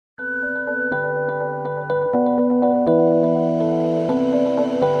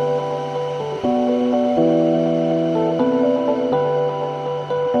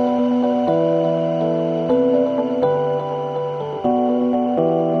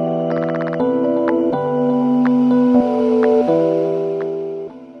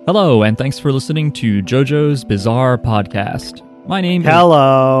Hello, and thanks for listening to JoJo's Bizarre Podcast. My name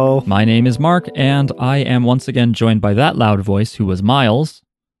is Mark, and I am once again joined by that loud voice who was Miles.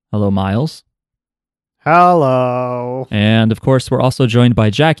 Hello, Miles. Hello. And of course, we're also joined by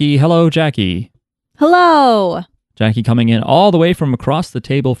Jackie. Hello, Jackie. Hello. Jackie coming in all the way from across the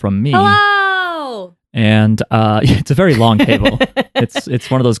table from me. Hello. And it's a very long table. It's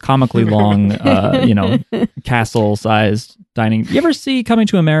one of those comically long, castle-sized dining. You ever see Coming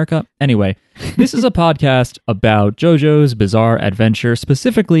to America? Anyway, this is a podcast about JoJo's Bizarre Adventure,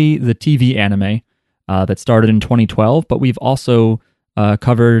 specifically the TV anime that started in 2012. But we've also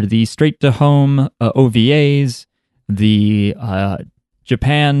covered the straight-to-home OVAs, the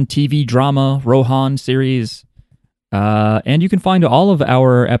Japan TV drama Rohan series, and you can find all of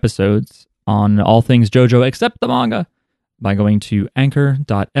our episodes on all things JoJo except the manga by going to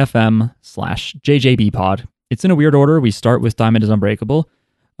anchor.fm/JJBpod. It's in a weird order. We start with Diamond is Unbreakable.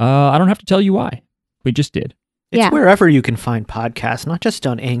 I don't have to tell you why. We just did. It's wherever you can find podcasts, not just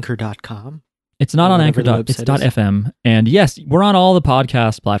on anchor.com. It's not on Anchor. It's .fm. And yes, we're on all the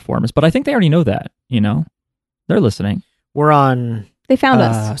podcast platforms, but I think they already know that, They're listening. We're on... They found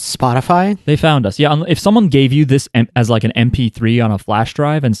us. Spotify? They found us. Yeah, if someone gave you this as like an MP3 on a flash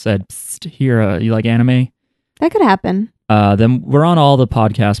drive and said, "Psst, here, you like anime?" That could happen. Then we're on all the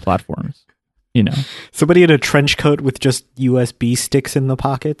podcast platforms. Somebody in a trench coat with just USB sticks in the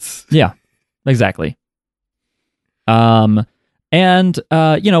pockets? Yeah, exactly. We know. You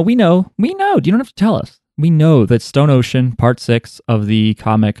don't have to tell us. We know that Stone Ocean Part 6 of the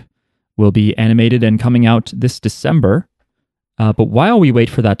comic will be animated and coming out this December. But while we wait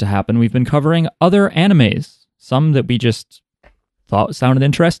for that to happen, we've been covering other animes. Some that we just thought sounded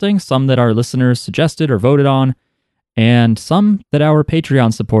interesting, some that our listeners suggested or voted on, and some that our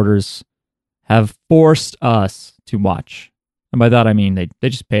Patreon supporters have forced us to watch. And by that I mean they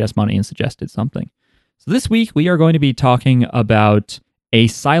just paid us money and suggested something. So this week we are going to be talking about A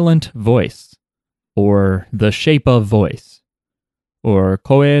Silent Voice, or The Shape of Voice, or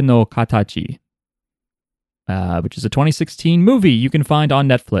Koe no Katachi, which is a 2016 movie you can find on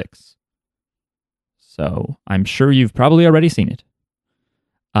Netflix. So I'm sure you've probably already seen it.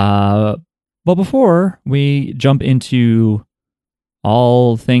 But before we jump into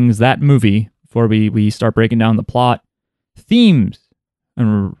all things that movie, before we start breaking down the plot, themes,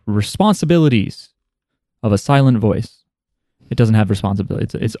 and responsibilities of A Silent Voice. It doesn't have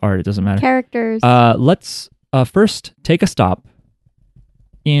responsibility. It's art. It doesn't matter. Characters. Let's first take a stop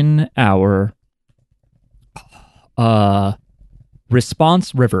in our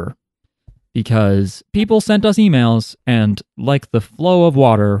response river, because people sent us emails, and like the flow of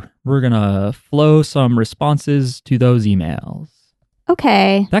water, we're gonna flow some responses to those emails.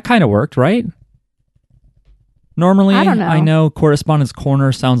 Okay. That kind of worked, right? Normally, I don't know. I know Correspondence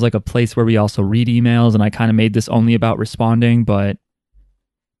Corner sounds like a place where we also read emails, and I kind of made this only about responding, but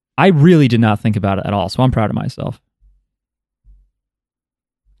I really did not think about it at all, so I'm proud of myself.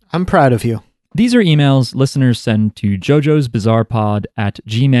 I'm proud of you. These are emails listeners send to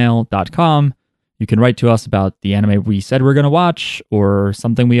jojosbizarrepod@gmail.com. You can write to us about the anime we said we're going to watch, or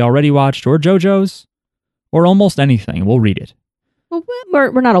something we already watched, or JoJo's, or almost anything. We'll read it. Well,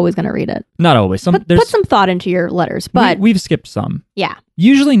 we're not always going to read it. Not always. Put some thought into your letters, but... We've skipped some. Yeah.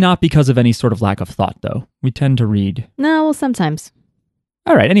 Usually not because of any sort of lack of thought, though. We tend to read. No, well, sometimes.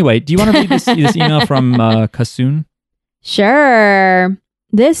 All right. Anyway, do you want to read this email from Kasun? Sure.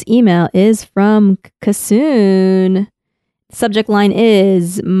 This email is from Kasun. Subject line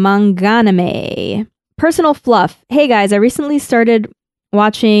is Manganame. Personal fluff. Hey guys, I recently started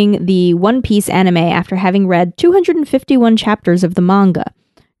watching the One Piece anime after having read 251 chapters of the manga.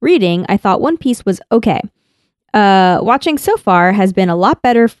 Reading, I thought One Piece was okay. Watching so far has been a lot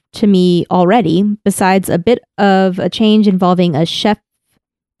better to me already, besides a bit of a change involving a chef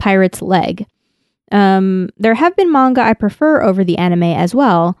pirate's leg. There have been manga I prefer over the anime as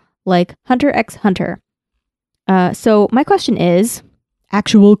well, like Hunter x Hunter. So my question is,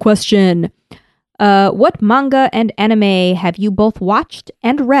 actual question, what manga and anime have you both watched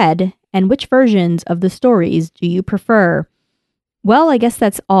and read, and which versions of the stories do you prefer? Well, I guess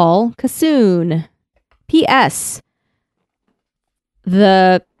that's all. Kasun. P.S.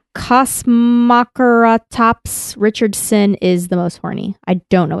 The Cosmoceratops Richardson is the most horny. I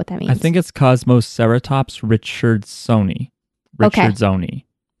don't know what that means. I think it's Cosmoceratops Richardsoni. Richardsoni.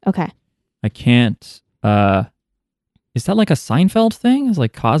 Okay. I can't... is that like a Seinfeld thing? Is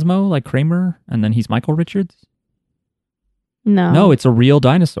like Cosmo, like Kramer, and then he's Michael Richards? No. No, it's a real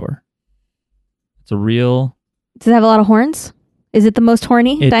dinosaur. It's a real... Does it have a lot of horns? Is it the most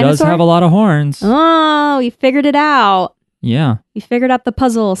horny It dinosaur? does have a lot of horns. Oh, we figured it out. Yeah. We figured out the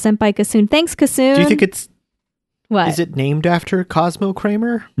puzzle sent by Kasoon. Thanks, Kasoon. Do you think it's what? is it named after Cosmo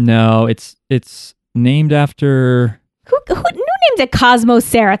Kramer? No, it's named after. Who named it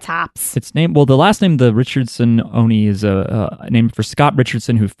Cosmoceratops? It's named. Well, the last name, the Richardson Oni, is a name for Scott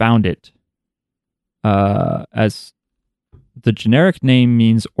Richardson, who found it. As the generic name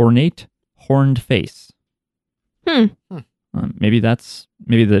means ornate horned face. Maybe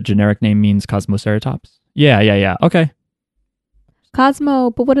the generic name means Cosmoceratops. Yeah. Okay.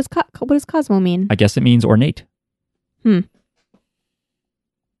 Cosmo, but what does Cosmo mean? I guess it means ornate.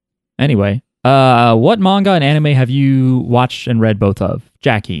 Anyway, what manga and anime have you watched and read both of,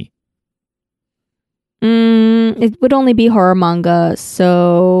 Jackie? It would only be horror manga,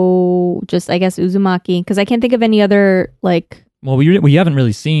 so just I guess Uzumaki, because I can't think of any other like. Well, we haven't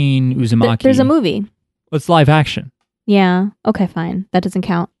really seen Uzumaki. There's a movie. It's live action. Yeah. Okay. Fine. That doesn't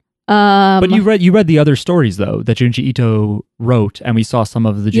count. But you read the other stories though that Junji Ito wrote, and we saw some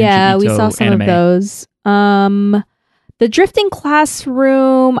of the Junji Ito yeah, we saw some anime. of those. The Drifting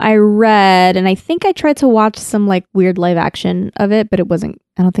Classroom I read, and I think I tried to watch some like weird live action of it, but it wasn't.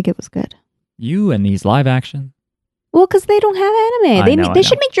 I don't think it was good. You and these live action. Well, because they don't have anime. They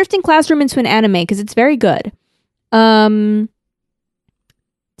should make Drifting Classroom into an anime because it's very good. Did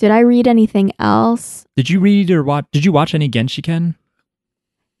I read anything else? Did you read or watch? Did you watch any Genshiken?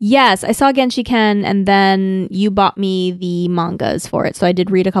 Yes, I saw Genshiken, and then you bought me the mangas for it, so I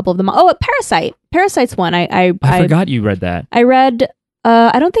did read a couple of them. Oh, Parasite. Parasite's one. I forgot you read that. I read.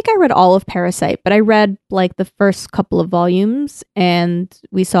 I don't think I read all of Parasite, but I read like the first couple of volumes, and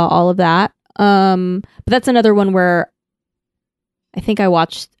we saw all of that. But that's another one where I think I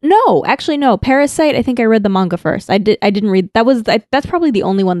watched. No, actually, no. Parasite. I think I read the manga first. I didn't read. That's probably the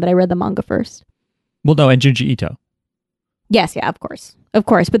only one that I read the manga first. Well, no, and Junji Ito. Yes, yeah, of course.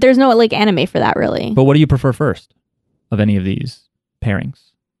 But there's no like anime for that really. But what do you prefer first of any of these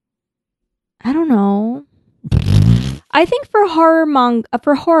pairings? I don't know. I think for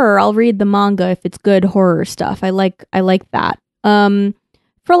horror, I'll read the manga if it's good horror stuff. I like that.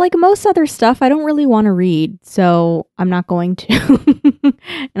 For like most other stuff, I don't really want to read, so I'm not going to.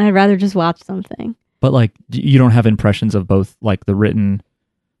 And I'd rather just watch something. But like, you don't have impressions of both, like the written,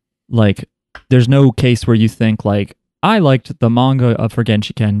 like, there's no case where you think like, I liked the manga for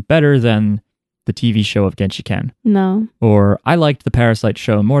Genshiken better than the TV show of Genshiken. No. Or I liked the Parasite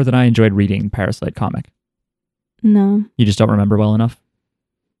show more than I enjoyed reading the Parasite comic. No. You just don't remember well enough?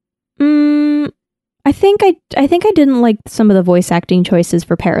 I think I didn't like some of the voice acting choices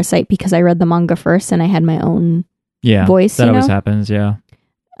for Parasite because I read the manga first and I had my own voice. That always happens, yeah.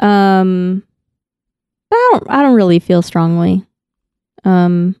 But I don't really feel strongly.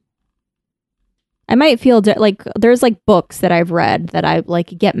 I might feel like there's like books that I've read that I like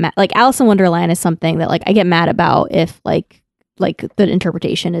get mad. Like Alice in Wonderland is something that like I get mad about if like the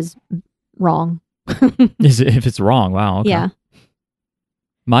interpretation is wrong. If it's wrong, wow. Okay. Yeah.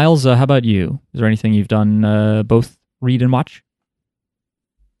 Miles, how about you? Is there anything you've done both read and watch?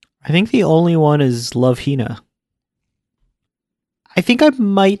 I think the only one is Love Hina. I think I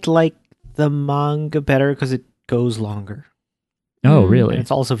might like the manga better because it goes longer. Oh, really? And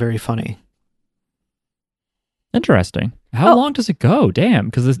it's also very funny. Interesting. How long does it go? Damn,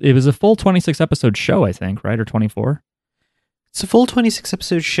 because it was a full 26 episode show, I think, right? Or 24? It's a full 26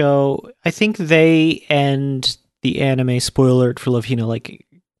 episode show. I think they end the anime, spoiler alert for Love Hina, like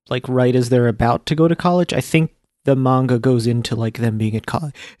right as they're about to go to college. I think the manga goes into like them being at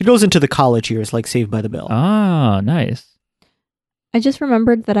college. It goes into the college years, like Saved by the Bell. Ah, nice. I just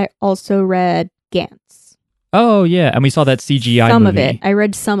remembered that I also read Gantz. Oh yeah, and we saw that CGI some movie. of it. I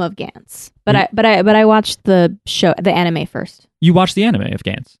read some of Gantz, but I watched the show, the anime first. You watched the anime of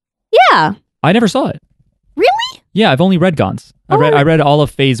Gantz? Yeah. I never saw it. Really? Yeah, I've only read Gantz. I read all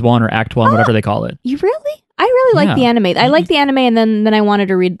of Phase 1 or Act 1, whatever they call it. You really? I really like the anime. I like the anime, and then I wanted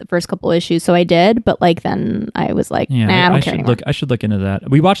to read the first couple issues, so I did. But like then I was like, nah, I don't care anymore. I should look into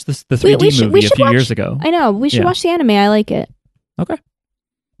that. We watched the 3D movie a few years ago. I know. We should watch the anime. I like it. Okay.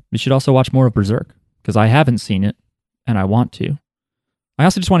 We should also watch more of Berserk because I haven't seen it and I want to. I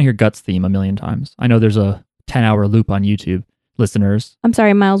also just want to hear Guts' theme a million times. I know there's a 10-hour loop on YouTube, listeners. I'm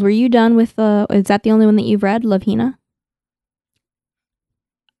sorry, Miles. Were you done with is that the only one that you've read, Love Hina?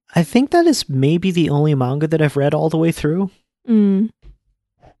 I think that is maybe the only manga that I've read all the way through. Well,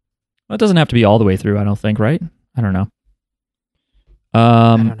 it doesn't have to be all the way through, I don't think, right? I don't know.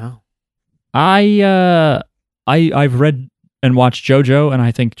 I don't know. I've read and watched JoJo, and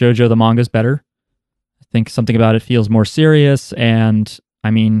I think JoJo the manga is better. I think something about it feels more serious, and I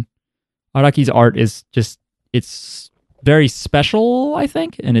mean, Araki's art is just, it's very special, I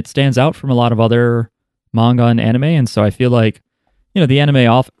think, and it stands out from a lot of other manga and anime, and so I feel like, the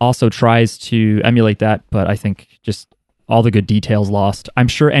anime also tries to emulate that, but I think just all the good details lost. I'm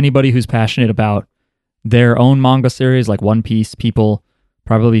sure anybody who's passionate about their own manga series, like One Piece, people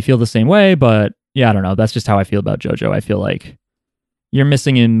probably feel the same way, but yeah, I don't know. That's just how I feel about JoJo. I feel like you're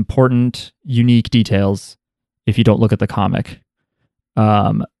missing important, unique details if you don't look at the comic.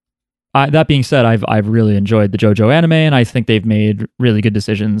 That being said, I've really enjoyed the JoJo anime, and I think they've made really good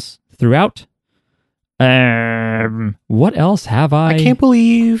decisions throughout. What else have I? I can't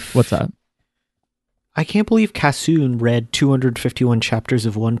believe. What's that? I can't believe Kasun read 251 chapters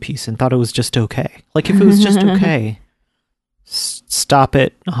of One Piece and thought it was just okay. Like, if it was just okay, stop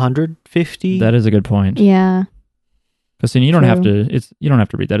at 150. That is a good point. Yeah. Because you don't have to. You don't have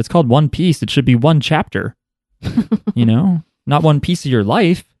to read that. It's called One Piece. It should be one chapter. Not one piece of your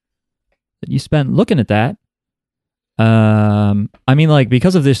life that you spent looking at that. I mean, like,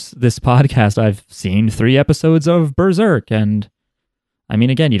 because of this podcast, I've seen 3 episodes of Berserk, and I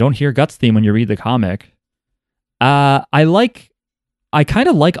mean, again, you don't hear Guts theme when you read the comic. I kind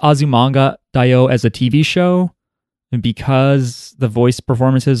of like Azumanga Daioh as a TV show because the voice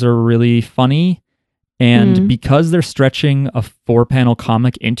performances are really funny, and because they're stretching a 4-panel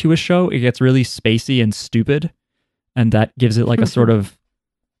comic into a show, it gets really spacey and stupid, and that gives it like a sort of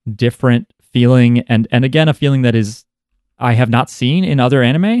different feeling, and again, a feeling that is I have not seen in other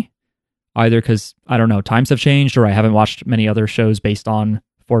anime, either because, I don't know, times have changed, or I haven't watched many other shows based on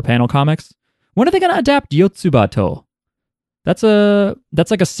 4-panel comics. When are they going to adapt Yotsubato? That's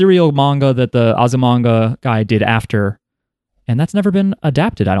like a serial manga that the Azumanga guy did after, and that's never been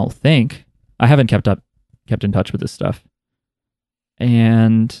adapted, I don't think. I haven't kept in touch with this stuff.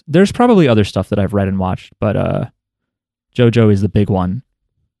 And there's probably other stuff that I've read and watched, but JoJo is the big one.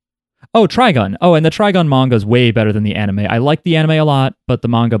 Oh, Trigun. Oh, and the Trigun manga is way better than the anime. I like the anime a lot, but the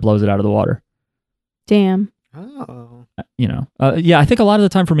manga blows it out of the water. Damn. Oh. Yeah, I think a lot of the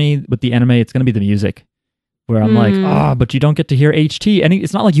time for me with the anime, it's going to be the music, where I'm like, but you don't get to hear HT. And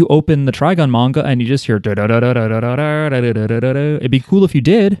it's not like you open the Trigun manga and you just hear da-da-da-da-da-da-da-da-da-da-da. It'd be cool if you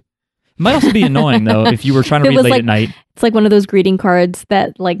did. It might also be annoying, though, if you were trying to read late at night. It's like one of those greeting cards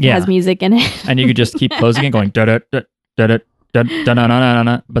that has music in it. And you could just keep closing it, going da-da-da-da-da.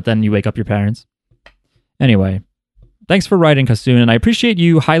 But then you wake up your parents. Anyway, thanks for writing, Kasun, and I appreciate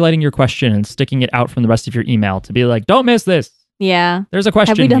you highlighting your question and sticking it out from the rest of your email to be like, don't miss this. Yeah. There's a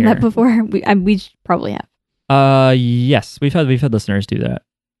question. Have we done here. that before? We probably have. Yes, we've had listeners do that.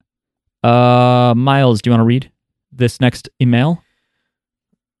 Miles, do you want to read this next email?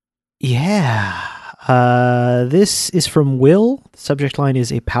 Yeah. This is from Will. The subject line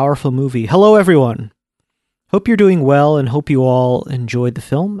is a powerful movie. Hello, everyone. Hope you're doing well and hope you all enjoyed the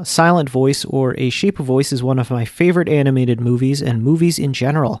film. A Silent Voice, or A Shape of Voice, is one of my favorite animated movies and movies in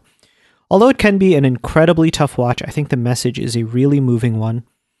general. Although it can be an incredibly tough watch, I think the message is a really moving one.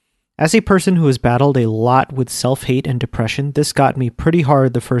 As a person who has battled a lot with self-hate and depression, this got me pretty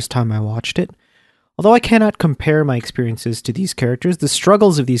hard the first time I watched it. Although I cannot compare my experiences to these characters, the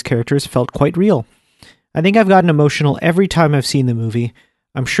struggles of these characters felt quite real. I think I've gotten emotional every time I've seen the movie.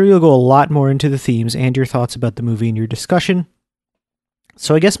 I'm sure you'll go a lot more into the themes and your thoughts about the movie in your discussion.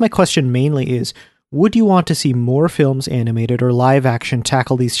 So I guess my question mainly is, would you want to see more films, animated or live action,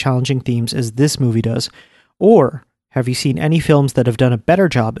 tackle these challenging themes as this movie does? Or have you seen any films that have done a better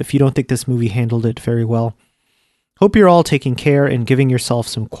job if you don't think this movie handled it very well? Hope you're all taking care and giving yourself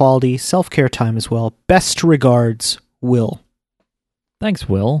some quality self-care time as well. Best regards, Will. Thanks,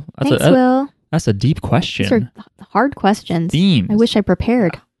 Will. Will. That's a deep question. These are hard questions. Themes. I wish I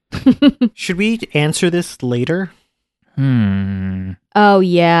prepared. Should we answer this later? Oh,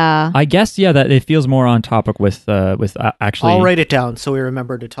 yeah. I guess, yeah, that it feels more on topic with actually. I'll write it down so we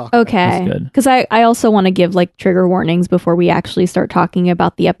remember to talk Okay. Because I also want to give trigger warnings before we actually start talking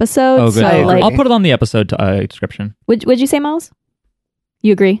about the episode. Oh, good. So, I'll put it on the episode description. Would you say, Miles?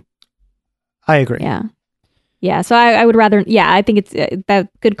 You agree? I agree. Yeah. Yeah, so I would rather, I think it's that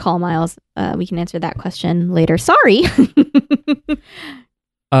good call, Miles. We can answer that question later. Sorry.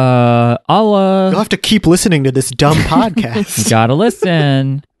 You'll have to keep listening to this dumb podcast. You gotta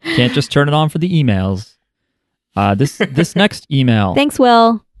listen. Can't just turn it on for the emails. This next email. Thanks,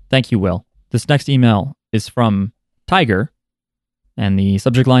 Will. Thank you, Will. This next email is from Tiger, and the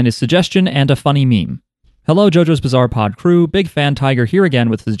subject line is suggestion and a funny meme. Hello, JoJo's Bizarre Pod crew. Big fan Tiger here again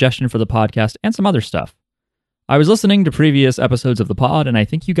with a suggestion for the podcast and some other stuff. I was listening to previous episodes of the pod, and I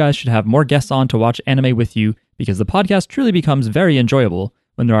think you guys should have more guests on to watch anime with you, because the podcast truly becomes very enjoyable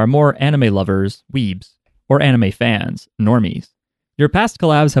when there are more anime lovers, weebs, or anime fans, normies. Your past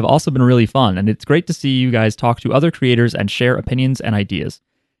collabs have also been really fun, and it's great to see you guys talk to other creators and share opinions and ideas.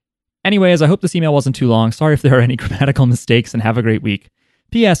 Anyways, I hope this email wasn't too long. Sorry if there are any grammatical mistakes, and have a great week.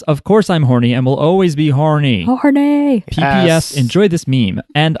 P.S. Of course I'm horny and will always be horny. Horny. P.P.S. Enjoy this meme.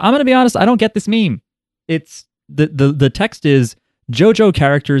 And I'm going to be honest, I don't get this meme. It's the text is JoJo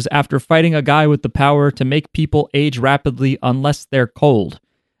characters after fighting a guy with the power to make people age rapidly unless they're cold.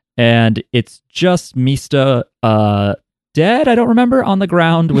 And it's just Mista dead, I don't remember, on the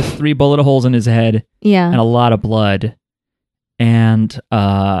ground with 3 bullet holes in his head Yeah. and a lot of blood. And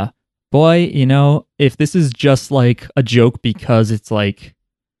boy, you know, if this is just like a joke because it's like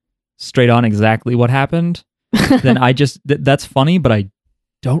straight on exactly what happened, then that's funny, but I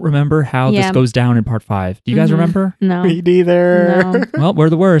don't remember how Yeah. this goes down in part 5. Do you guys Mhm. remember? No. Me neither. No. Well, we're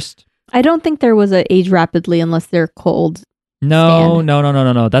the worst. I don't think there was a age rapidly unless they're cold. No, Stand.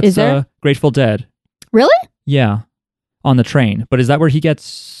 no. That's Is there? Grateful Dead. Really? Yeah. On the train. But is that where he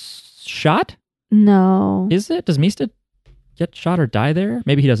gets shot? No. Is it? Does Mista get shot or die there?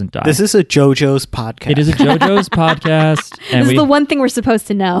 Maybe he doesn't die. This is a JoJo's podcast. It is a JoJo's podcast. And This is the one thing we're supposed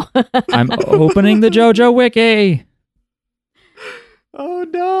to know. I'm opening the JoJo wiki. Oh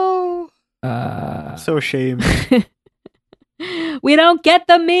no. So ashamed. We don't get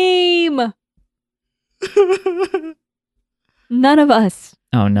the meme. None of us.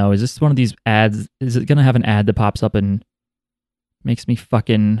 Oh no, is this one of these ads? Is it going to have an ad that pops up and makes me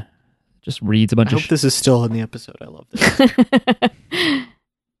fucking just reads a I bunch hope of this is still in the episode. I love this.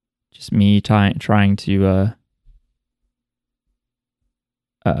 just me trying to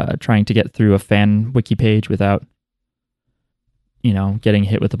trying to get through a fan wiki page without, you know, getting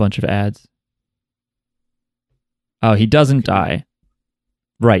hit with a bunch of ads. Oh, he doesn't die.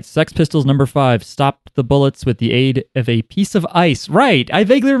 Right, Sex Pistols number 5 stopped the bullets with the aid of a piece of ice. Right, I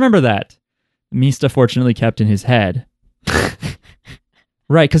vaguely remember that. Mista fortunately kept in his head.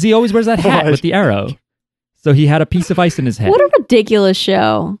 Right, because he always wears that hat What? with the arrow. So he had a piece of ice in his head. What a ridiculous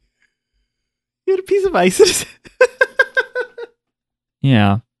show. You had a piece of ice in his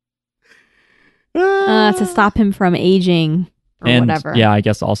Yeah. To stop him from aging or And whatever. yeah, I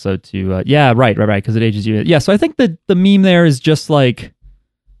guess also to yeah, right, because it ages you. Yeah, so I think the meme there is just like,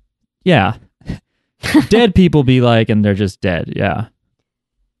 yeah, dead people be like, and they're just dead. Yeah.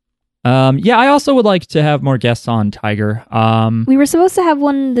 Yeah, I also would like to have more guests on Tiger. We were supposed to have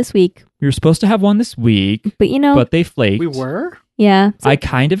one this week, We were supposed to have one this week, but you know, but they flaked. We were? yeah. I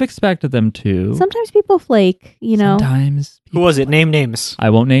kind of expected them to. Sometimes people flake, you know. Sometimes. Who was it? Name names. I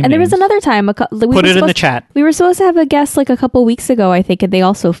won't name And there was names. another time. Put it in the chat. We were supposed to have a guest like a couple weeks ago, I think, and they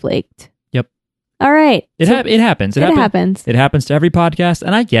also flaked. Yep. All right. It So happens. it happens. It happens to every podcast,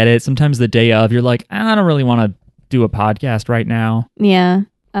 and I get it. Sometimes the day of, you're like, I don't really want to do a podcast right now. Yeah.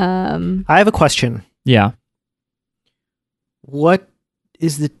 I have a question. Yeah. What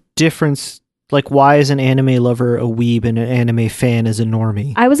is the difference? Like, why is an anime lover a weeb and an anime fan is a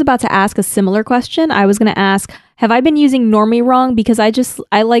normie? I was about to ask a similar question. I was going to ask, have I been using normie wrong? Because I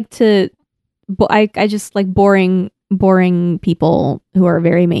like to, I just like boring people who are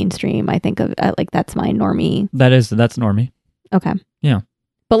very mainstream. I think of like that's my normie. That's normie. Okay. Yeah.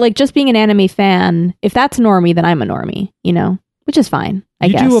 But like just being an anime fan, if that's normie, then I'm a normie, you know, which is fine. I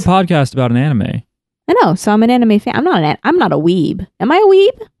You guess. do a podcast about an anime. I know. So I'm an anime fan. I'm not a weeb. Am I a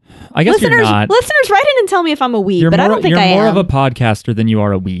weeb? I guess you're not. Listeners, write in and tell me if I'm a weeb, but I don't think I am. You're more of a podcaster than you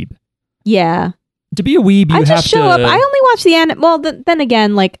are a weeb. Yeah. To be a weeb, you I have just show to. up. I only watch the anime. Well, then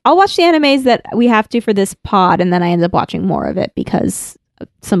again, like I'll watch the animes that we have to for this pod, and then I end up watching more of it because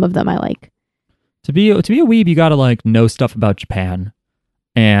some of them I like. To be a weeb, you got to like know stuff about Japan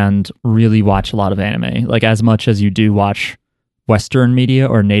and really watch a lot of anime, like as much as you do watch Western media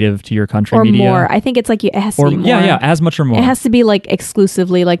or native to your country Or media. more. I think it's like it has to Or be more. yeah, as much or more. It has to be like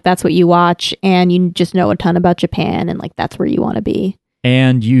exclusively like that's what you watch, and you just know a ton about Japan, and like that's where you want to be.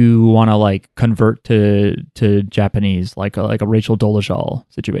 And you want to like convert to Japanese, like a Rachel Dolezal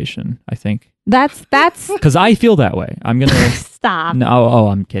situation. I think That's because I feel that way. I'm gonna. stop. No, oh,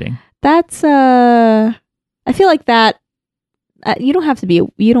 I'm kidding. That's I feel like that. You don't have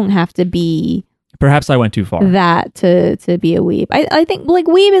to be Perhaps I went too far. that to be a weeb. I think like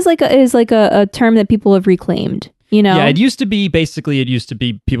weeb is like a term that people have reclaimed. You know? Yeah, it used to be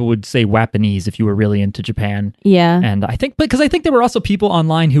people would say Wapanese if you were really into Japan. Yeah. And I think there were also people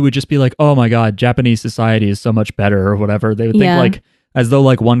online who would just be like, oh my God, Japanese society is so much better or whatever. They would think Yeah. like as though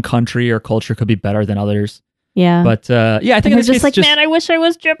like one country or culture could be better than others. Yeah. But yeah, I think and in they're this just case, like, man, I wish I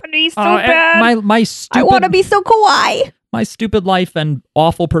was Japanese so bad. my I stupid want to be so kawaii. my stupid life and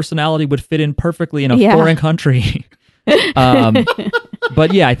awful personality would fit in perfectly in a Yeah. foreign country.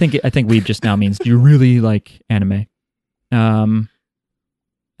 But yeah, I think weeb just now means do you really like anime? And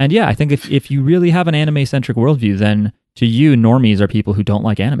yeah, I think if you really have an anime centric worldview, then to you, normies are people who don't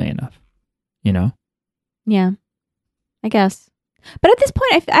like anime enough. You know? Yeah, I guess. But at this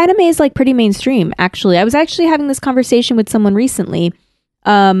point, anime is like pretty mainstream. Actually, I was actually having this conversation with someone recently.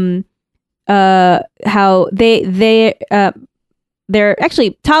 How they're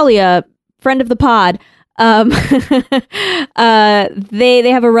actually Talia, friend of the pod.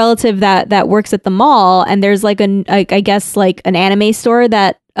 They have a relative that works at the mall, and there's like I guess like an anime store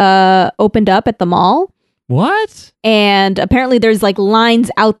that opened up at the mall. What? And apparently there's like lines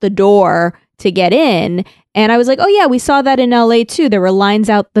out the door to get in. And I was like, oh yeah, we saw that in LA too. There were lines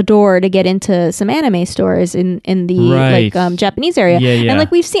out the door to get into some anime stores in the Right. like Japanese area. Yeah. And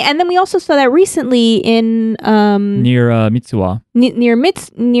like we've seen, and then we also saw that recently in Near Mitsuwa. near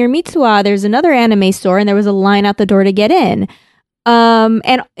Mitsuwa. There's another anime store, and there was a line out the door to get in.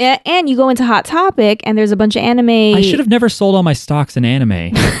 And you go into Hot Topic, and there's a bunch of anime. I should have never sold all my stocks in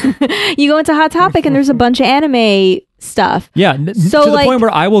anime. You go into Hot Topic, and there's a bunch of anime stuff. Yeah, So, to the like- point where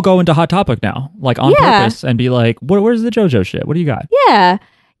I will go into Hot Topic now, like on Yeah. purpose, and be like, "Where's the JoJo shit? What do you got?"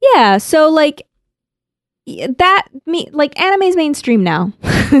 Yeah. So like like anime's mainstream now.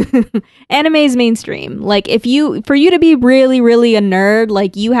 Anime's mainstream. Like for you to be really, really a nerd,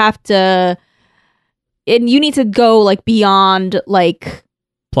 like you have to, and you need to go like beyond like,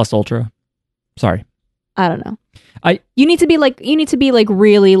 Plus Ultra. Sorry. I don't know. I- you need to be like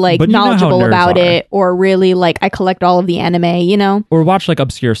really like But you know how knowledgeable nerds about are. it, or really like I collect all of the anime, you know? Or watch like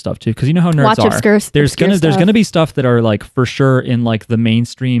obscure stuff too, because you know how nerds Watch are. obscure There's obscure gonna stuff. be stuff that are like for sure in like the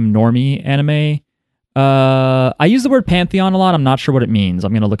mainstream normie anime. I use the word pantheon a lot. I'm not sure what it means.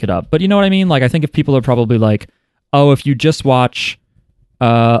 I'm gonna look it up. But you know what I mean? Like I think if people are probably like, oh, if you just watch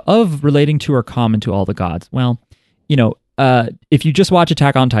of relating to or common to all the gods. Well, you know, if you just watch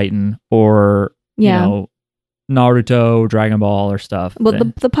Attack on Titan or Yeah. you know Naruto, Dragon Ball or stuff. Well,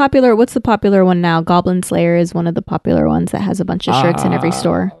 then- the popular, what's the popular one now? Goblin Slayer is one of the popular ones that has a bunch of shirts in every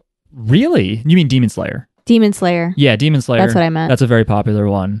store. Really? You mean Demon Slayer? Demon Slayer. Yeah, Demon Slayer. That's what I meant. That's a very popular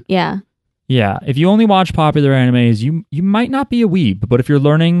one. Yeah. Yeah, if you only watch popular animes, you might not be a weeb, but if you're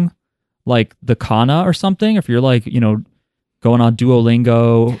learning like the kana or something, if you're like, you know, going on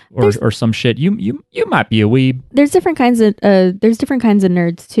Duolingo or some shit, you might be a weeb. There's different kinds of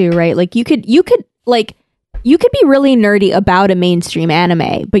nerds too, right? Like you could be really nerdy about a mainstream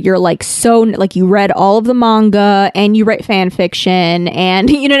anime, but you're like so like you read all of the manga and you write fan fiction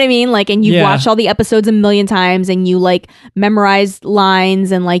and you know what I mean? Like, and you've Yeah. watched all the episodes a million times and you like memorize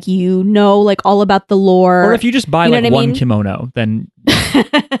lines and like you know like all about the lore. Or if you just buy You know like what I one mean? kimono, then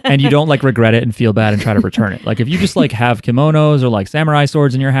and you don't like regret it and feel bad and try to return it. Like if you just like have kimonos or like samurai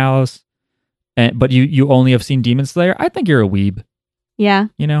swords in your house, but you only have seen Demon Slayer, I think you're a weeb. Yeah.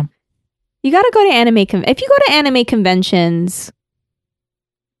 You know. You got to go to anime if you go to anime conventions,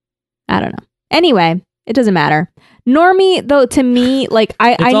 I don't know. Anyway, it doesn't matter. Normie though, to me, like It's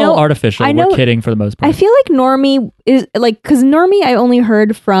I all know artificial. I know- We're kidding for the most part. I feel like normie is like, cause normie I only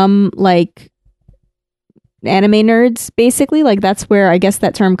heard from like anime nerds basically, like that's where I guess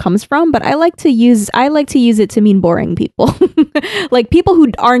that term comes from, but I like to use it to mean boring people. Like people who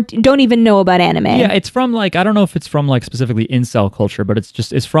don't even know about anime. Yeah, it's from like, I don't know if it's from like specifically incel culture, but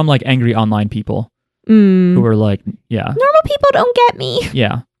it's from like angry online people who are like, yeah, Normal people don't get me.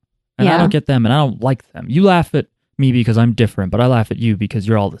 yeah. And I Yeah. don't get them and I don't like them. You laugh at me because I'm different, but I laugh at you because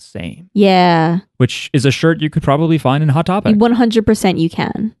you're all the same. Yeah. Which is a shirt you could probably find in Hot Topic. 100% you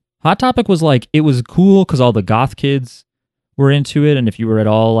can. Hot Topic was like, it was cool because all the goth kids were into it. And if you were at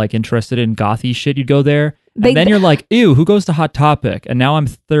all like interested in gothy shit, you'd go there. And then you're like, ew, who goes to Hot Topic? And now I'm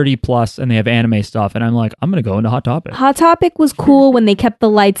 30 plus and they have anime stuff. And I'm like, I'm going to go into Hot Topic. Hot Topic was cool when they kept the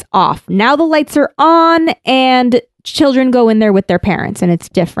lights off. Now the lights are on and children go in there with their parents and it's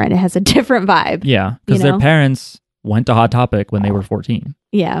different. It has a different vibe. Yeah, because You their know? parents went to Hot Topic when they were 14.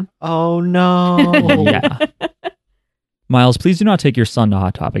 Yeah. Oh no. Yeah. Miles, please do not take your son to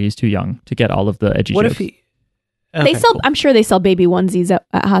Hot Topic. He's too young to get all of the edgy What jokes. if he? They Okay, sell. cool. I'm sure they sell baby onesies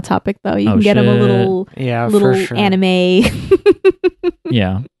at Hot Topic though. You Oh, can get them a shit. little Yeah, little for sure. anime.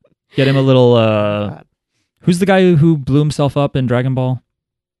 Yeah. Get him a little, who's the guy who blew himself up in Dragon Ball?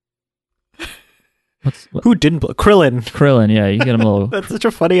 What? Who didn't? Krillin. Krillin, yeah. You get him a little, That's such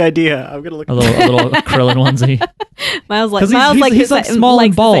a funny idea. I'm gonna look. a little Krillin onesie. Miles like Because Miles he's, like he's this- like small likes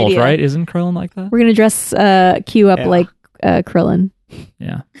and this bald, idea. right? Isn't Krillin like that? We're gonna dress Q up Yeah. like Krillin.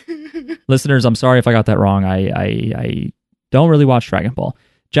 Yeah. Listeners, I'm sorry if I got that wrong. I don't really watch Dragon Ball.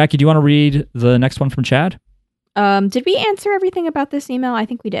 Jackie, do you want to read the next one from Chad? Did we answer everything about this email? I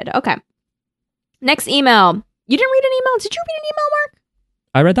think we did. Okay. Next email. You didn't read an email? Did you read an email, Mark?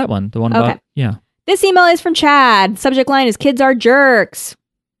 I read that one. The one Okay. about, yeah. This email is from Chad. Subject line is kids are jerks.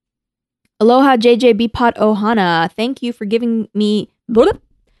 Aloha JJ Pot Ohana. Thank you for giving me.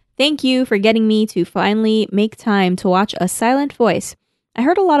 Thank you for getting me to finally make time to watch A Silent Voice. I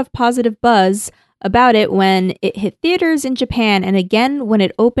heard a lot of positive buzz about it when it hit theaters in Japan and again when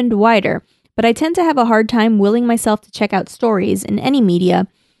it opened wider, but I tend to have a hard time willing myself to check out stories in any media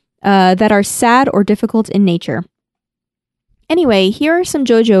that are sad or difficult in nature. Anyway, here are some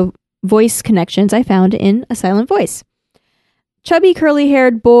JoJo voice connections I found in A Silent Voice. Chubby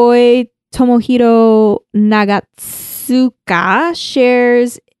curly-haired boy Tomohiro Nagatsuka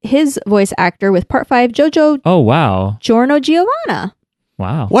shares his voice actor with Part 5 JoJo Oh, wow. Giorno Giovanna.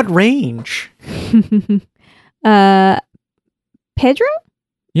 Wow. What range? Pedro?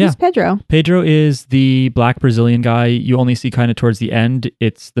 Yeah. Who's Pedro? Pedro is the black Brazilian guy you only see kind of towards the end.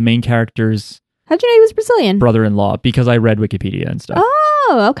 It's the main character's How'd you know he was Brazilian? brother-in-law because I read Wikipedia and stuff.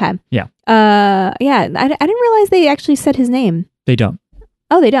 Oh, okay. Yeah. Yeah, I didn't realize they actually said his name. They don't.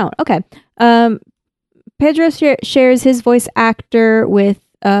 Oh, they don't. Okay. Pedro shares his voice actor with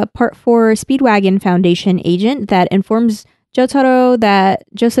Part 4 Speedwagon Foundation agent that informs Jotaro that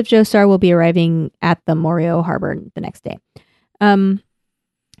Joseph Joestar will be arriving at the Morio Harbor the next day.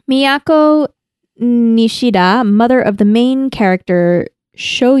 Miyako Nishida, mother of the main character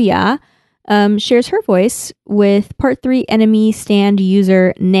Shoya, shares her voice with Part 3 enemy stand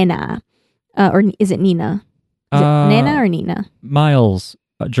user Nena. Or is it Nina? Is it Nena or Nina? Miles,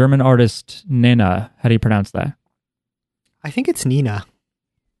 German artist Nena. How do you pronounce that? I think it's Nina.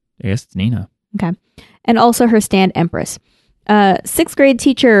 I guess it's Nina. Okay. And also her stand Empress. 6th grade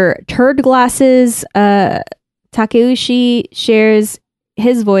teacher Turd Glasses Takeuchi shares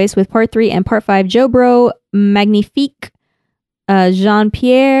his voice with Part 3 and Part 5 Jobro Magnifique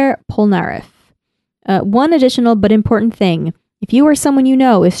Jean-Pierre Polnareff. One additional but important thing. If you or someone you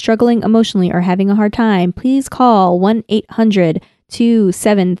know is struggling emotionally or having a hard time, please call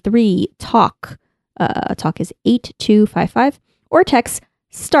 1-800-273-TALK. TALK is 8255. Or text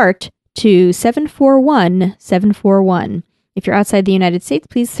START to 741-741. If you're outside the United States,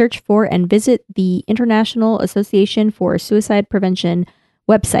 please search for and visit the International Association for Suicide Prevention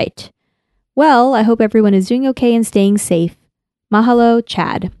website. Well, I hope everyone is doing okay and staying safe. Mahalo,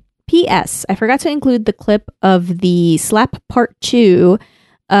 Chad. P.S. I forgot to include the clip of the Slap Part 2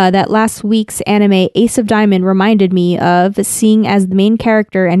 that last week's anime Ace of Diamond reminded me of, seeing as the main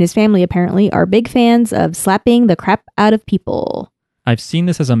character and his family apparently are big fans of slapping the crap out of people. I've seen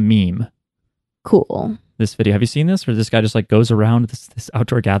this as a meme. Cool. This video. Have you seen this? Where this guy just like goes around this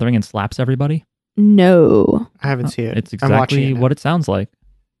outdoor gathering and slaps everybody? No. I haven't seen it. It's I'm watching exactly it now. what it sounds like.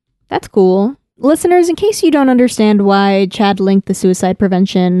 That's cool. Listeners, in case you don't understand why Chad linked the suicide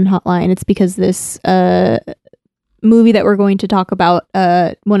prevention hotline, it's because this movie that we're going to talk about,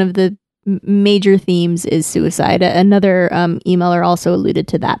 one of the major themes is suicide. Another emailer also alluded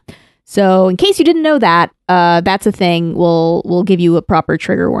to that. So in case you didn't know that, that's a thing. We'll give you a proper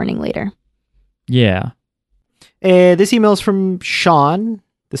trigger warning later. Yeah. This email is from Sean.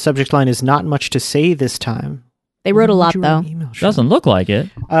 The subject line is not much to say this time. They wrote a lot, Why would you though. write an email, Sean? Doesn't look like it.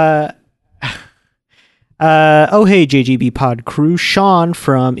 Oh, hey, JGB Pod crew. Sean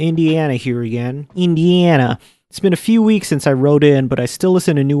from Indiana here again. Indiana. It's been a few weeks since I wrote in, but I still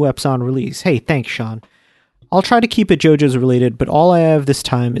listen to new eps on release. Hey, thanks, Sean. I'll try to keep it JoJo's related, but all I have this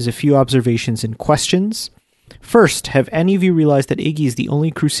time is a few observations and questions. First, have any of you realized that Iggy is the only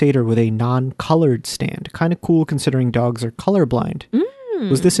Crusader with a non-colored stand? Kind of cool considering dogs are colorblind.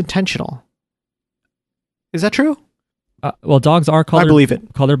 Was this intentional? Is that true? Well, dogs are I believe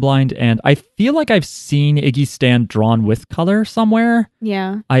it. colorblind, and I feel like I've seen Iggy's stand drawn with color somewhere.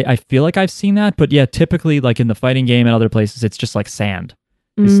 Yeah. I feel like I've seen that, but yeah, typically like in the fighting game and other places, it's just like sand,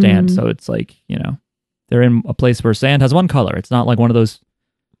 his stand. So it's like, you know, they're in a place where sand has one color. It's not like one of those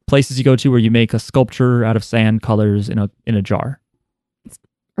places you go to where you make a sculpture out of sand colors in a jar.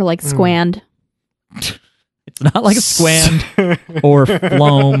 Or like squand. It's not like a squand or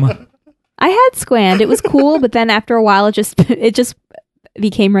floam. I had squand. It was cool, but then after a while, it just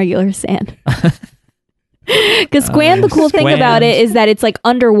became regular sand. Because squand, the cool thing about it is that it's like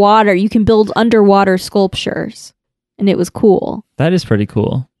underwater. You can build underwater sculptures, and it was cool. That is pretty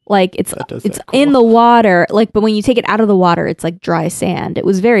cool. Like it's That does it's sound cool. in the water, like, but when you take it out of the water, it's like dry sand. It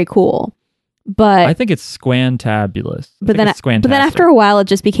was very cool. But I think it's squantabulous. but then after a while, it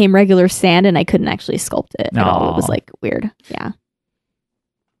just became regular sand, and I couldn't actually sculpt it at all. It was Aw. like weird. Yeah.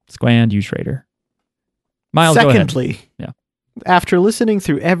 Squand U-Trader. Miles, go ahead. Secondly, Yeah. after listening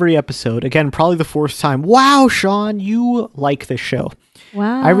through every episode, again, probably the fourth time, wow, Sean, you like this show.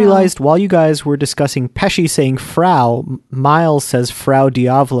 Wow. I realized while you guys were discussing Pesci saying Frau, Miles says Frau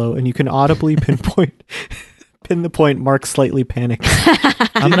Diavolo, and you can audibly pinpoint Pin the point. Mark slightly panicked.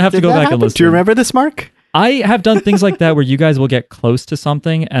 I'm going to have to Did go that back happen? and listen. Do you remember this, Mark? I have done things like that where you guys will get close to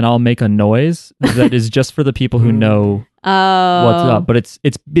something and I'll make a noise that is just for the people who know Oh. what's up. But it's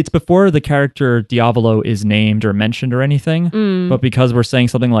before the character Diavolo is named or mentioned or anything. Mm. But because we're saying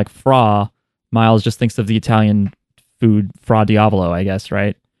something like fra, Miles just thinks of the Italian food fra diavolo, I guess,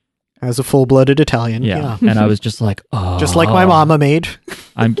 right? As a full-blooded Italian. Yeah. And I was just like, oh. Just like my mama made.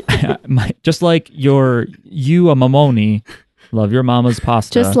 I'm just like you a mamoni, love your mama's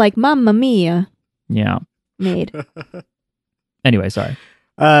pasta. Just like Mamma Mia yeah. made. Anyway, sorry.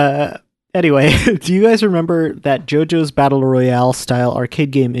 Anyway, do you guys remember that JoJo's Battle Royale style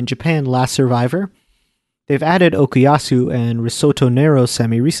arcade game in Japan, Last Survivor? They've added Okuyasu and Risotto Nero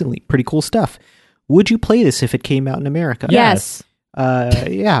semi recently. Pretty cool stuff. Would you play this if it came out in America? Yes.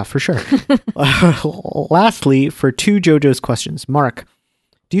 Yeah, for sure. Lastly, for 2 JoJo's questions. Mark,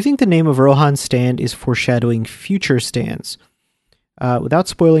 do you think the name of Rohan's stand is foreshadowing future stands? Without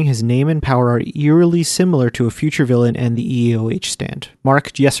spoiling, his name and power are eerily similar to a future villain and the EOH stand.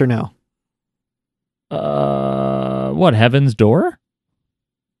 Mark, yes or no? What, Heaven's Door?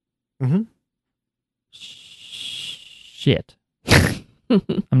 Mm-hmm. Shit.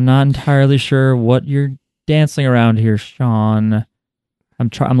 I'm not entirely sure what you're dancing around here, Sean.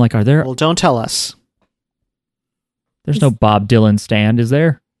 I'm like, are there... Well, don't tell us. There's no Bob Dylan stand, is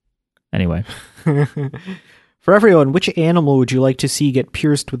there? Anyway. For everyone, which animal would you like to see get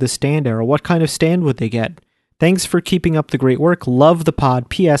pierced with a stand arrow? What kind of stand would they get? Thanks for keeping up the great work. Love the pod.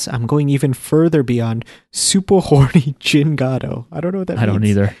 P.S. I'm going even further beyond super horny Jingado. I don't know what that means. I don't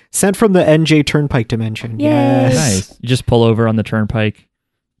either. Sent from the NJ Turnpike dimension. Yay. Yes. Nice. You just pull over on the turnpike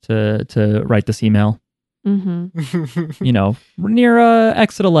to write this email. Mm-hmm. You know, near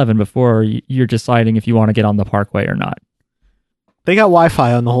exit 11 before you're deciding if you want to get on the parkway or not. They got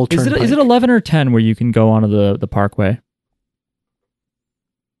Wi-Fi on the whole turnpike. Is it 11 or 10 where you can go onto the parkway?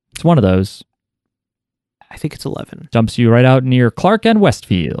 It's one of those. I think it's 11. Dumps you right out near Clark and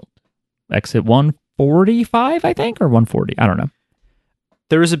Westfield. Exit 145, I think, or 140. I don't know.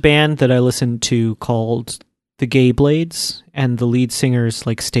 There was a band that I listened to called the Gay Blades, and the lead singer's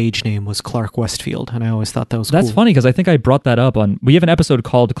stage name was Clark Westfield, and I always thought that was That's cool. funny because I think I brought that up on... We have an episode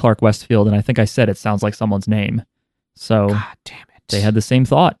called Clark Westfield, and I think I said it sounds like someone's name. So God damn it. they had the same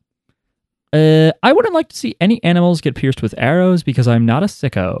thought. I wouldn't like to see any animals get pierced with arrows because I'm not a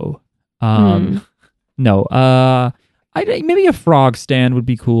sicko. No. Maybe a frog stand would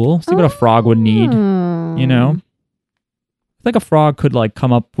be cool. See what a frog would need. You know? I think a frog could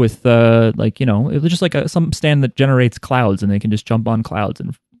come up with it was just some stand that generates clouds and they can just jump on clouds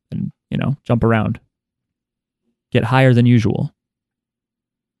and jump around. Get higher than usual.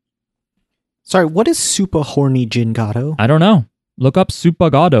 Sorry, what is super horny Jingado? I don't know. Look up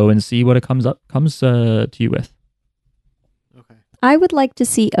Supagado and see what it comes to you with. Okay. I would like to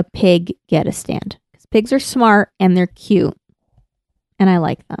see a pig get a stand. Because pigs are smart and they're cute. And I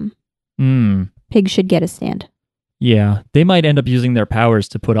like them. Pigs should get a stand. Yeah, they might end up using their powers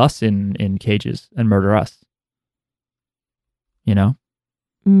to put us in cages and murder us. You know?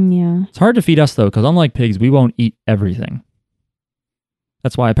 Yeah. It's hard to feed us, though, because unlike pigs, we won't eat everything.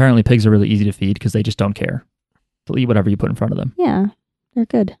 That's why apparently pigs are really easy to feed, because they just don't care. They'll eat whatever you put in front of them. Yeah, they're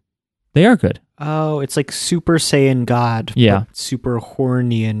good. They are good. Oh, it's like Super Saiyan God. Yeah. But super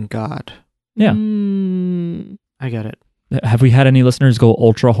horny-in God. Yeah. I get it. Have we had any listeners go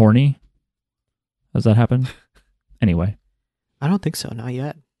ultra horny? Has that happened? Anyway. I don't think so. Not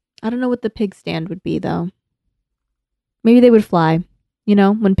yet. I don't know what the pig stand would be, though. Maybe they would fly. You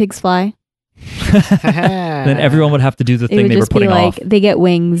know, when pigs fly. Then everyone would have to do the It thing would they were just be putting off. they get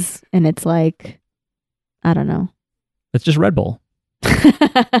wings, and it's I don't know. It's just Red Bull.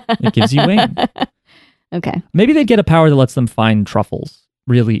 It gives you wings. Okay. Maybe they'd get a power that lets them find truffles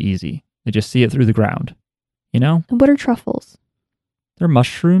really easy. They just see it through the ground. You know? And what are truffles? They're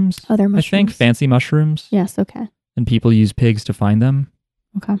mushrooms. Oh, they're I think mushrooms. fancy mushrooms. Yes, okay. And people use pigs to find them.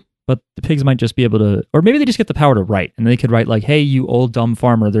 Okay. But the pigs might just be able to, or maybe they just get the power to write, and they could write hey, you old dumb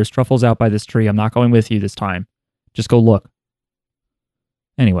farmer, there's truffles out by this tree. I'm not going with you this time. Just go look.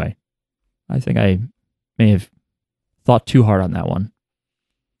 Anyway, I think I may have thought too hard on that one.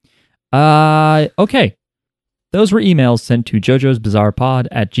 Okay. Those were emails sent to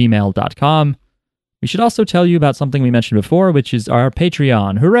jojosbizarrepod@gmail.com. We should also tell you about something we mentioned before, which is our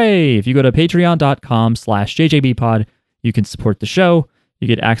Patreon. Hooray! If you go to patreon.com/jjbpod, you can support the show. You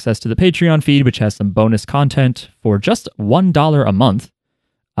get access to the Patreon feed, which has some bonus content for just $1 a month.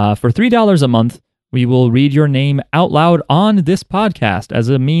 For $3 a month, we will read your name out loud on this podcast as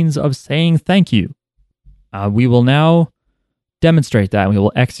a means of saying thank you. We will now demonstrate that. We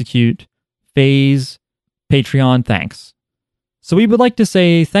will execute phase Patreon thanks. So we would like to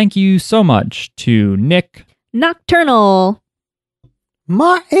say thank you so much to Nick, Nocturnal.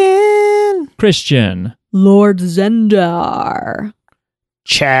 Martin, Christian, Lord Zendar.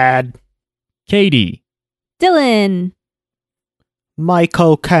 Chad, Katie, Dylan.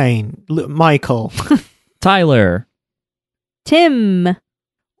 Michael Kane, Michael, Tyler, Tim.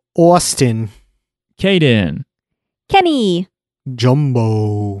 Austin, Caden, Kenny.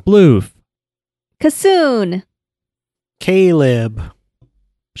 Jumbo, Bloof. Kasoon. Caleb,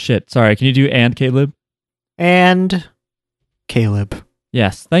 Shit, sorry. Can you do and Caleb? and Caleb.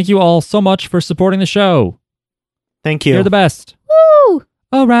 Yes. Thank you all so much for supporting the show. Thank you. You're the best. Woo!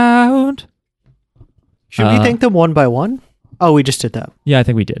 Around. Should we thank them one by one? Oh, we just did that. Yeah, I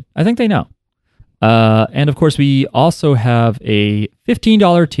think we did. I think they know. And of course, we also have a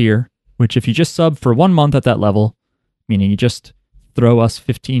 $15 tier, which if you just sub for 1 month at that level, meaning you just throw us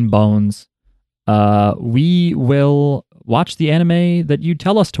 15 bones, we will watch the anime that you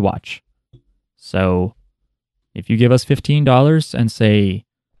tell us to watch. So if you give us $15 and say,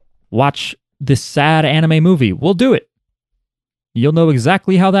 watch this sad anime movie, we'll do it. You'll know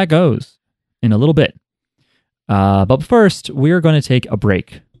exactly how that goes in a little bit. But first, we're going to take a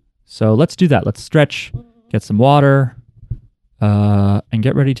break. So let's do that. Let's stretch, get some water, and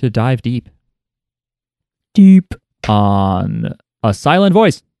get ready to dive deep. Deep on A Silent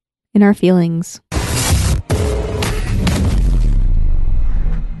Voice. In our feelings.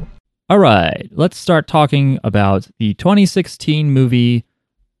 All right, let's start talking about the 2016 movie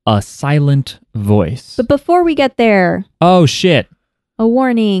A Silent Voice. But before we get there, Oh, shit. a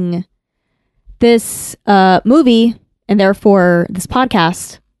warning. This movie, and therefore this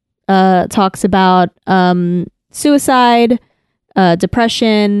podcast, talks about suicide,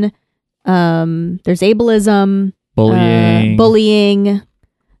 depression, there's ableism, Bullying.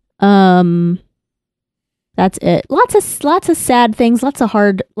 that's it. Lots of sad things, lots of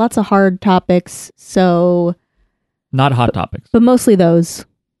hard topics. So, Not hot topics. but mostly those.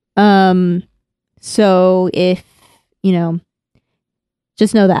 So if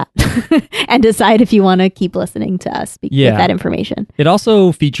just know that and decide if you want to keep listening to us with that information. It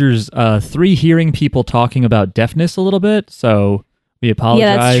also features 3 hearing people talking about deafness a little bit, so we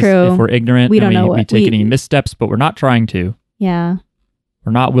apologize true. if we're ignorant. We and don't know we take any missteps, but we're not trying to. Yeah.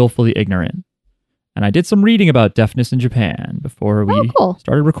 We're not willfully ignorant. And I did some reading about deafness in Japan before we cool.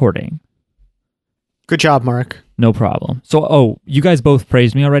 started recording. Good job, Mark. No problem. So, you guys both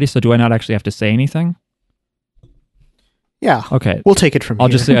praised me already, so do I not actually have to say anything? Yeah. Okay. We'll take it from I'll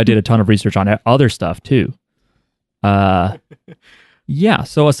here. just say I did a ton of research on other stuff too. Yeah,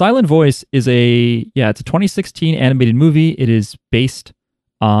 so A Silent Voice is it's a 2016 animated movie. It is based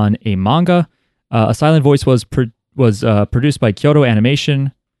on a manga. A Silent Voice was produced by Kyoto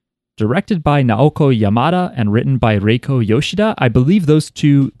Animation, directed by Naoko Yamada, and written by Reiko Yoshida. I believe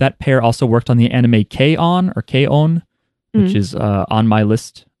that pair also worked on the anime K-On! Or K-On!, which is on my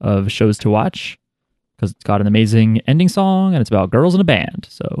list of shows to watch, because it's got an amazing ending song and it's about girls in a band.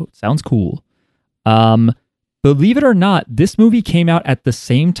 So it sounds cool. Believe it or not, this movie came out at the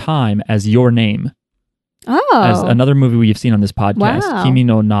same time as Your Name, Oh. as another movie we've seen on this podcast, Wow. Kimi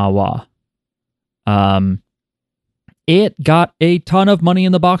no Na wa. It got a ton of money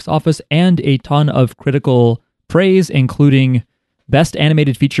in the box office and a ton of critical praise, including Best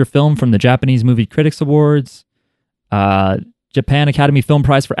Animated Feature Film from the Japanese Movie Critics Awards, Japan Academy Film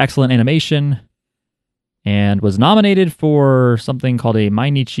Prize for Excellent Animation, and was nominated for something called a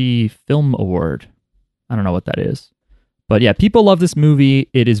Mainichi Film Award. I don't know what that is. But yeah, people love this movie.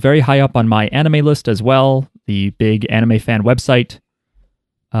 It is very high up on my anime list as well, the big anime fan website.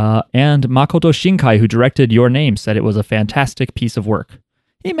 And Makoto Shinkai, who directed Your Name, said it was a fantastic piece of work.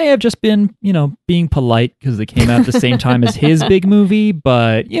 He may have just been, being polite because it came out at the same time as his big movie,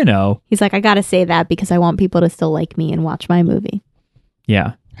 but, He's like, I gotta say that because I want people to still like me and watch my movie.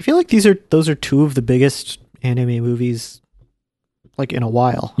 Yeah. I feel like those are 2 of the biggest anime movies like in a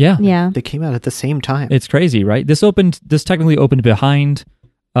while. Yeah. Yeah. They came out at the same time. It's crazy, right? This technically opened behind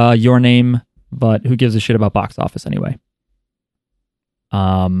Your Name, but who gives a shit about box office anyway?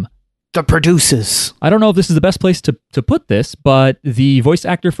 The producers. I don't know if this is the best place to put this, but the voice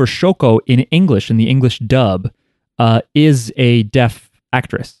actor for Shoko in English, in the English dub, is a deaf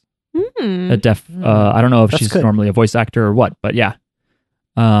actress. A deaf, I don't know if That's she's good. normally a voice actor or what, but yeah.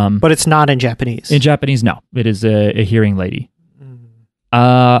 But it's not in Japanese. In Japanese, no. It is a hearing lady.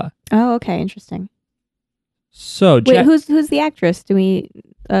 Oh, okay, interesting. So, Wait, who's the actress? Do we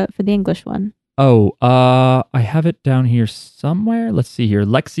for the English one? I have it down here somewhere. Let's see here.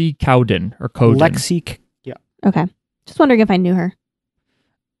 Lexi Cowden or Coden. Lexi. Yeah. Okay, just wondering if I knew her.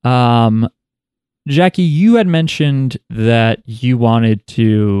 Jackie, you had mentioned that you wanted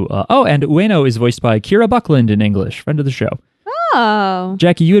to. And Ueno is voiced by Kira Buckland in English, friend of the show. Oh.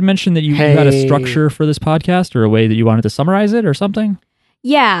 Jackie, you had mentioned that you had a Hey. structure for this podcast or a way that you wanted to summarize it or something.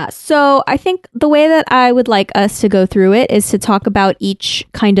 Yeah, so I think the way that I would like us to go through it is to talk about each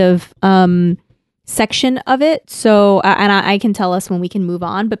kind of section of it. So, and I can tell us when we can move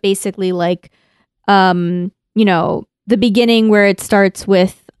on, but basically, like, the beginning where it starts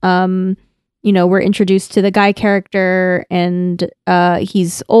with, we're introduced to the guy character and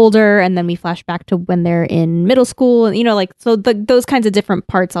he's older, and then we flash back to when they're in middle school, and those kinds of different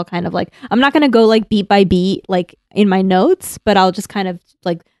parts. I'll kind of like, I'm not gonna go like beat by beat like in my notes, but I'll just kind of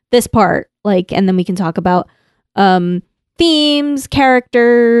like this part, like, and then we can talk about themes,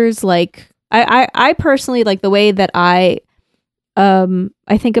 characters. Like, I personally like the way that I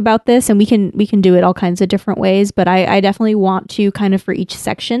think about this, and we can do it all kinds of different ways, but I definitely want to kind of for each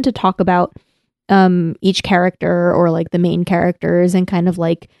section to talk about each character or like the main characters and kind of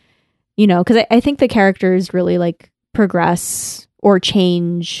like, because I think the characters really like progress or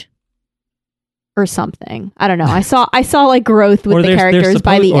change or something. I don't know. I saw like growth with the characters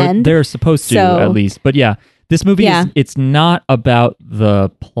by the end. They're supposed to, at least. But yeah, this movie it's not about the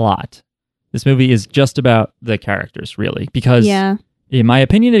plot. This movie is just about the characters, really, because in my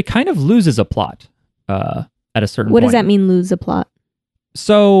opinion, it kind of loses a plot at a certain point. What does that mean, lose a plot?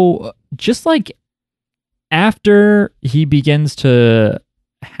 So just like after he begins to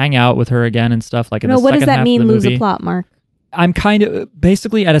hang out with her again and stuff, like in the second half of the movie. What does that mean, lose a plot, Mark? I'm kind of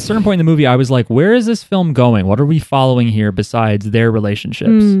basically at a certain point in the movie, I was like, where is this film going? What are we following here besides their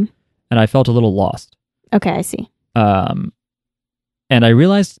relationships? And I felt a little lost. Okay, I see. And I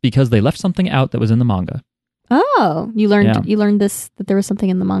realized because they left something out that was in the manga. Oh, you learned this, that there was something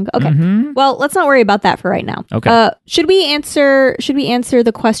in the manga. Okay. Mm-hmm. Well, let's not worry about that for right now. Okay. Should we answer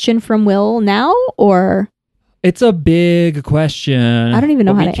the question from Will now, or? It's a big question. I don't even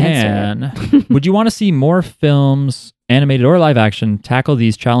know how to answer it. Would you want to see more films, animated or live action, tackle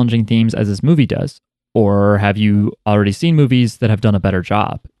these challenging themes as this movie does? Or have you already seen movies that have done a better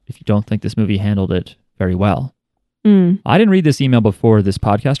job if you don't think this movie handled it very well? I didn't read this email before this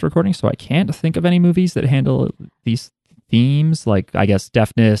podcast recording, so I can't think of any movies that handle these themes, like, I guess,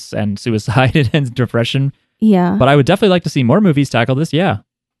 deafness and suicide and depression. Yeah. But I would definitely like to see more movies tackle this, yeah.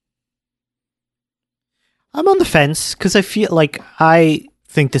 I'm on the fence because I feel like I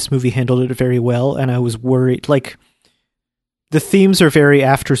think this movie handled it very well, and I was worried. Like, the themes are very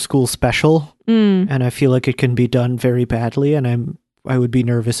after-school special, and I feel like it can be done very badly, and I would be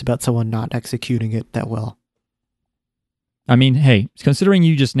nervous about someone not executing it that well. I mean, hey, considering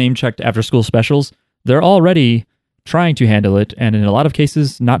you just name-checked after-school specials, they're already trying to handle it, and in a lot of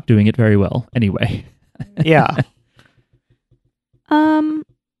cases, not doing it very well anyway. Yeah.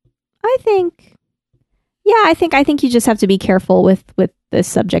 I think you just have to be careful with this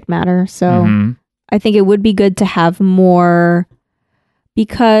subject matter. So I think it would be good to have more,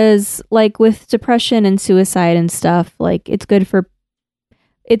 because like with depression and suicide and stuff, like it's good for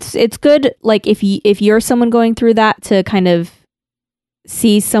it's good, like if you're someone going through that, to kind of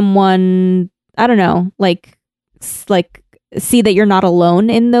see someone, I don't know, like see that you're not alone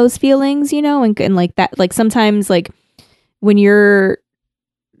in those feelings, and like that, like sometimes like when you're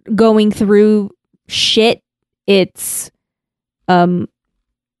going through shit, it's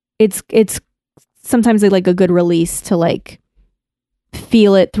sometimes like a good release to like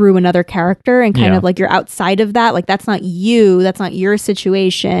feel it through another character, and kind of like you're outside of that, like that's not you, that's not your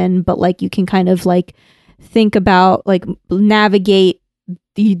situation, but like you can kind of like think about, like navigate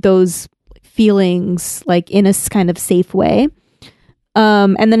those feelings like in a kind of safe way.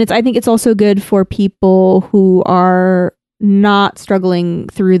 And then I think it's also good for people who are not struggling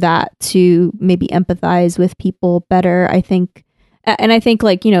through that to maybe empathize with people better, I think. And I think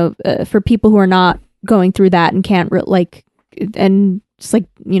like, for people who are not going through that and can't and just like,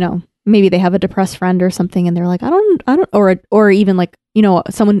 maybe they have a depressed friend or something, and they're like, I don't, or even like,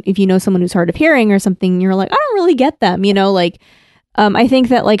 someone, if you know someone who's hard of hearing or something, you're like, I don't really get them, I think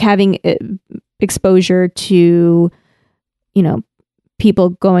that like having exposure to, people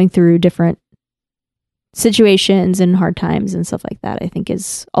going through different situations and hard times and stuff like that, I think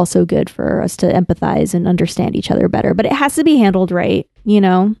is also good for us to empathize and understand each other better. But it has to be handled right,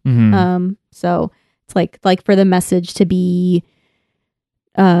 so it's like for the message to be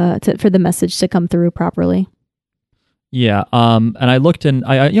for the message to come through properly. Yeah. And I looked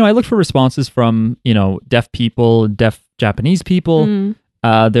for responses from, deaf people, deaf Japanese people.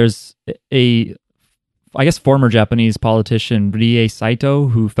 There's a I guess, former Japanese politician Rie Saito,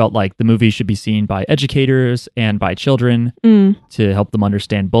 who felt like the movie should be seen by educators and by children to help them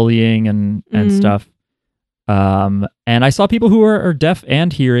understand bullying and stuff. And I saw people who are deaf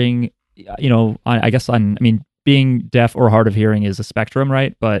and hearing, being deaf or hard of hearing is a spectrum,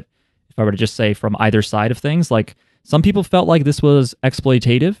 right? But if I were to just say from either side of things, like some people felt like this was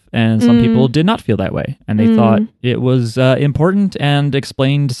exploitative and some people did not feel that way. And they thought it was important and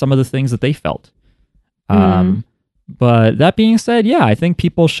explained some of the things that they felt. But that being said, yeah, I think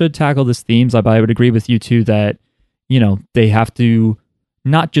people should tackle these themes. I would agree with you too that, they have to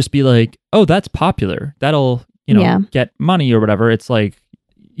not just be like, oh, that's popular, that'll, get money or whatever. It's like,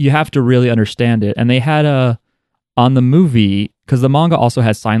 you have to really understand it. And they had on the movie, because the manga also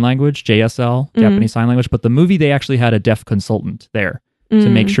has sign language, JSL, Japanese Sign Language, but the movie, they actually had a deaf consultant there to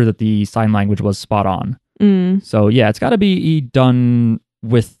make sure that the sign language was spot on. So yeah, it's got to be done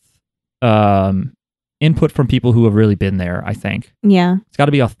with input from people who have really been there, I think. Yeah. It's got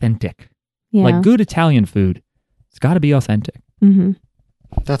to be authentic. Yeah. Like good Italian food. It's got to be authentic. Mm-hmm.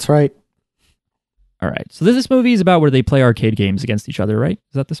 That's right. All right. So this movie is about where they play arcade games against each other, right?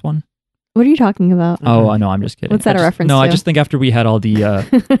 Is that this one? What are you talking about? Oh, I know. I'm just kidding. What's that a reference to? No, to? I just think after we had all the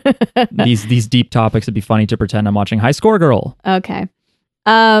these deep topics, it'd be funny to pretend I'm watching High Score Girl. Okay.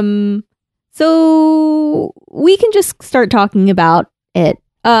 So we can just start talking about it.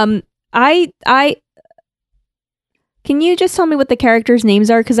 Can you just tell me what the characters' names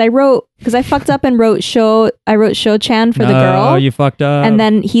are? Because I fucked up and wrote Sho-chan for the girl. Oh, you fucked up. And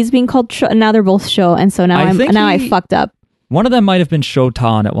then he's being called Sho, and now they're both Sho, and so now I fucked up. One of them might have been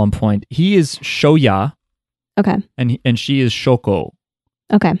Shotan at one point. He is Shoya. Okay. And she is Shoko.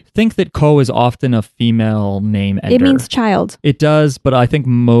 Okay. Think that Ko is often a female name ender. It means child. It does, but I think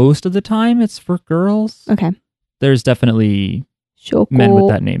most of the time it's for girls. Okay. There's definitely Shoko men with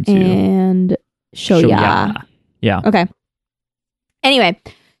that name too. And Shoya. Yeah. Okay. Anyway,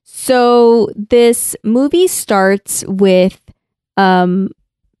 so this movie starts with a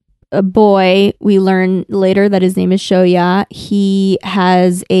boy. We learn later that his name is Shoya. He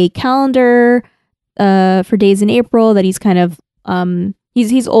has a calendar for days in April that he's kind of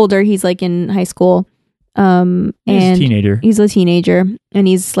he's older. He's like in high school. He's a teenager. He's a teenager, and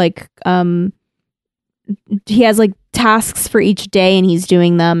he's like he has like tasks for each day, and he's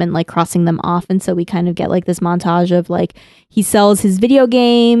doing them and like crossing them off. And so we kind of get like this montage of like he sells his video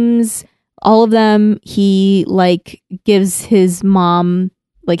games, all of them. He like gives his mom,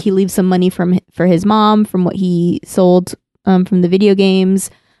 like he leaves some money for his mom from what he sold from the video games.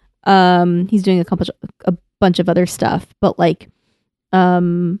 He's doing a bunch of other stuff, but like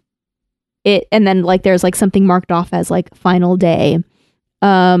and then like there's like something marked off as like final day,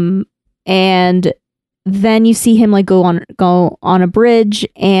 and then you see him like go on a bridge,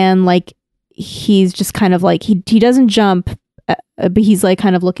 and like he's just kind of like he doesn't jump, but he's like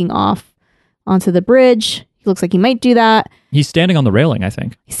kind of looking off onto the bridge. He looks like he might do that. He's standing on the railing, I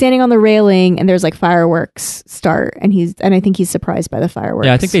think. He's standing on the railing, and there's like fireworks start, and I think he's surprised by the fireworks.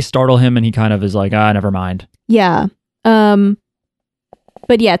 Yeah, I think they startle him, and he kind of is like, never mind. Yeah.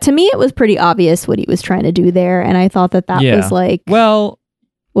 But yeah, to me it was pretty obvious what he was trying to do there, and I thought that was like, well,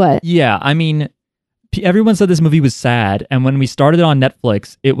 what? Yeah, I mean, everyone said this movie was sad, and when we started it on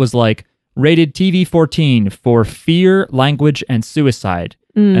Netflix, it was like rated TV-14 for fear, language, and suicide.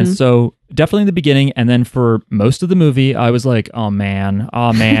 And so definitely in the beginning, and then for most of the movie, I was like, oh man,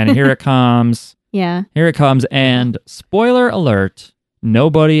 here it comes. Yeah. Here it comes. And spoiler alert,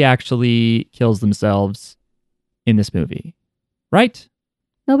 nobody actually kills themselves in this movie. Right?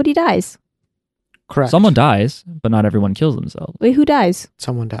 Nobody dies. Correct. Someone dies, but not everyone kills themselves. Wait, who dies?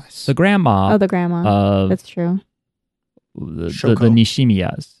 Someone dies. The grandma. Oh, the grandma. That's true. The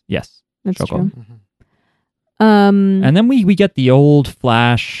Nishimiyas. Yes. That's Shoko. true. Mm-hmm. And then we get the old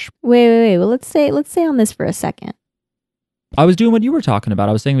Flash. Wait. Well, let's stay on this for a second. I was doing what you were talking about.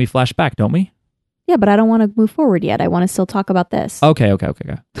 I was saying we flash back, don't we? Yeah, but I don't want to move forward yet. I want to still talk about this. Okay.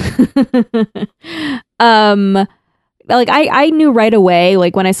 Like I knew right away,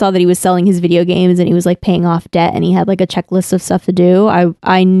 like when I saw that he was selling his video games and he was like paying off debt and he had like a checklist of stuff to do.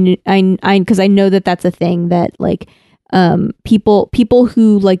 I knew, because I know that that's a thing that like people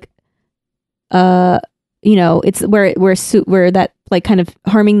who like it's where that like kind of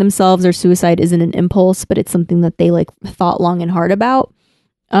harming themselves or suicide isn't an impulse, but it's something that they like thought long and hard about.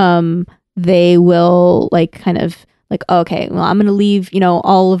 They will like kind of like, okay, well, I'm going to leave,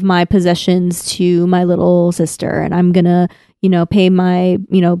 all of my possessions to my little sister, and I'm going to, pay my,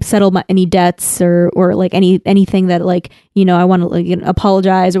 settle my any debts or like anything that like, I want to like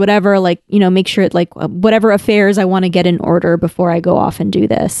apologize or whatever, like, make sure it like whatever affairs I want to get in order before I go off and do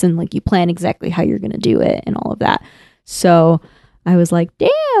this. And like you plan exactly how you're going to do it and all of that. So I was like,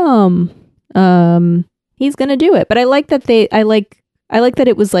 damn, he's going to do it. But I like that I like that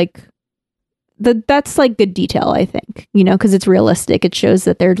it was like, that's like good detail, I think, because it's realistic. It shows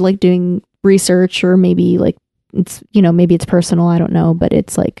that they're like doing research, or maybe like it's, maybe it's personal. I don't know, but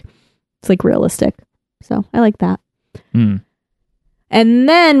it's like realistic. So I like that. Mm. And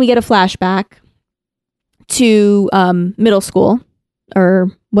then we get a flashback to middle school,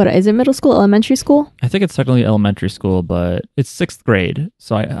 or what is it? Middle school, elementary school? I think it's technically elementary school, but it's 6th grade.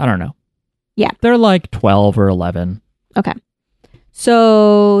 So I don't know. Yeah. They're like 12 or 11. Okay.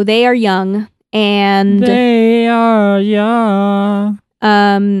 So they are young, and they are young.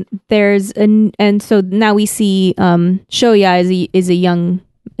 and so now we see Shoya is a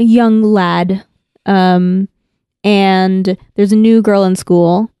young lad, and there's a new girl in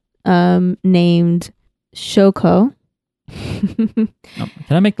school named Shoko. Can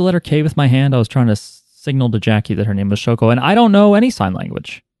I make the letter K with my hand? I was trying to signal to Jackie that her name was Shoko, and I don't know any sign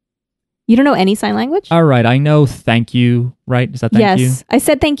language. You don't know any sign language? All right, I know thank you, right? Is that thank you? Yes. I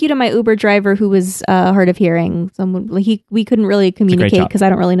said thank you to my Uber driver who was hard of hearing. We couldn't really communicate because I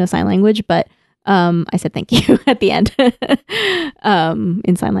don't really know sign language, but I said thank you at the end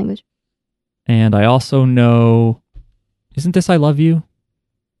in sign language. And I also know, isn't this I love you?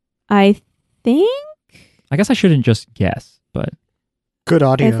 I think. I guess I shouldn't just guess, but. Good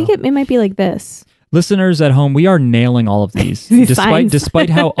audio. I think it might be like this. Listeners at home, we are nailing all of these. Despite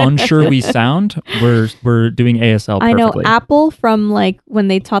how unsure we sound, we're doing ASL perfectly. I know apple from like when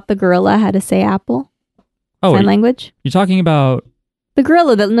they taught the gorilla how to say apple. Oh, sign language. You're talking about the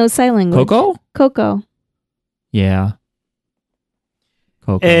gorilla that knows sign language. Coco. Yeah.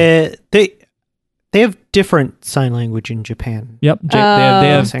 Coco. They have different sign language in Japan. Yep. They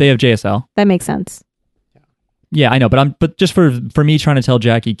have JSL. That makes sense. Yeah, I know, but just for me trying to tell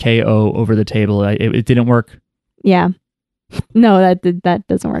Jackie KO over the table, it didn't work. Yeah, no, that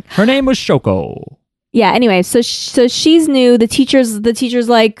doesn't work. Her name was Shoko. Yeah. Anyway, so she's new. The teacher's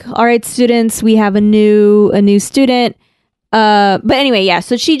like, all right, students, we have a new student. But anyway, yeah.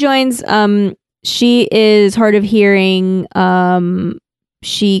 So she joins. She is hard of hearing.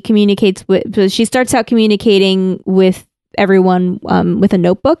 She communicates with. So she starts out communicating with everyone with a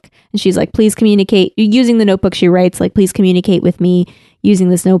notebook, and she's like, please communicate using the notebook she writes, like, please communicate with me using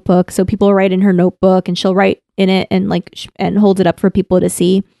this notebook. So people write in her notebook and she'll write in it and like and holds it up for people to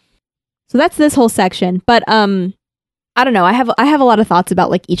see. So that's this whole section. But I don't know, I have a lot of thoughts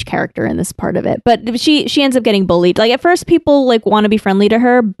about like each character in this part of it. But she ends up getting bullied. Like at first people like want to be friendly to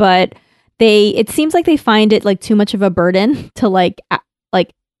her, but it seems like they find it like too much of a burden to like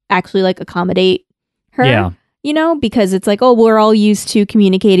actually like accommodate her. Yeah. Because it's like, oh, we're all used to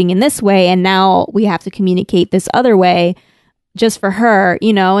communicating in this way, and now we have to communicate this other way just for her,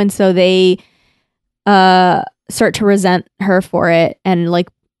 and so they start to resent her for it and like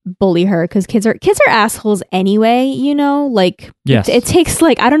bully her because kids are assholes anyway, like yes. It takes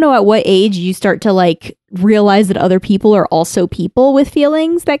like, I don't know at what age you start to like realize that other people are also people with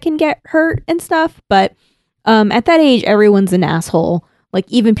feelings that can get hurt and stuff, but at that age everyone's an asshole. Like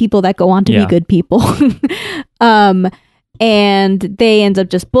even people that go on to be good people. And they end up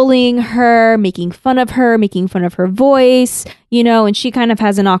just bullying her, making fun of her voice, and she kind of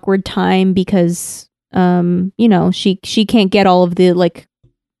has an awkward time because, she can't get all of the like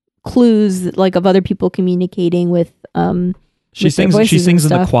clues like of other people communicating with, she sings in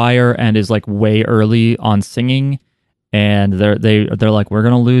the choir and is like way early on singing, and they're like, we're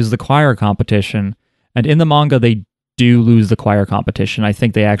going to lose the choir competition. And in the manga, they do lose the choir competition. I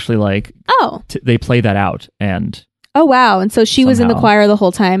think they actually like they play that out, and oh wow, and so she was in the choir the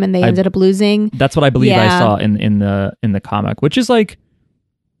whole time and they ended up losing. That's what I believe I saw in the comic, which is like,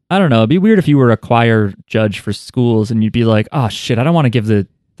 I don't know, it'd be weird if you were a choir judge for schools and you'd be like, oh shit, I don't want to give the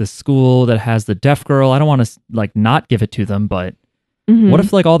school that has the deaf girl, I don't want to like not give it to them, but what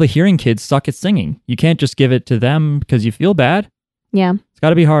if like all the hearing kids suck at singing? You can't just give it to them because you feel bad. Yeah, it's got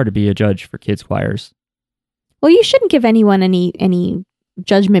to be hard to be a judge for kids choirs. Well, you shouldn't give anyone any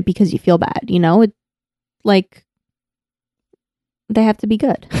judgment because you feel bad, It, like, they have to be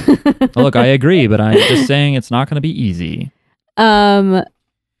good. Look, I agree, but I'm just saying it's not going to be easy. Yeah,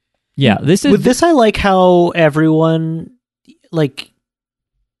 this is... With this, I like how everyone, like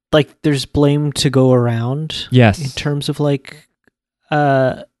there's blame to go around. Yes. In terms of, like,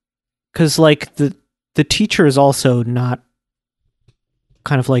 because, like, the teacher is also not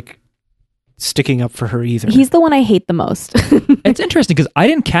kind of, like, sticking up for her either. He's the one I hate the most. It's interesting because I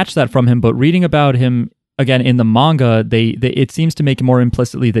didn't catch that from him, but reading about him again in the manga, they it seems to make it more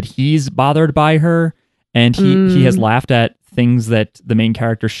implicitly that he's bothered by her, and he has laughed at things that the main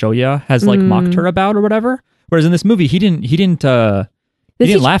character Shoya has like mocked her about or whatever. Whereas in this movie, he didn't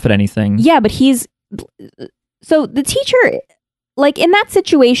laugh at anything. Yeah, but so the teacher, like in that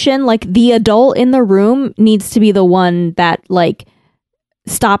situation, like the adult in the room needs to be the one that like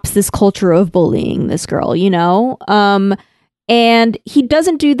stops this culture of bullying this girl, you know? And he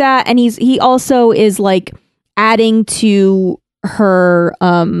doesn't do that, and he also is like adding to her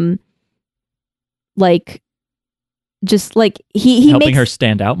like just like he helping makes her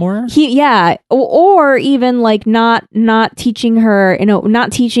stand out more. Or even like not teaching her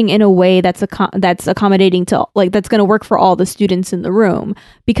not teaching in a way that's accommodating to like that's going to work for all the students in the room,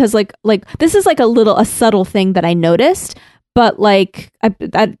 because like this is like a subtle thing that I noticed, but like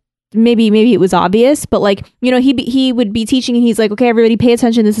I maybe it was obvious, but like, you know, he would be teaching and he's like, okay, everybody pay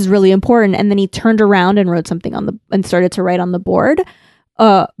attention, this is really important, and then he turned around and wrote something and started to write on the board.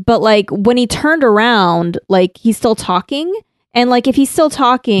 But like when he turned around, like he's still talking, and like if he's still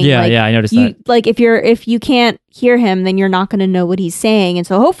talking, I noticed that. Like if you can't hear him, then you're not going to know what he's saying, and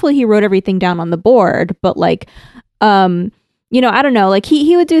so hopefully he wrote everything down on the board. But like, you know, I don't know, like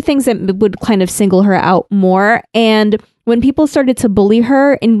he would do things that would kind of single her out more, and when people started to bully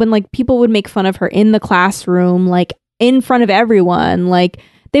her, and when like people would make fun of her in the classroom, like in front of everyone, like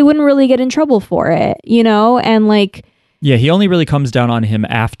they wouldn't really get in trouble for it, you know, and like. Yeah, he only really comes down on him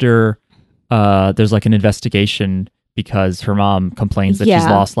after there's like an investigation because her mom complains that she's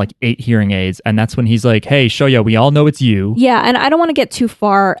lost like 8 hearing aids, and that's when he's like, "Hey, Shoya, we all know it's you." Yeah, and I don't want to get too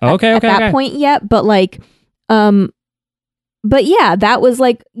far at that point yet, but like, but yeah, that was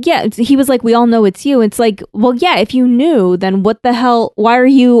like, yeah, he was like, "We all know it's you." It's like, well, yeah, if you knew, then what the hell? Why are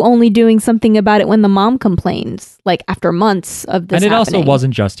you only doing something about it when the mom complains? Like after months of this, and it happening? also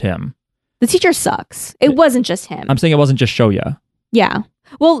wasn't just him. The teacher sucks. It wasn't just him. I'm saying it wasn't just Shoya. Yeah.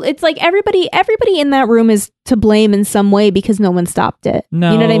 Well, it's like everybody in that room is to blame in some way because no one stopped it.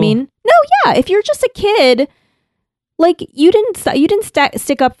 No. You know what I mean? No, yeah. If you're just a kid, like you didn't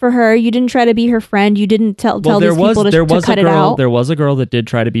stick up for her. You didn't try to be her friend. You didn't tell these people to cut it out. There was a girl that did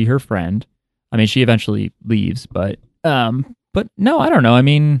try to be her friend. I mean, she eventually leaves, but no, I don't know. I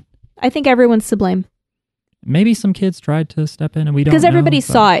mean, I think everyone's to blame. Maybe some kids tried to step in and we don't know. Because everybody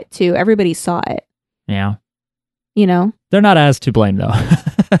saw it too. Everybody saw it. Yeah. You know? They're not as to blame though.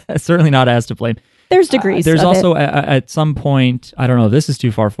 Certainly not as to blame. There's degrees. There's also at some point, I don't know if this is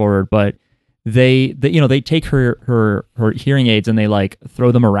too far forward, but they take her hearing aids and they like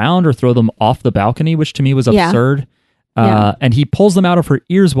throw them around or throw them off the balcony, which to me was absurd. And he pulls them out of her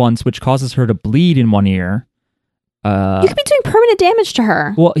ears once, which causes her to bleed in one ear. You could be doing permanent damage to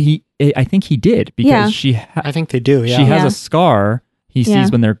her. Well, I think he did because I think they do. Yeah, she has a scar he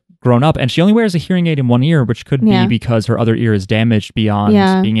sees when they're grown up, and she only wears a hearing aid in one ear, which could be because her other ear is damaged beyond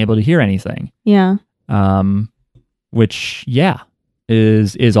being able to hear anything. Yeah. Which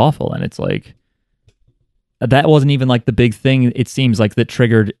is awful, and it's like that wasn't even like the big thing. It seems like that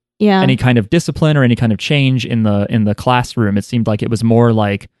triggered any kind of discipline or any kind of change in the classroom. It seemed like it was more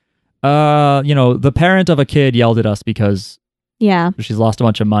like. The parent of a kid yelled at us because she's lost a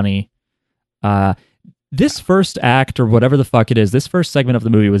bunch of money. This first act or whatever the fuck it is, this first segment of the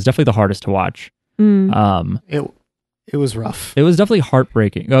movie was definitely the hardest to watch. It was rough. It was definitely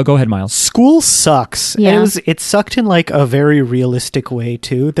heartbreaking. Go ahead, Miles. School sucks. Yeah. And it sucked in like a very realistic way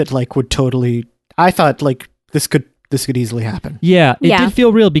too. That like would totally. I thought like this could easily happen. Yeah, it did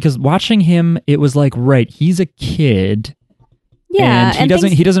feel real because watching him, it was like, right, he's a kid. Yeah, and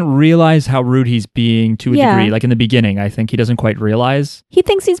he doesn't realize how rude he's being to a degree. Like in the beginning, I think he doesn't quite realize. He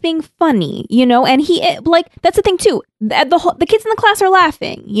thinks he's being funny, you know, and he like that's the thing too. The kids in the class are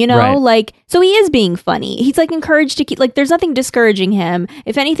laughing, you know, right. like so he is being funny. He's like encouraged to keep like there's nothing discouraging him.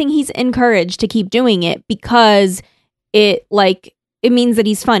 If anything, he's encouraged to keep doing it because it means that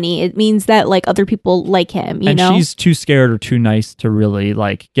he's funny. It means that like other people like him, you know? And she's too scared or too nice to really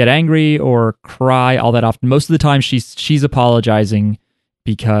like get angry or cry all that often. Most of the time she's apologizing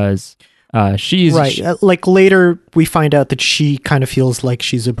because she's right. Like later we find out that she kind of feels like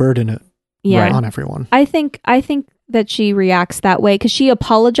she's a burden on everyone. I think that she reacts that way because she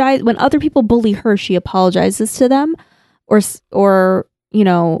apologizes when other people bully her. She apologizes to them or, you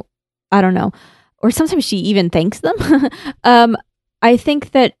know, I don't know. Or sometimes she even thanks them. I think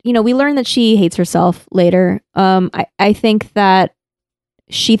that, you know, we learn that she hates herself later. I think that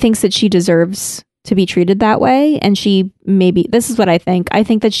she thinks that she deserves to be treated that way. And this is what I think. I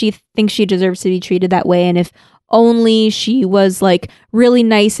think that she thinks she deserves to be treated that way. And if only she was like really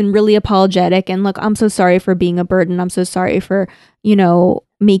nice and really apologetic and look, I'm so sorry for being a burden. I'm so sorry for,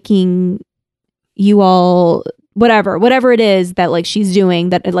 making you all whatever it is that like she's doing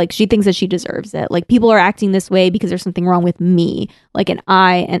that like she thinks that she deserves it. Like people are acting this way because there's something wrong with me. Like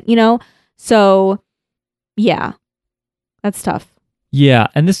so yeah. That's tough. Yeah,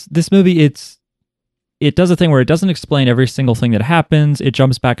 and this movie it does a thing where it doesn't explain every single thing that happens. It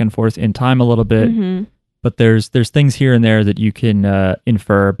jumps back and forth in time a little bit. Mm-hmm. But there's things here and there that you can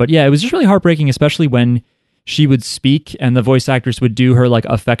infer. But yeah, it was just really heartbreaking, especially when she would speak and the voice actress would do her like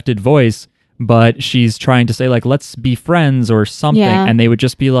affected voice, but she's trying to say like, let's be friends or something. Yeah. And they would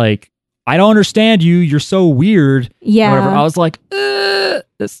just be like, I don't understand you. You're so weird. Yeah. Whatever. I was like,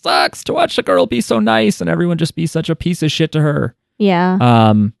 this sucks to watch a girl be so nice and everyone just be such a piece of shit to her. Yeah.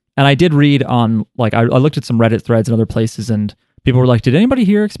 And I did read on like, I looked at some Reddit threads and other places and people were like, did anybody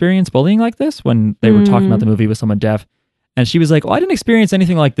here experience bullying like this when they were talking about the movie with someone deaf? And she was like, well, I didn't experience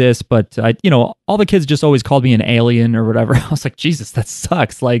anything like this, but all the kids just always called me an alien or whatever. I was like, Jesus, that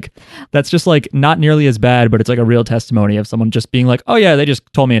sucks. Like, that's just like not nearly as bad, but it's like a real testimony of someone just being like, oh yeah, they just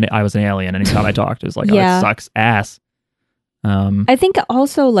told me I was an alien anytime I talked. It was like, oh, that sucks ass. I think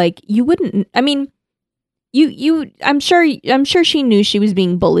also like you wouldn't, I mean, I'm sure she knew she was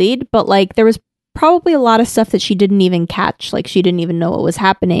being bullied, but like there was probably a lot of stuff that she didn't even catch. Like she didn't even know what was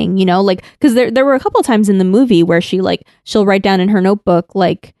happening, like, because there were a couple of times in the movie where she'll write down in her notebook,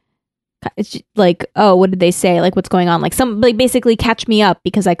 like, oh, what did they say? Like, what's going on? Like basically catch me up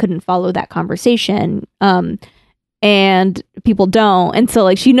because I couldn't follow that conversation. And people don't. And so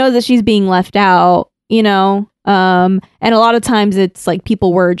like, she knows that she's being left out, and a lot of times it's like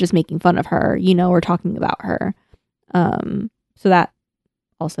people were just making fun of her, or talking about her. So that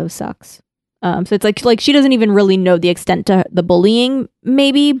also sucks. So it's like she doesn't even really know the extent to the bullying,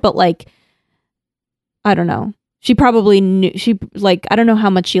 maybe, but like, I don't know. She probably knew. I don't know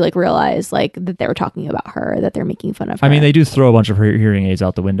how much she like realized like that they were talking about her, that they're making fun of her. I mean, they do throw a bunch of her hearing aids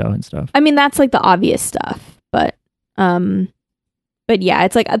out the window and stuff. I mean, that's like the obvious stuff, but yeah,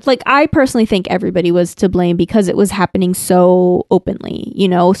 it's like I personally think everybody was to blame because it was happening so openly,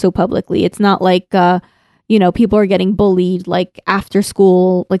 so publicly. It's not like people are getting bullied like after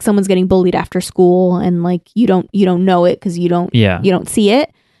school, like someone's getting bullied after school and like you don't know it because you don't see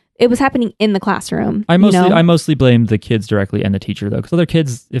it. It was happening in the classroom. I mostly blame the kids directly and the teacher though, because other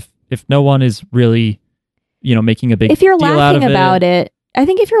kids, if no one is really, making a big if you're deal laughing out of about it, I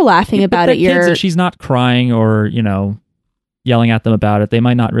think if you're laughing about it, kids, if she's not crying or yelling at them about it, they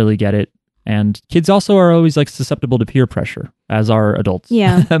might not really get it. And kids also are always like susceptible to peer pressure, as are adults.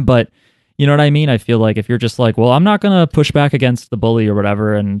 Yeah, but. You know what I mean? I feel like if you're just like, well, I'm not going to push back against the bully or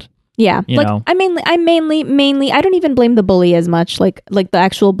whatever. And yeah, I mainly, I don't even blame the bully as much, like the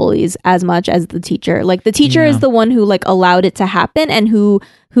actual bullies as much as the teacher. Like the teacher is the one who like allowed it to happen and who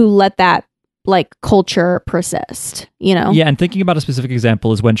let that like culture persist, Yeah. And thinking about a specific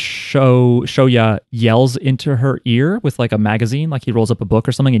example is when Shoya yells into her ear with like a magazine, like he rolls up a book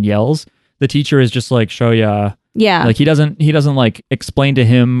or something and yells. The teacher is just like, Shoya. Yeah. Like he doesn't like explain to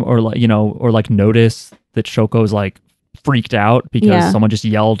him or like, or like notice that Shoko's like freaked out because someone just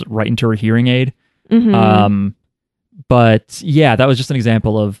yelled right into her hearing aid. Mm-hmm. But yeah, that was just an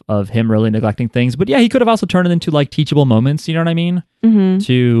example of him really neglecting things. But yeah, he could have also turned it into like teachable moments, you know what I mean? Mm-hmm.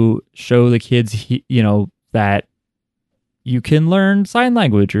 To show the kids, that you can learn sign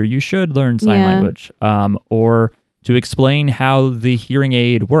language or you should learn sign language. Or to explain how the hearing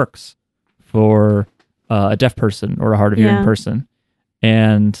aid works for a deaf person or a hard of hearing person,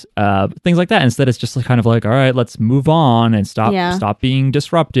 and things like that. Instead, it's just kind of like, all right, let's move on and stop being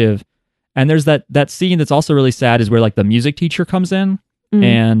disruptive. And there's that scene that's also really sad is where like the music teacher comes in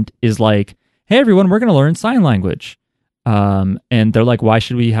and is like, hey everyone, we're going to learn sign language. And they're like, why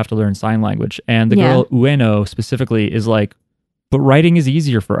should we have to learn sign language? And the girl Ueno specifically is like, but writing is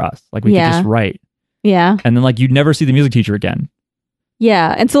easier for us. Like we can just write. Yeah. And then like you'd never see the music teacher again.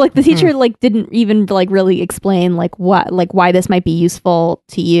 Yeah, and so like the teacher like didn't even like really explain like why this might be useful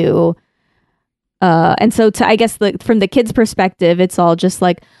to you, and so I guess from the kids' perspective, it's all just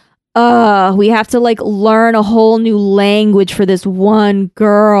like, we have to like learn a whole new language for this one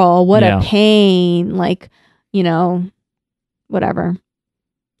girl. What a pain! Like, whatever.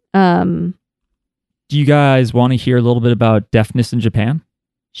 Do you guys want to hear a little bit about deafness in Japan?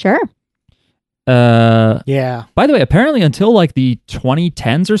 Sure. Yeah. By the way, apparently until like the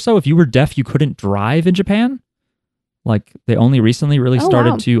 2010s or so, if you were deaf, you couldn't drive in Japan. Like they only recently really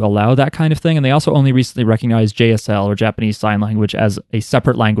started to allow that kind of thing. And they also only recently recognized JSL or Japanese Sign Language as a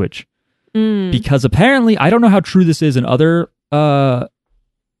separate language. Because apparently, I don't know how true this is in other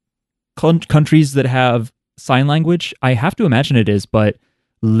countries that have sign language. I have to imagine it is, but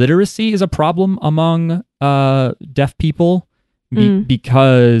literacy is a problem among deaf people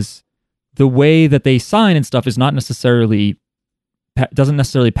because the way that they sign and stuff is not necessarily doesn't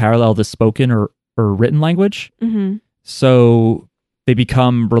necessarily parallel the spoken or written language. Mm-hmm. So they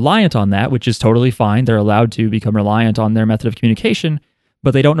become reliant on that, which is totally fine. They're allowed to become reliant on their method of communication,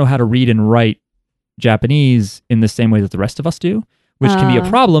 but they don't know how to read and write Japanese in the same way that the rest of us do, which can be a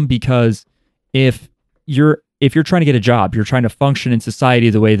problem because if you're trying to get a job, you're trying to function in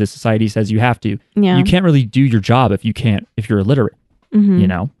society the way the society says you have to. Yeah. You can't really do your job if you're illiterate, you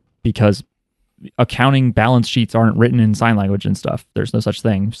know, because accounting balance sheets aren't written in sign language and stuff. There's no such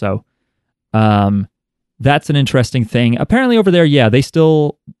thing. So, that's an interesting thing. Apparently over there, yeah, they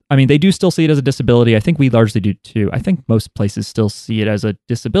do still see it as a disability. I think we largely do too. I think most places still see it as a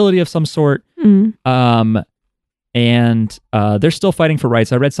disability of some sort. And they're still fighting for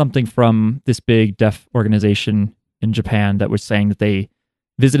rights. I read something from this big deaf organization in Japan that was saying that they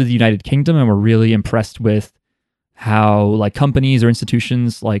visited the United Kingdom and were really impressed with how like companies or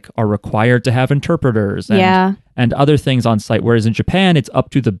institutions like are required to have interpreters and other things on site. Whereas in Japan, it's up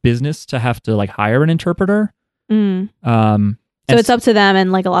to the business to have to like hire an interpreter. So it's up to them,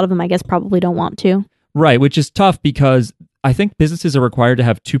 and like a lot of them, I guess, probably don't want to. Right, which is tough because I think businesses are required to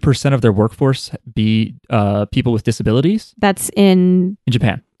have 2% of their workforce be people with disabilities. That's in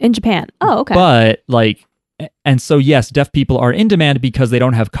Japan. In Japan. Oh, okay. But like, and so yes, deaf people are in demand because they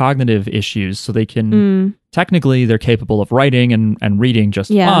don't have cognitive issues, so they can technically they're capable of writing and reading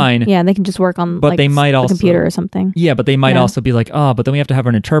just fine. Yeah, they can just work on but like, they might also, computer or something. Yeah, but they might also be like, oh, but then we have to have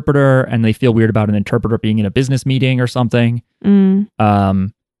an interpreter, and they feel weird about an interpreter being in a business meeting or something.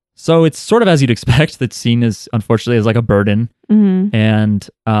 So it's sort of as you'd expect. That's seen as, unfortunately, as like a burden. And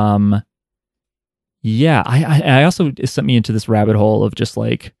yeah, I also, it sent me into this rabbit hole of just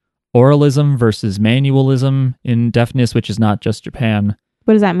like oralism versus manualism in deafness, which is not just Japan.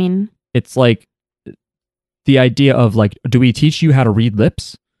 What does that mean? It's like the idea of like, do we teach you how to read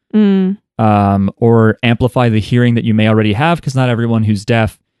lips? Or amplify the hearing that you may already have? Because not everyone who's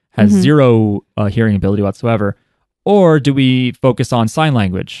deaf has zero hearing ability whatsoever. Or do we focus on sign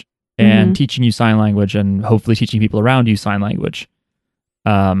language and teaching you sign language and hopefully teaching people around you sign language?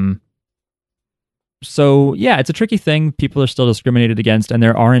 So yeah, it's a tricky thing. People are still discriminated against, and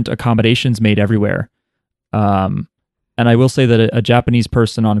there aren't accommodations made everywhere. And I will say that a Japanese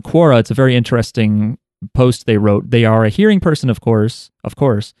person on Quora, it's a very interesting post they wrote. They are a hearing person, of course.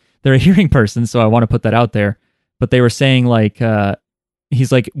 They're a hearing person, so I want to put that out there. But they were saying like,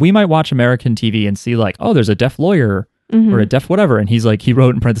 he's like, we might watch American TV and see like, oh, there's a deaf lawyer or a deaf whatever. And he's like, he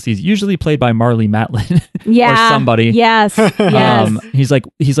wrote in parentheses, usually played by Marlee Matlin or somebody. Yes. He's like,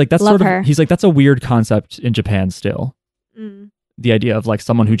 that's Love sort of, her. he's like, that's a weird concept in Japan still. The idea of like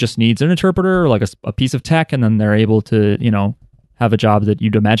someone who just needs an interpreter or like a piece of tech, and then they're able to, you know, have a job that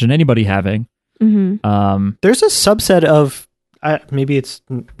you'd imagine anybody having. There's a subset of, maybe it's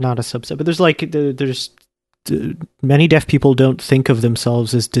not a subset, but there's like, many deaf people don't think of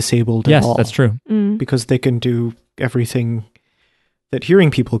themselves as disabled at all. Yes, that's true. Because they can do everything that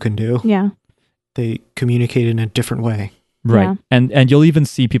hearing people can do. Yeah. They communicate in a different way. Right. Yeah. And you'll even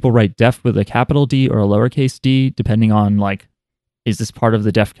see people write deaf with a capital D or a lowercase d, depending on like, is this part of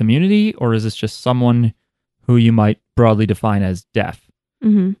the deaf community or is this just someone who you might broadly define as deaf?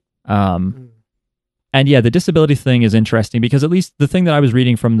 And yeah, the disability thing is interesting because at least the thing that I was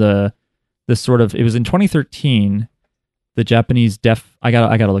reading from the sort of, it was in 2013, the Japanese deaf, I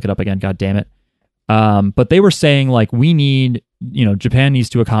gotta look it up again, god damn it. But they were saying like, we need, you know, Japan needs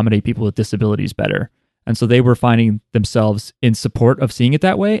to accommodate people with disabilities better. And so they were finding themselves in support of seeing it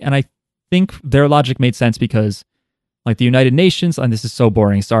that way. And I think their logic made sense because like the United Nations, and this is so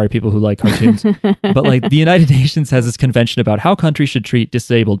boring, sorry people who like cartoons, but like the United Nations has this convention about how countries should treat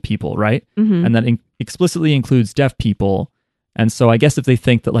disabled people, right? And that explicitly includes deaf people. And so I guess if they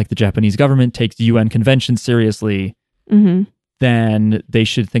think that like the Japanese government takes UN conventions seriously, then they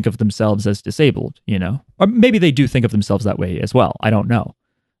should think of themselves as disabled, you know? Or maybe they do think of themselves that way as well. I don't know.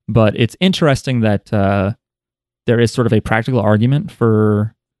 But it's interesting that there is sort of a practical argument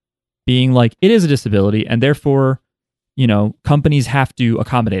for being like, it is a disability, and therefore, you know, companies have to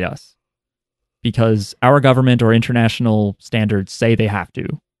accommodate us because our government or international standards say they have to,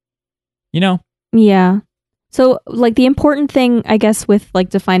 you know? Yeah. So, like, the important thing, I guess, with, like,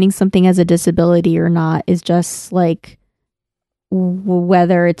 defining something as a disability or not is just, like,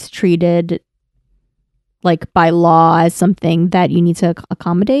 whether it's treated, like, by law as something that you need to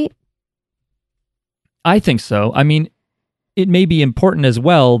accommodate. I think so. I mean, it may be important as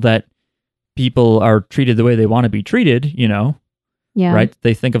well that people are treated the way they want to be treated, you know? Yeah. right?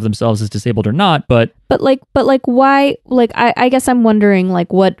 They think of themselves as disabled or not, but But why? Like, I guess I'm wondering,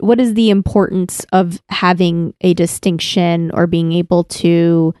 like, what is the importance of having a distinction or being able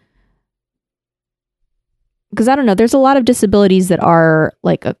to? Because I don't know. There's a lot of disabilities that are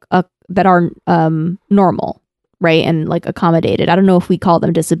like that are normal, right, and like accommodated. I don't know if we call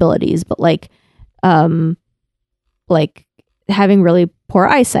them disabilities, but like having really poor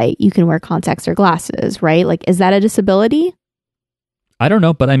eyesight, you can wear contacts or glasses, right? Like, is that a disability? I don't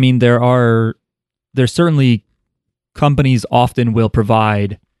know. But I mean, there's certainly companies often will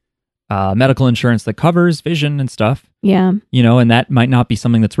provide medical insurance that covers vision and stuff, Yeah. and that might not be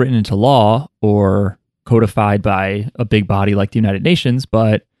something that's written into law or codified by a big body like the United Nations,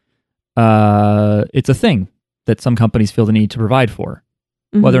 but it's a thing that some companies feel the need to provide for.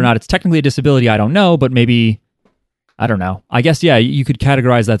 Mm-hmm. Whether or not it's technically a disability, I don't know, but maybe, I don't know. I guess, yeah, you could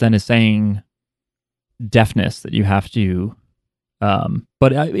categorize that then as saying deafness, that you have to,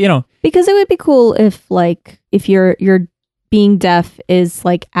 but because it would be cool if your being deaf is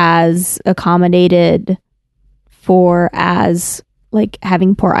like as accommodated for as like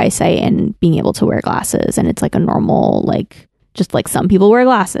having poor eyesight and being able to wear glasses, and it's like a normal, like, just like some people wear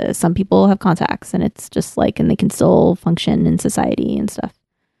glasses, some people have contacts, and it's just like, and they can still function in society and stuff.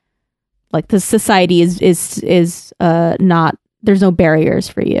 Like, the society is not, there's no barriers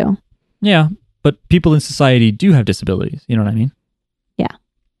for you. yeah, but people in society do have disabilities. You know what I mean? Yeah.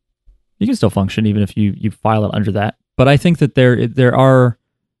 You can still function even if you file it under that. But I think that there are,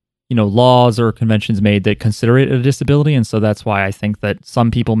 laws or conventions made that consider it a disability, and so that's why I think that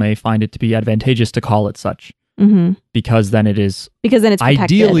some people may find it to be advantageous to call it such, Mm-hmm. because then it's protected.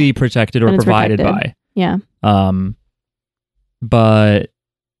 ideally protected or Then it's provided protected. by. Yeah. But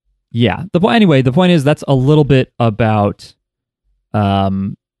yeah, the point is that's a little bit about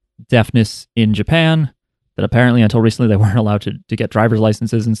deafness in Japan. That apparently until recently they weren't allowed to get driver's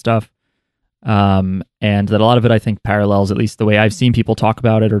licenses and stuff. And that a lot of it, I think, parallels, at least the way I've seen people talk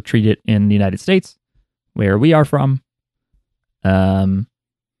about it or treat it in the United States, where we are from.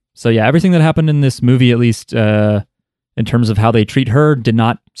 So yeah, everything that happened in this movie, at least in terms of how they treat her, did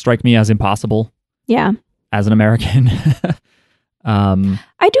not strike me as impossible. Yeah. As an American.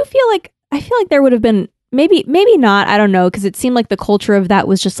 I feel like there would have been maybe not, I don't know, because it seemed like the culture of that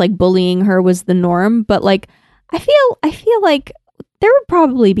was just like bullying her was the norm, but like I feel like there would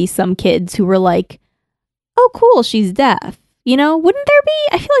probably be some kids who were like, oh cool, she's deaf, wouldn't there be?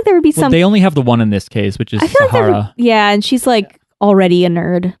 I feel like there would be some. They only have the one in this case, which is I feel Sahara. like yeah, and she's like already a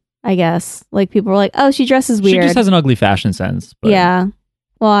nerd, I guess. Like, people were like, oh, she dresses weird. She just has an ugly fashion sense. But yeah,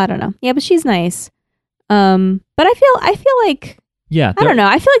 well, I don't know. Yeah, but she's nice. But I feel like, yeah, I don't know.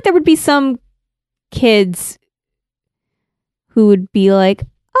 I feel like there would be some kids who would be like,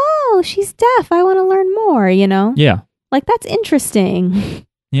 oh, she's deaf, I want to learn more, Yeah. Like, that's interesting.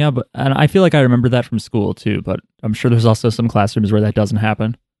 Yeah, and I feel like I remember that from school too, but I'm sure there's also some classrooms where that doesn't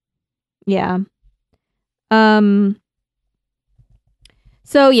happen. Yeah.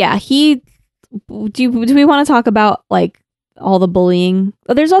 So yeah, do we want to talk about like all the bullying?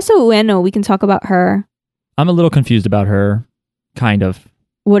 Oh, there's also Ueno. We can talk about her. I'm a little confused about her, kind of.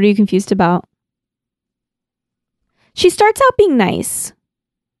 What are you confused about? She starts out being nice.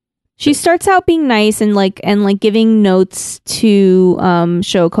 And like giving notes to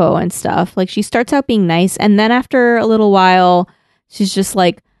Shoko and stuff. Like, she starts out being nice, and then after a little while, she's just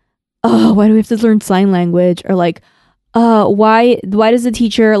like, oh, why do we have to learn sign language? Or like, why does the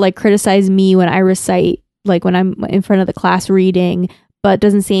teacher like criticize me when I recite, like when I'm in front of the class reading, but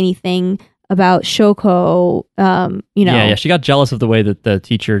doesn't say anything about Shoko? Yeah, she got jealous of the way that the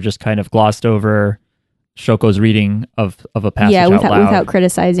teacher just kind of glossed over Shoko's reading of a passage out loud. without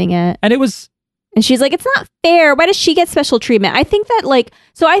criticizing it. And it was, and she's like, it's not fair. Why does she get special treatment? I think that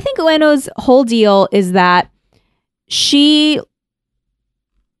I think Ueno's whole deal is that she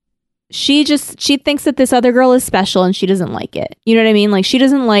thinks that this other girl is special, and she doesn't like it. You know what I mean? Like, she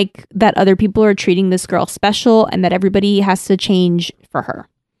doesn't like that other people are treating this girl special, and that everybody has to change for her.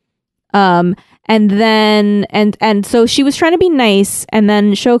 And then so she was trying to be nice, and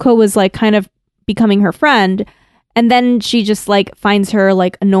then Shoko was like kind of becoming her friend, and then she just like finds her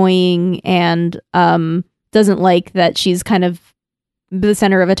like annoying, and doesn't like that she's kind of the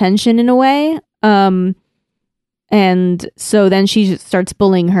center of attention in a way. And so then she just starts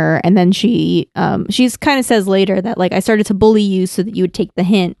bullying her, and then she's kind of says later that like, I started to bully you so that you would take the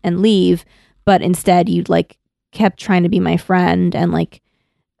hint and leave, but instead you'd like kept trying to be my friend and like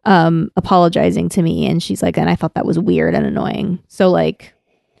apologizing to me. And she's like, and I thought that was weird and annoying. So like,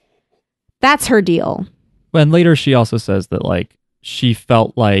 that's her deal. and later she also says that like she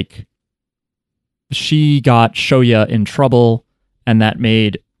felt like she got Shoya in trouble, and that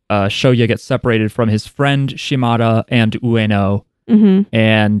made Shoya get separated from his friend Shimada and Ueno. Mm-hmm.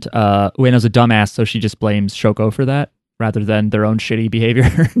 And Ueno's a dumbass, so she just blames Shoko for that rather than their own shitty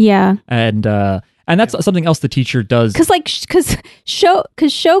behavior. Yeah. And that's something else the teacher does. Because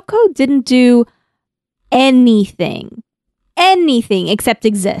Shoko didn't do anything except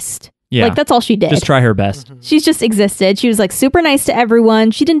exist. Yeah. Like, that's all she did. Just try her best. She's just existed. She was like super nice to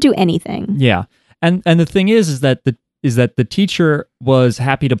everyone. She didn't do anything. Yeah. And the thing is that the teacher was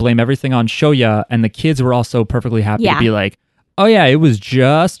happy to blame everything on Shoya, and the kids were also perfectly happy to be like, oh yeah, it was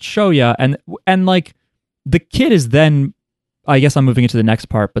just Shoya. And like the kid is then, I guess I'm moving into the next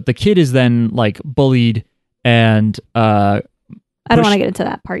part, but the kid is then like bullied and I don't want to get into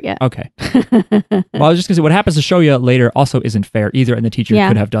that part yet. Okay. Well, I was just going to say, what happens to Shoya later also isn't fair either, and the teacher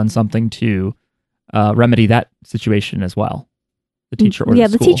could have done something to remedy that situation as well. The teacher or the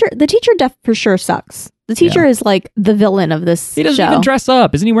school. The teacher for sure sucks. The teacher is like the villain of this He doesn't show. even dress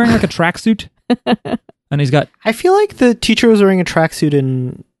up. Isn't he wearing like a tracksuit? And he's got... I feel like the teacher was wearing a tracksuit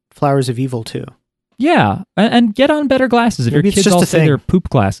in Flowers of Evil too. Yeah, and get on better glasses. If Maybe your it's kids just all a say thing. they're poop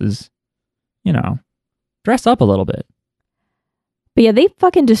glasses, dress up a little bit. But yeah, they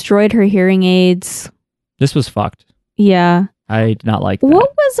fucking destroyed her hearing aids. This was fucked. Yeah. I did not like that.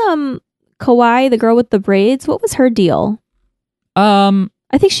 What was Kawaii, the girl with the braids? What was her deal?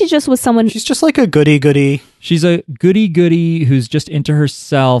 I think she just was someone. She's just like a goody. She's a goody who's just into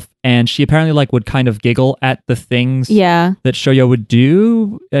herself, and she apparently like would kind of giggle at the things that Shoya would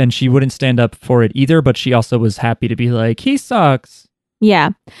do, and she wouldn't stand up for it either, but she also was happy to be like, he sucks.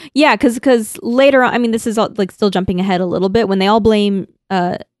 Yeah, because later on, I mean, this is all, like still jumping ahead a little bit. When they all blame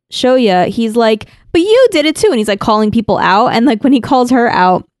Shoya, he's like, but you did it too, and he's like calling people out, and like when he calls her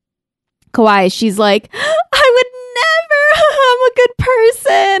out, Kawaii, she's like, I would never, I'm a good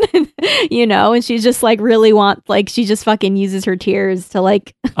person, and she's just like really she just fucking uses her tears to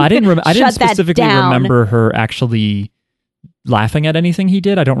like I didn't specifically down. remember her actually laughing at anything he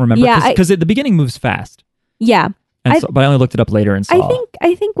did. I don't remember because the beginning moves fast. Yeah. But I only looked it up later and saw.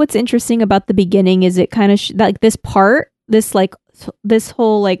 I think what's interesting about the beginning is it kind of like this part, this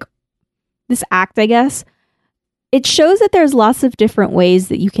whole this act, I guess. It shows that there's lots of different ways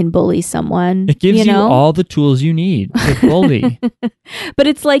that you can bully someone. It gives you all the tools you need to bully. But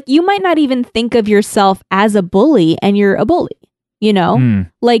it's like you might not even think of yourself as a bully, and you're a bully.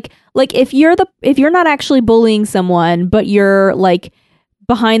 Like if you're not actually bullying someone, but you're like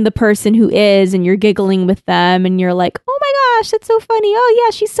behind the person who is, and you're giggling with them, and you're like, oh my gosh, that's so funny. Oh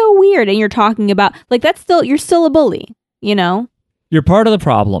yeah, she's so weird, and you're talking about like you're still a bully. You're part of the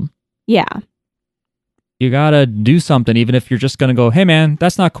problem. Yeah. You gotta do something, even if you're just gonna go, hey man,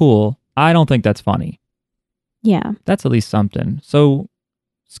 that's not cool. I don't think that's funny. Yeah. That's at least something. So,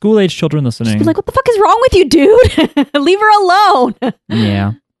 school-age children listening. Just be like, what the fuck is wrong with you, dude? Leave her alone.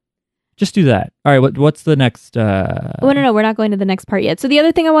 Yeah. Just do that. All right, what's the next... Oh, no, we're not going to the next part yet. So the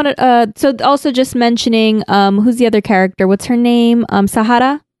other thing I wanted... so also just mentioning, who's the other character? What's her name?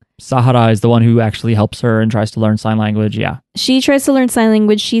 Sahara? Sahara is the one who actually helps her and tries to learn sign language, yeah. She tries to learn sign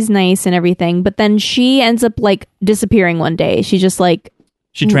language. She's nice and everything, but then she ends up like disappearing one day. She just like...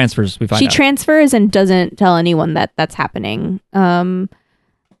 She transfers, we find out. She transfers and doesn't tell anyone that's happening. And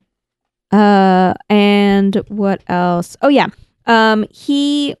what else? Oh yeah.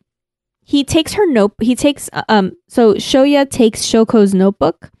 He takes her so Shoya takes Shoko's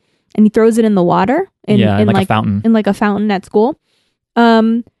notebook and he throws it in the water in like a fountain. In like a fountain at school.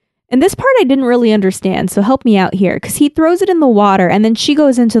 And this part I didn't really understand, so help me out here, because he throws it in the water and then she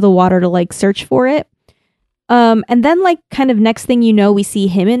goes into the water to like search for it. And then like kind of next thing you know, we see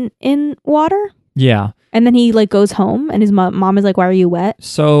him in water. Yeah. And then he like goes home and his mom is like, why are you wet?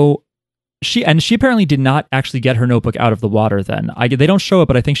 So she apparently did not actually get her notebook out of the water then. They don't show it,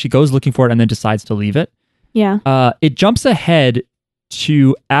 but I think she goes looking for it and then decides to leave it. Yeah. It jumps ahead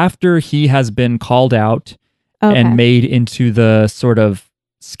to after he has been called out and made into the sort of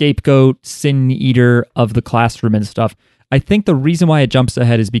scapegoat, sin eater of the classroom and stuff. I think the reason why it jumps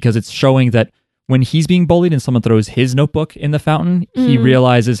ahead is because it's showing that when he's being bullied and someone throws his notebook in the fountain, he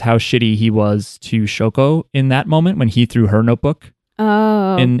realizes how shitty he was to Shoko in that moment when he threw her notebook.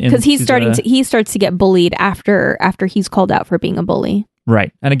 Oh, because he starts to get bullied after he's called out for being a bully.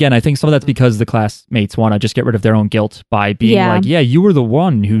 Right. And again, I think some of that's because the classmates want to just get rid of their own guilt by being like, yeah, you were the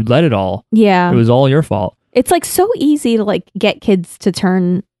one who led it all. Yeah. It was all your fault. It's like so easy to like get kids to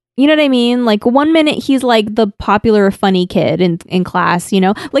turn, you know what I mean? Like one minute he's like the popular funny kid in class,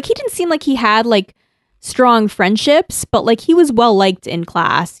 like he didn't seem like he had like strong friendships, but like he was well liked in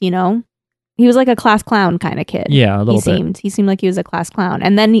class, he was like a class clown kind of kid. Yeah, a little bit. He seemed like he was a class clown.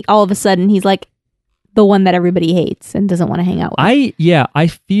 And then all of a sudden he's like the one that everybody hates and doesn't want to hang out with. I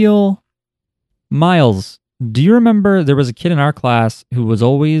feel Miles. Do you remember there was a kid in our class who was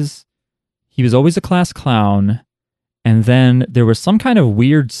always a class clown, and then there was some kind of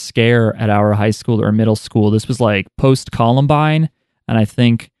weird scare at our high school or middle school. This was like post Columbine, and I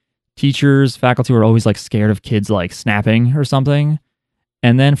think teachers, faculty were always like scared of kids like snapping or something.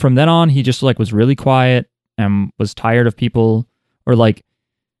 And then from then on, he just like was really quiet and was tired of people, or like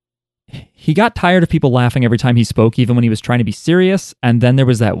he got tired of people laughing every time he spoke, even when he was trying to be serious. And then there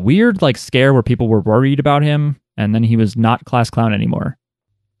was that weird like scare where people were worried about him, and then he was not class clown anymore.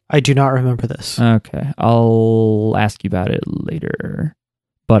 I do not remember this. Okay, I'll ask you about it later.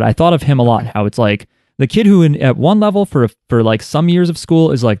 But I thought of him a lot, how it's like the kid who at one level for like some years of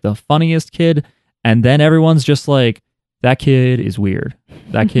school is like the funniest kid, and then everyone's just like, that kid is weird.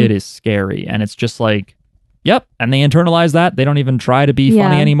 That kid is scary. And it's just like, yep. And they internalize that. They don't even try to be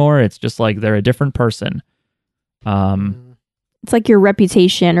funny anymore. It's just like they're a different person. It's like your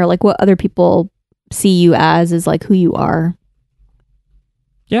reputation or like what other people see you as is like who you are.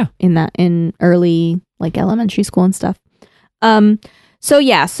 Yeah. In early like elementary school and stuff. So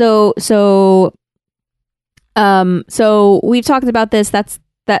we've talked about this.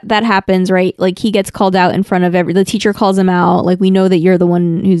 That happens, right? Like he gets called out in front of the teacher calls him out. Like, we know that you're the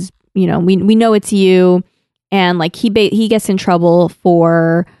one who's, we know it's you. And like he gets in trouble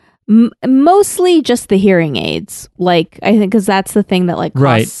for mostly just the hearing aids. Like, I think because that's the thing that like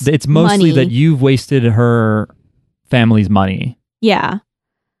costs right. It's mostly money. That you've wasted her family's money. Yeah.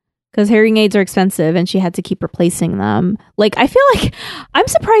 Because hearing aids are expensive and she had to keep replacing them. Like, I feel like I'm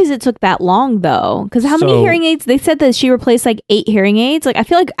surprised it took that long though. Because how many hearing aids? They said that she replaced like 8 hearing aids. Like, I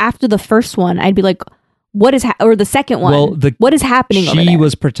feel like after the first one, I'd be like, what is or the second one? Well, what is happening over there? She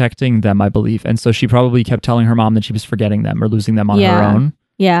was protecting them, I believe. And so she probably kept telling her mom that she was forgetting them or losing them on her own.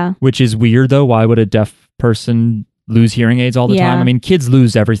 Yeah. Which is weird though. Why would a deaf person lose hearing aids all the time? I mean, kids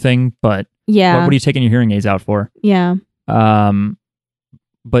lose everything, but what are you taking your hearing aids out for? Yeah.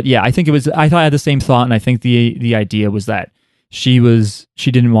 But yeah, I thought I had the same thought, and I think the idea was that she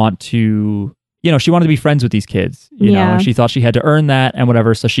didn't want to, she wanted to be friends with these kids, know, and she thought she had to earn that and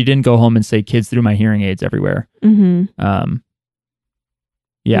whatever, so she didn't go home and say, kids threw my hearing aids everywhere. Mm-hmm.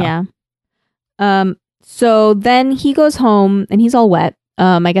 Yeah. So then he goes home and he's all wet,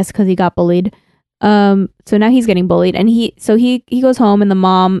 I guess because he got bullied. So now he's getting bullied, and he goes home, and the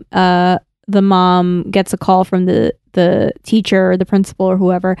mom gets a call from the teacher or the principal or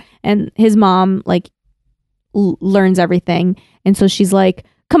whoever, and his mom like learns everything, and so she's like,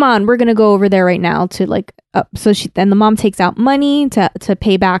 come on, we're gonna go over there right now to like so then the mom takes out money to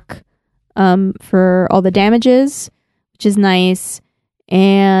pay back for all the damages, which is nice.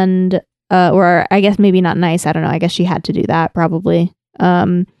 And or I guess maybe not nice, I don't know, I guess she had to do that probably.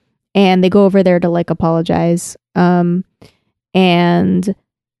 And they go over there to like apologize, and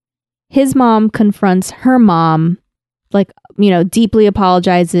his mom confronts her mom, like, deeply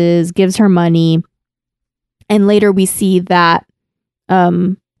apologizes, gives her money. And later we see that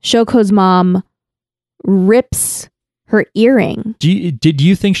Shoko's mom rips her earring. Did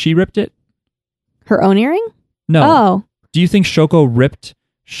you think she ripped it? Her own earring? No. Oh. Do you think Shoko ripped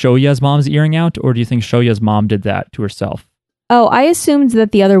Shoya's mom's earring out, or do you think Shoya's mom did that to herself? Oh, I assumed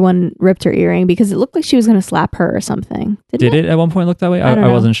that the other one ripped her earring because it looked like she was going to slap her or something. Did it at one point look that way? I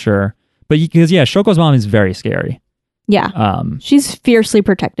wasn't sure. But because, Shoko's mom is very scary. Yeah. She's fiercely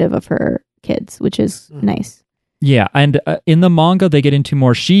protective of her kids, which is nice. Yeah. And in the manga, they get into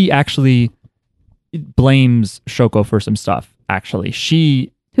more. She actually blames Shoko for some stuff, actually.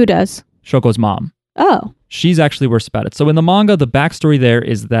 Who does? Shoko's mom. Oh. She's actually worse about it. So in the manga, the backstory there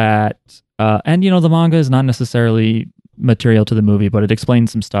is that, and the manga is not necessarily material to the movie, but it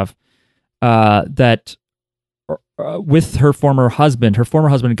explains some stuff, that with her former husband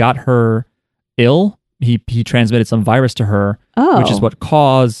got her ill. He transmitted some virus to her, which is what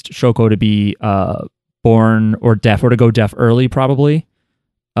caused Shoko to be born or deaf, or to go deaf early, probably.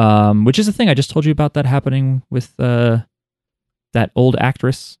 Which is a thing I just told you about that happening with that old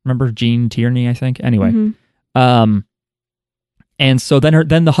actress. Remember Jean Tierney, I think. Anyway, and so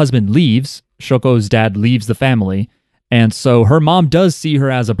then the husband leaves. Shoko's dad leaves the family, and so her mom does see her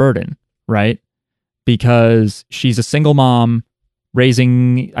as a burden, right? Because she's a single mom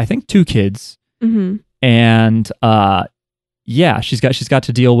raising, I think, 2 kids. Mm-hmm. And she's got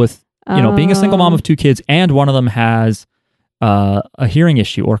to deal with being a single mom of 2 kids, and one of them has a hearing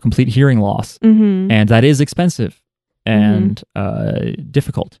issue or complete hearing loss, and that is expensive and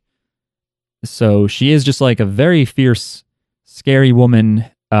difficult. So she is just like a very fierce, scary woman,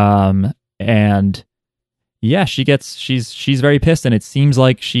 and Yeah, she's very pissed, and it seems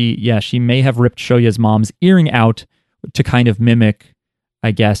like she may have ripped Shoya's mom's earring out to kind of mimic,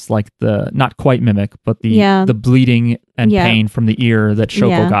 I guess, like not quite mimic, but the bleeding and pain from the ear that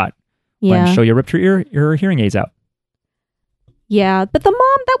Shoko got when Shoya ripped her hearing aids out. Yeah, but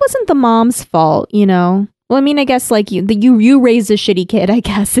that wasn't the mom's fault, you know. Well, I mean, I guess like you raised a shitty kid, I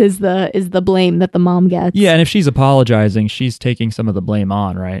guess is the blame that the mom gets. Yeah, and if she's apologizing, she's taking some of the blame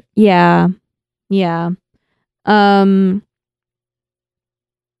on, right? Yeah. Yeah. But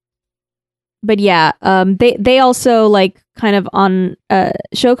yeah, they also like kind of on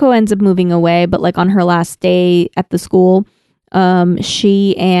Shoko ends up moving away, but like on her last day at the school,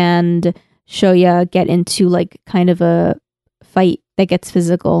 she and Shoya get into like kind of a fight that gets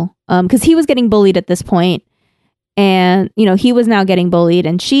physical. Because he was getting bullied at this point, and you know he was now getting bullied,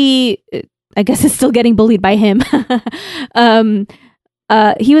 and she, I guess, is still getting bullied by him.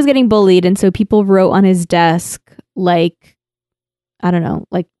 He was getting bullied, and so people wrote on his desk like, I don't know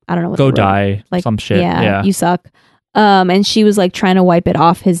what go die, like some shit. Yeah, you suck. And she was like trying to wipe it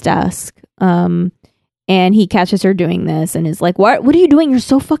off his desk. And he catches her doing this and is like, "What are you doing? You're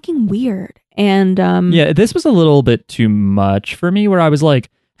so fucking weird." And yeah, this was a little bit too much for me. Where I was like,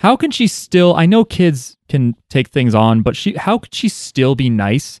 how can she still? I know kids can take things on, but how could she still be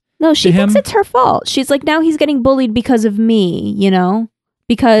nice? No, she thinks it's her fault. She's like, now he's getting bullied because of me, you know?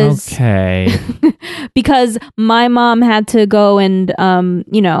 Because because my mom had to go and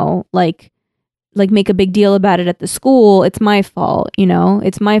you know, like make a big deal about it at the school. It's my fault, you know?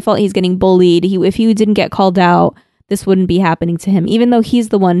 It's my fault he's getting bullied. If he didn't get called out, this wouldn't be happening to him, even though he's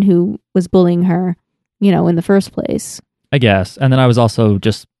the one who was bullying her, you know, in the first place. I guess. And then I was also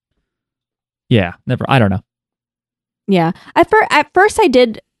just, I don't know. Yeah. At first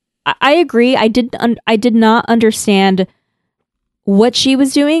I agree. I did not understand what she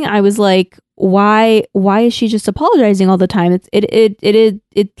was doing. I was like, why is she just apologizing all the time?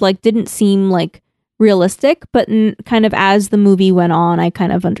 It like didn't seem like realistic, but kind of as the movie went on, I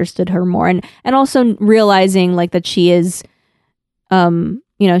kind of understood her more, and also realizing like that she is, you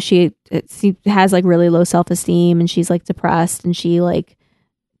know, she has like really low self-esteem, and she's like depressed, and she like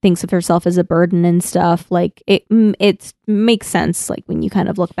thinks of herself as a burden and stuff. Like it makes sense like when you kind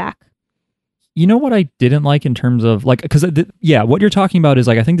of look back. You know what I didn't like in terms of like, because what you're talking about is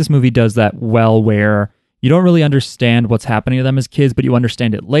like, I think this movie does that well, where you don't really understand what's happening to them as kids, but you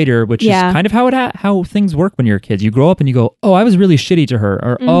understand it later, which is kind of how things work when you're kids. You grow up and you go, oh, I was really shitty to her,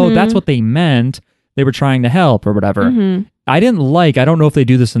 or oh, that's what they meant. They were trying to help or whatever. Mm-hmm. I don't know if they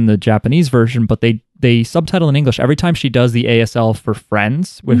do this in the Japanese version, but they subtitle in English every time she does the ASL for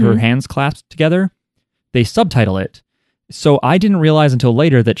Friends with her hands clasped together. They subtitle it. So I didn't realize until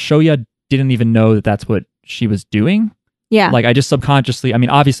later that Shoya didn't even know that that's what she was doing. Yeah. Like I just subconsciously, I mean,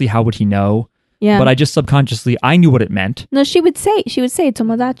 obviously how would he know? Yeah. But I just subconsciously, I knew what it meant. No, she would say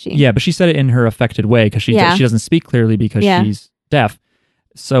tomodachi. Yeah, but she said it in her affected way because she doesn't speak clearly because she's deaf.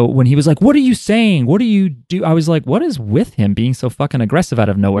 So when he was like, what are you saying? What do you do? I was like, what is with him being so fucking aggressive out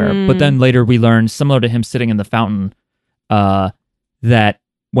of nowhere? But then later we learned, similar to him sitting in the fountain, that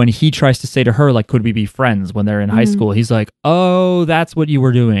when he tries to say to her, like, could we be friends when they're in high school? He's like, oh, that's what you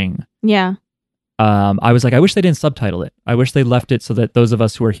were doing. Yeah. I was like, I wish they didn't subtitle it. I wish they left it so that those of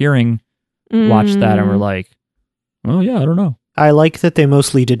us who are hearing watched that and were like, oh yeah, I don't know. I like that they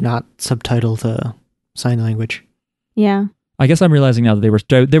mostly did not subtitle the sign language. Yeah. I guess I'm realizing now that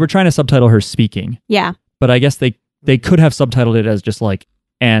they were trying to subtitle her speaking. Yeah. But I guess they could have subtitled it as just like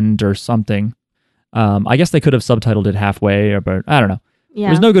end or something. I guess they could have subtitled it halfway, but I don't know. Yeah.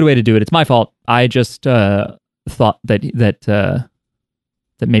 There's no good way to do it. It's my fault. I just thought that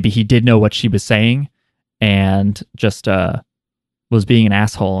maybe he did know what she was saying and just was being an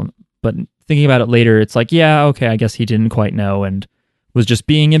asshole. But thinking about it later, it's like, yeah, okay, I guess he didn't quite know and was just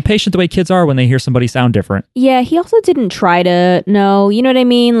being impatient the way kids are when they hear somebody sound different. Yeah, he also didn't try to know, you know what I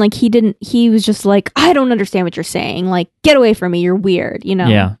mean? Like he was just like, I don't understand what you're saying. Like, get away from me, you're weird, you know?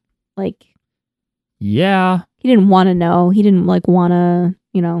 Yeah. Like, yeah. He didn't want to know. He didn't like want to,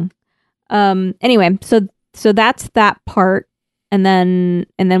 you know. Anyway, so that's that part, and then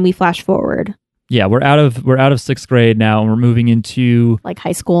we flash forward. Yeah, we're out of sixth grade now, and we're moving into like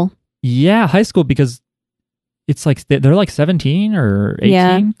high school. Yeah, high school, because it's like they're like 17 or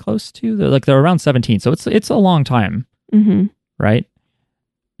 18, close to. They're around 17, so it's a long time, right?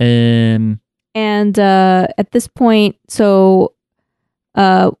 And at this point, so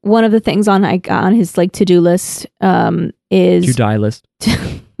one of the things on his like to-do list is to-die list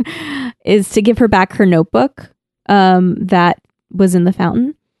is to give her back her notebook that was in the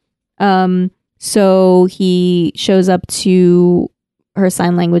fountain. So he shows up to her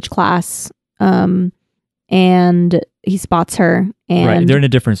sign language class, and and he spots her. And Right. They're in a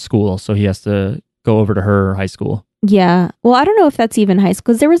different school, so he has to go over to her high school. yeah. Well, I don't know if that's even high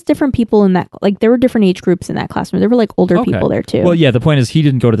school because there was different people in that. Like there were different age groups in that classroom. There were like older Okay. people there too. Well, yeah, the point is he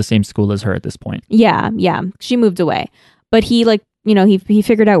didn't go to the same school as her at this point. Yeah. She moved away, but he like he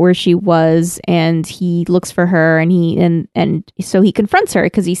figured out where she was and he looks for her and so he confronts her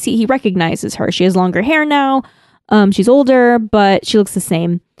because he recognizes her. She has longer hair now. She's older, but she looks the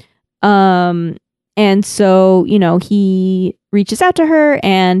same. And so, he reaches out to her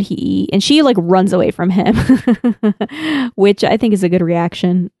and she like runs away from him, which I think is a good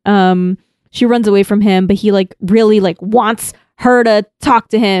reaction. She runs away from him, but he like really like wants her to talk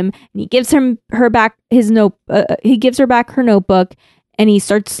to him, and he gives her back his note. He gives her back her notebook, and he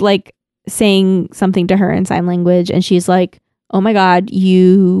starts like saying something to her in sign language, and she's like, "Oh my God,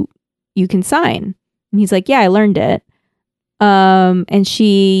 you can sign." And he's like, "Yeah, I learned it." And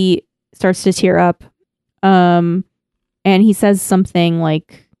she starts to tear up. And he says something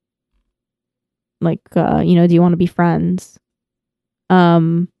like, do you want to be friends?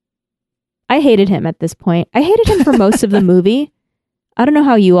 I hated him at this point. I hated him for most of the movie. I don't know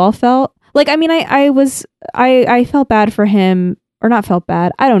how you all felt. Like, I mean, I felt bad for him, or not felt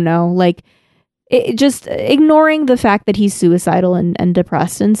bad. I don't know. Like, just ignoring the fact that he's suicidal and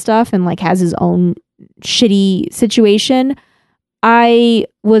depressed and stuff, and like has his own shitty situation. I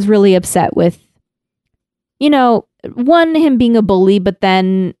was really upset with, one, him being a bully, but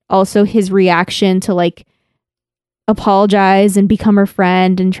then also his reaction to like apologize and become her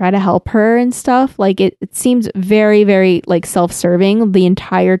friend and try to help her and stuff. Like it seems very, very like self-serving the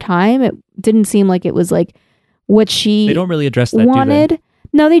entire time. It didn't seem like it was like what she They don't really address that, wanted. do they?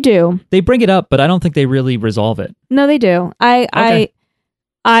 No, they do. They bring it up, but I don't think they really resolve it. No, they do. Okay.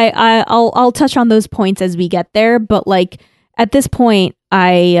 I'll touch on those points as we get there, but like at this point,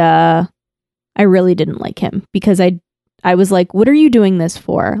 I really didn't like him because I was like, what are you doing this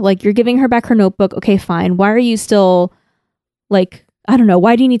for? Like, you're giving her back her notebook. Okay, fine. Why are you still like, I don't know.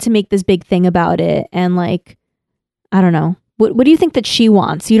 Why do you need to make this big thing about it? And like, I don't know. What do you think that she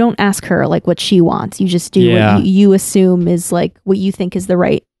wants? You don't ask her like what she wants. You just do what you assume is like what you think is the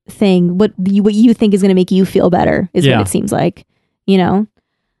right thing. What you think is going to make you feel better is what it seems like, and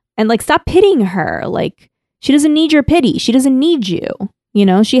like, stop pitying her. Like, she doesn't need your pity. She doesn't need you.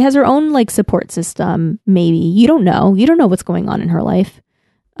 She has her own like support system. Maybe you don't know what's going on in her life.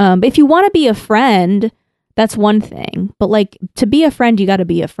 But if you want to be a friend, that's one thing. But like, to be a friend, you got to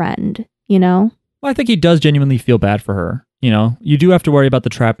be a friend, Well, I think he does genuinely feel bad for her. You do have to worry about the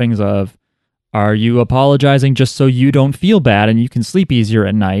trappings of, are you apologizing just so you don't feel bad and you can sleep easier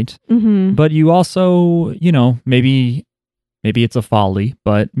at night? Mm-hmm. But you also, maybe it's a folly,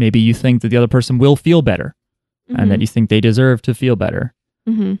 but maybe you think that the other person will feel better, mm-hmm. and that you think they deserve to feel better.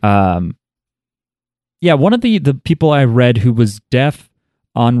 Mm-hmm. Yeah, one of the people I read who was deaf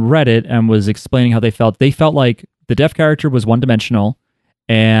on Reddit and was explaining how they felt like the deaf character was one-dimensional,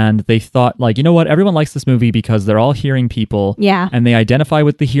 and they thought like, you know what, everyone likes this movie because they're all hearing people, and they identify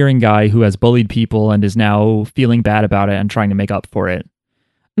with the hearing guy who has bullied people and is now feeling bad about it and trying to make up for it.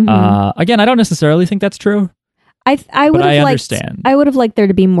 Mm-hmm. Again, I don't necessarily think that's true. I understand. I would have liked there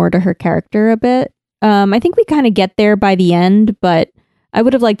to be more to her character a bit. I think we kind of get there by the end, but I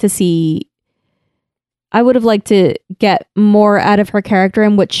would have liked to get more out of her character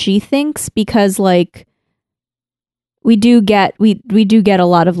and what she thinks, because like we do get a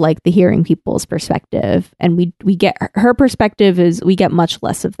lot of like the hearing people's perspective, and we get her perspective is we get much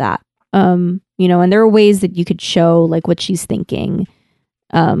less of that. And there are ways that you could show like what she's thinking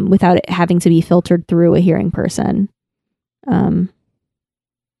without it having to be filtered through a hearing person.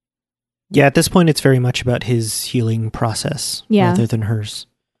 Yeah, at this point, it's very much about his healing process rather than hers.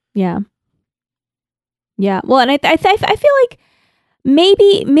 Yeah. Well, and I feel like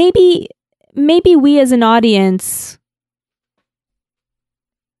maybe we as an audience,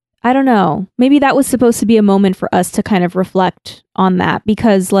 I don't know, maybe that was supposed to be a moment for us to kind of reflect on that,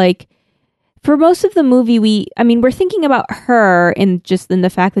 because like for most of the movie, we're thinking about her in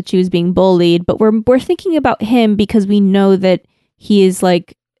the fact that she was being bullied, but we're thinking about him because we know that he is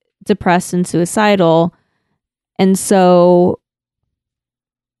like depressed and suicidal, and so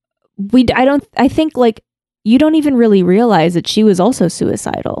I think like you don't even really realize that she was also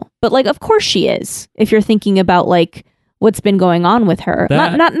suicidal, but like of course she is if you're thinking about like what's been going on with her.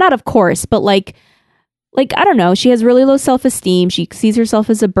 Not of course, but like I don't know, she has really low self-esteem, she sees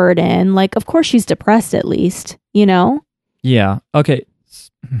herself as a burden, like of course she's depressed, at least, Yeah. Okay.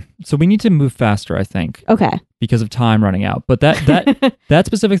 So we need to move faster, I think. Okay. Because of time running out. But that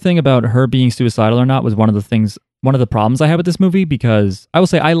specific thing about her being suicidal or not was one of the things one of the problems I have with this movie, because I will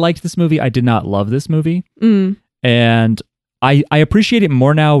say I liked this movie. I did not love this movie. Mm. And I appreciate it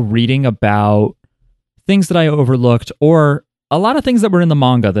more now reading about things that I overlooked, or a lot of things that were in the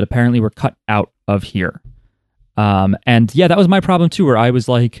manga that apparently were cut out of here. And yeah, that was my problem too, where I was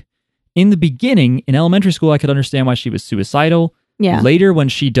like, in the beginning, in elementary school, I could understand why she was suicidal. Yeah. Later, when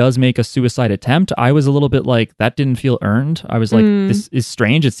she does make a suicide attempt, I was a little bit like, that didn't feel earned. I was like, this is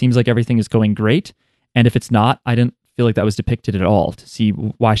strange. It seems like everything is going great. And if it's not, I didn't feel like that was depicted at all to see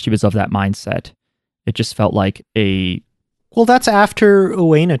why she was of that mindset. It just felt like a... Well, that's after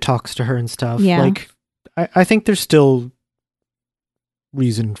Uena talks to her and stuff. Yeah. Like, I think there's still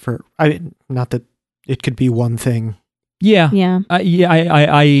reason for... not that it could be one thing. Yeah. Yeah.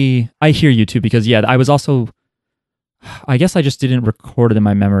 I hear you too, because yeah, I was also... I guess I just didn't record it in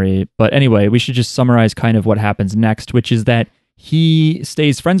my memory. But anyway, we should just summarize kind of what happens next, which is that he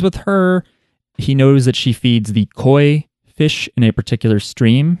stays friends with her. He knows that she feeds the koi fish in a particular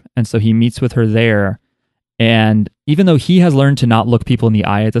stream, and so he meets with her there. And even though he has learned to not look people in the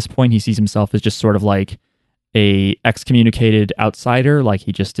eye at this point, he sees himself as just sort of like a excommunicated outsider. Like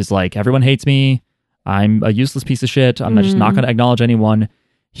he just is like, everyone hates me. I'm a useless piece of shit. I'm just not going to acknowledge anyone.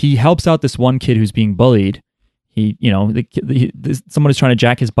 He helps out this one kid who's being bullied. He, you know, someone is trying to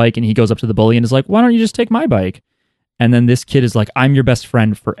jack his bike, and he goes up to the bully and is like, why don't you just take my bike? And then this kid is like, I'm your best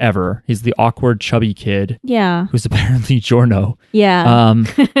friend forever. He's the awkward, chubby kid. Yeah. Who's apparently Giorno. Yeah.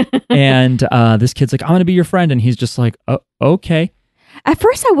 And this kid's like, I'm going to be your friend. And he's just like, oh, okay. At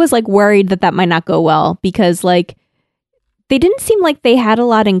first, I was like worried that might not go well, because like they didn't seem like they had a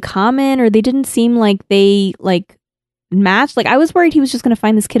lot in common, or they didn't seem like they like matched. Like I was worried he was just going to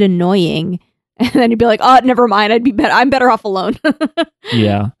find this kid annoying, and then he'd be like, oh, never mind. I'm better off alone.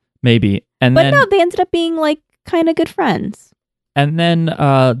 Yeah, maybe. And but then, no, they ended up being like kind of good friends. And then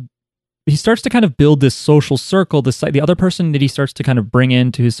he starts to kind of build this social circle. The other person that he starts to kind of bring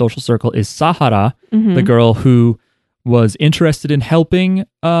into his social circle is Sahara, the girl who was interested in helping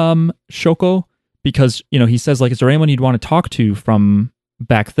Shoko, because, you know, he says, like, is there anyone you'd want to talk to from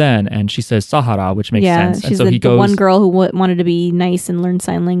back then? And she says Sahara, which makes sense. She's and so he goes, the one girl who wanted to be nice and learn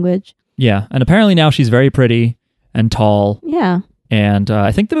sign language. Yeah, and apparently now she's very pretty and tall. Yeah. And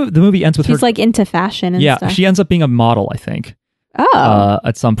I think the movie ends with her... She's like into fashion and stuff. Yeah, she ends up being a model, I think. Oh.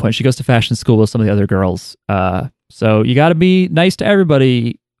 At some point. She goes to fashion school with some of the other girls. So you got to be nice to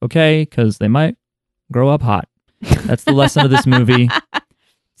everybody, okay? Because they might grow up hot. That's the lesson of this movie.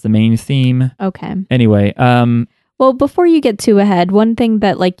 It's the main theme. Okay. Anyway, well, before you get too ahead, one thing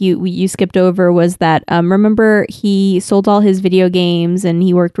that like you skipped over was that remember he sold all his video games and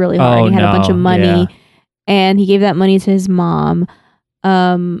he worked really hard. He had a bunch of money, and he gave that money to his mom.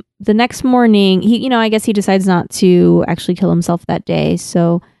 The next morning, I guess he decides not to actually kill himself that day.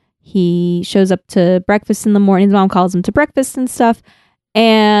 So he shows up to breakfast in the morning. His mom calls him to breakfast and stuff,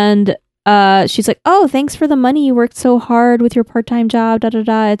 and she's like, "Oh, thanks for the money. You worked so hard with your part-time job. Da da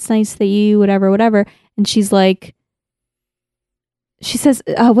da. It's nice that you whatever." And she's like. She says,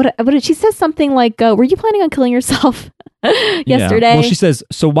 what did she says something like, were you planning on killing yourself yesterday? Yeah. Well, she says,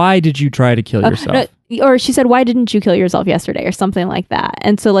 so why did you try to kill yourself? Or she said, why didn't you kill yourself yesterday? Or something like that.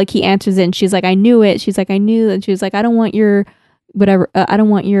 And so like he answers it, and she's like, I knew it. She's like, I knew. And she was like, I don't want your whatever. I don't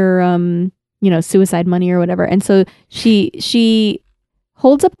want your, suicide money or whatever. And so she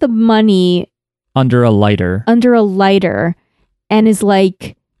holds up the money under a lighter and is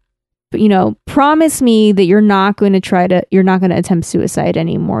like, promise me that you're not going to attempt suicide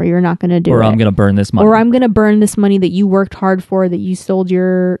anymore. You're not going to do it. Or I'm going to burn this money. Or I'm going to burn this money that you worked hard for, that you sold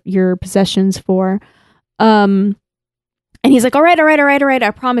your possessions for. And he's like, all right.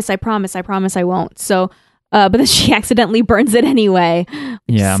 I promise I won't. So, but then she accidentally burns it anyway.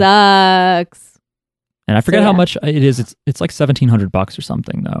 Which sucks. And I forget how much it is. It's like $1,700 or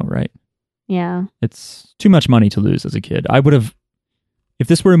something though, right? Yeah. It's too much money to lose as a kid. I would have, if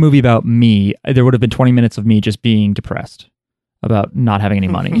this were a movie about me, there would have been 20 minutes of me just being depressed about not having any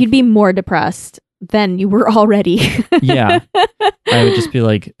money. You'd be more depressed than you were already. Yeah. I would just be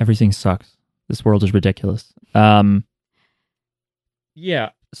like, everything sucks. This world is ridiculous. Yeah.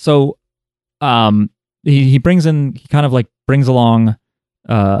 So he brings along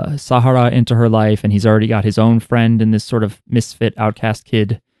Sahara into her life, and he's already got his own friend and this sort of misfit outcast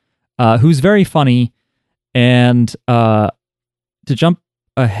kid who's very funny. And to jump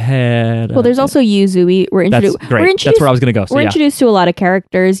ahead. Well, there's also Yuzu. That's great. That's where I was going to go. So, we're introduced to a lot of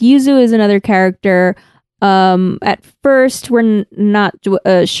characters. Yuzu is another character. At first, we're not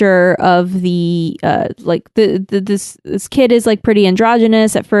sure of the this kid is like pretty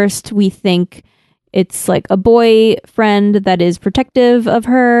androgynous. At first, we think it's like a boyfriend that is protective of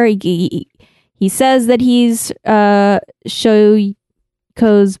her. He He says that he's Shoko's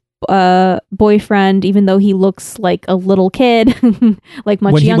boyfriend, even though he looks like a little kid, like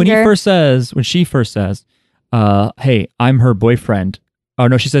much younger. When she first says, "Hey, I'm her boyfriend." Oh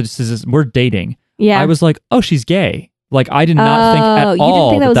no, she says we're dating. Yeah, I was like, "Oh, she's gay." Like I did not think at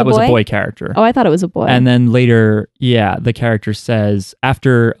all that was a boy character. Oh, I thought it was a boy. And then later, the character says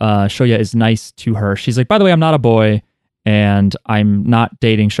after Shoya is nice to her, she's like, "By the way, I'm not a boy, and I'm not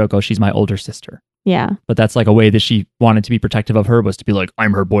dating Shoko. She's my older sister." Yeah. But that's like a way that she wanted to be protective of her, was to be like,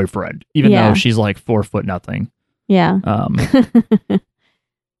 I'm her boyfriend, even though she's like 4 foot nothing. Yeah.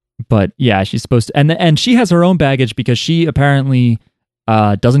 But yeah, she's supposed to, and she has her own baggage because she apparently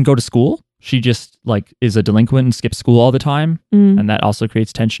doesn't go to school. She just like is a delinquent and skips school all the time. And that also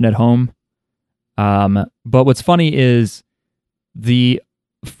creates tension at home. But what's funny is the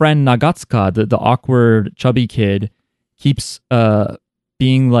friend Nagatsuka, the awkward chubby kid, keeps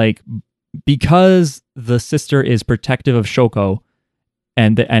being like, because the sister is protective of Shoko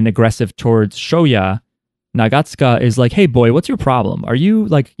and aggressive towards Shoya, Nagatsuka is like, "Hey boy, what's your problem? Are you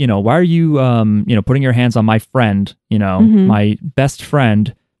like, why are you putting your hands on my friend, my best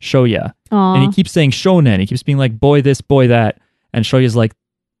friend Shoya?" Aww. And he keeps saying shonen. He keeps being like, "Boy this, boy that." And Shoya's like,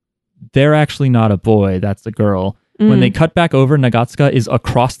 "They're actually not a boy, that's a girl." When they cut back over, Nagatsuka is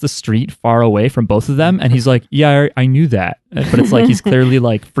across the street, far away from both of them, and he's like, "Yeah, I knew that," but it's like he's clearly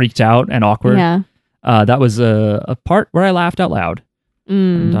like freaked out and awkward. Yeah. That was a part where I laughed out loud,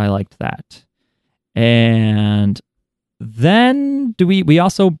 and I liked that. And then we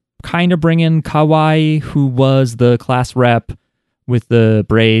also kind of bring in Kawai, who was the class rep with the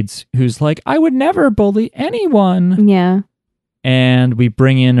braids, who's like, "I would never bully anyone." Yeah. And we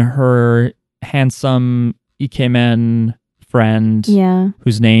bring in her handsome Ikemen friend,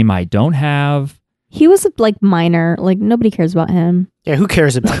 whose name I don't have. He was like minor, like nobody cares about him. Yeah, who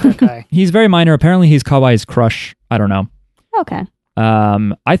cares about that guy? He's very minor. Apparently he's Kawaii's crush. I don't know. Okay.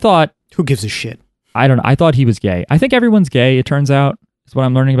 I thought, who gives a shit? I don't know. I thought he was gay. I think everyone's gay, it turns out, is what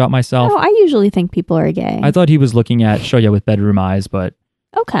I'm learning about myself. Oh, I usually think people are gay. I thought he was looking at Shoya with bedroom eyes, but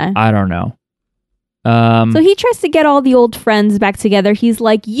okay. I don't know. So he tries to get all the old friends back together. He's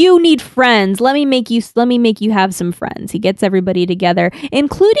like, "You need friends. Let me make you have some friends." He gets everybody together,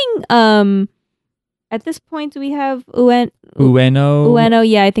 including at this point, do we have Ueno? Ueno,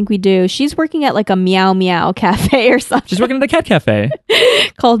 yeah, I think we do. She's working at like a Meow Meow cafe or something. She's working at a cat cafe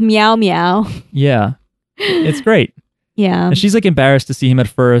called Meow Meow. Yeah. It's great. Yeah. And she's like embarrassed to see him at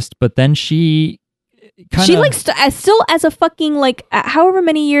first, but then she like still as a fucking like however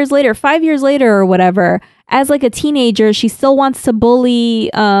many years later, 5 years later or whatever, as like a teenager, she still wants to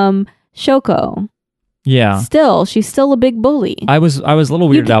bully Shoko. Yeah. She's still a big bully. I was a little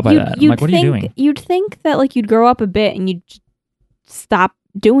weirded out by that. I'm like, what are you doing? You'd think that like you'd grow up a bit and you'd stop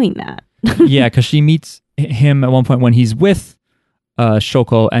doing that. Yeah, because she meets him at one point when he's with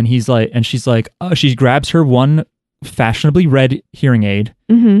Shoko, and she's like, oh, she grabs her one fashionably red hearing aid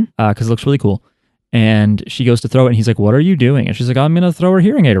because it looks really cool. And she goes to throw it, and he's like, "What are you doing?" And she's like, "I'm going to throw her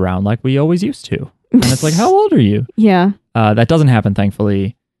hearing aid around like we always used to." And it's like, how old are you? Yeah. That doesn't happen,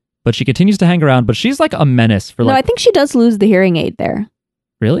 thankfully. But she continues to hang around, but she's like a menace for like... No, I think she does lose the hearing aid there.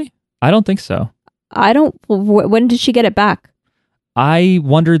 Really? I don't think so. When did she get it back? I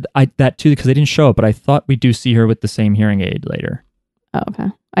wondered that too, because they didn't show it, but I thought we do see her with the same hearing aid later. Oh, okay.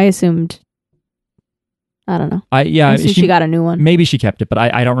 I assumed... I don't know. I assumed she got a new one. Maybe she kept it, but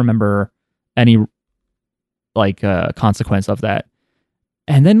I don't remember any like consequence of that.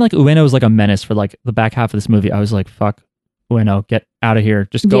 And then like Ueno was like a menace for like the back half of this movie. I was like, fuck Ueno, get out of here,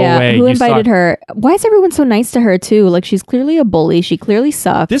 just go away. Who invited her? Why is everyone so nice to her too? Like, she's clearly a bully. She clearly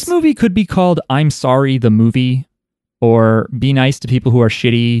sucks. This movie could be called I'm Sorry the Movie, or Be Nice to People Who Are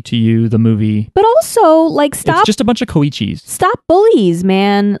Shitty to You the Movie. But also, like, stop. It's just a bunch of koichis. Stop bullies,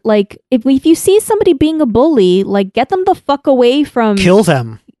 man. Like, if you see somebody being a bully, like, get them the fuck away from... Kill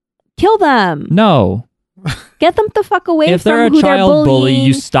them. Kill them. No. Get them the fuck away if from they're a who child they're bully,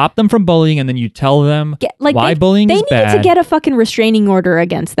 you stop them from bullying, and then you tell them why bullying is bad. They needed to get a fucking restraining order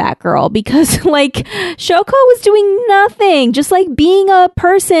against that girl, because like Shoko was doing nothing, just like being a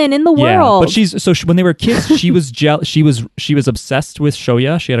person in the world. But when they were kids, she was she was obsessed with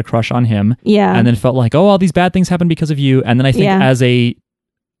Shoya. She had a crush on him. Yeah, and then felt like, oh, all these bad things happen because of you. And then I think as a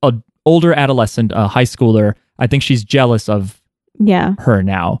older adolescent, a high schooler, I think she's jealous of her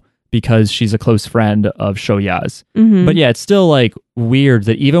now, because she's a close friend of Shoya's. Mm-hmm. But yeah, it's still like weird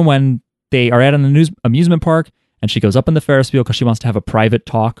that even when they are at an amusement park and she goes up in the Ferris wheel because she wants to have a private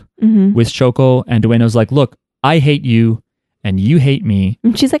talk with Shoko, and Ueno's like, look, I hate you and you hate me.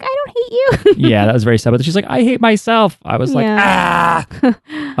 And she's like, I don't hate you. Yeah, that was very sad. But she's like, I hate myself. I was like, ah.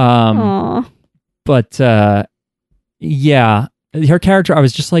 But yeah, her character, I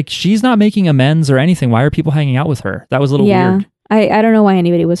was just like, she's not making amends or anything. Why are people hanging out with her? That was a little weird. I don't know why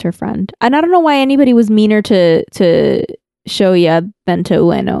anybody was her friend. And I don't know why anybody was meaner to Shoya than to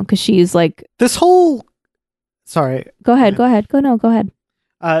Ueno, because she's like... This whole... Sorry. Go ahead. Go ahead.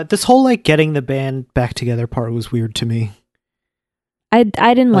 This whole, like, getting the band back together part was weird to me. I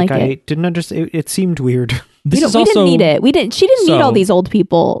didn't like it. I didn't understand. It seemed weird. We didn't need it. She didn't need all these old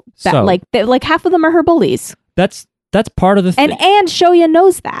people that like half of them are her bullies. That's part of the thing. And Shoya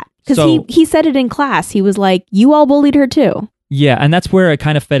knows that, because he said it in class. He was like, you all bullied her too. Yeah, and that's where it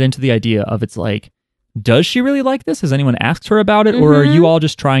kind of fed into the idea of, it's like, does she really like this? Has anyone asked her about it? Or are you all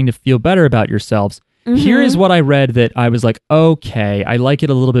just trying to feel better about yourselves? Here is what I read that I was like, okay, I like it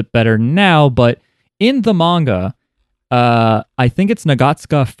a little bit better now, but in the manga, I think it's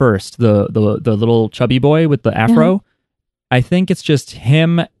Nagatsuka first, the little chubby boy with the afro. I think it's just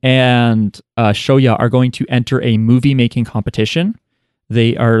him and Shoya are going to enter a movie making competition.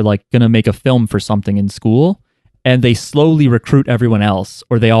 They are like going to make a film for something in school, and they slowly recruit everyone else,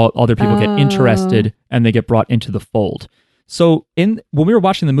 or other people get interested and they get brought into the fold. So when we were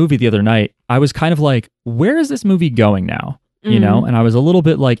watching the movie the other night, I was kind of like, where is this movie going now? You know, and I was a little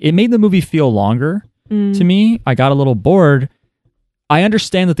bit like, it made the movie feel longer to me. I got a little bored. I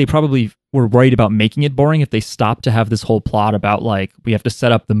understand that they probably were worried about making it boring if they stopped to have this whole plot about, like, we have to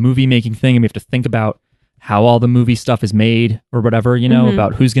set up the movie making thing and we have to think about how all the movie stuff is made or whatever, you know,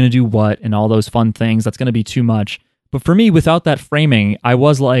 about who's going to do what and all those fun things. That's going to be too much. But for me, without that framing, I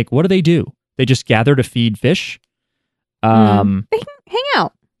was like, what do? They just gather to feed fish. They hang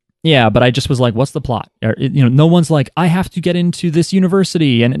out. Yeah, but I just was like, what's the plot? No one's like, I have to get into this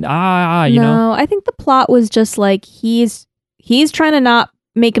university and you know. No, I think the plot was just like, he's trying to not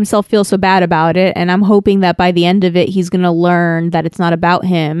make himself feel so bad about it, and I'm hoping that by the end of it, he's going to learn that it's not about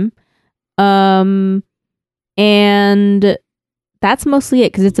him. And that's mostly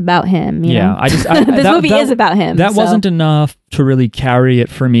it, because it's about him. You know? This movie is about him. That wasn't enough to really carry it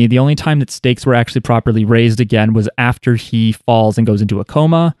for me. The only time that stakes were actually properly raised again was after he falls and goes into a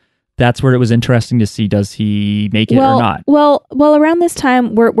coma. That's where it was interesting to see, does he make it or not? Well, around this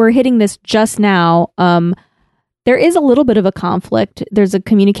time, we're hitting this just now. There is a little bit of a conflict. There's a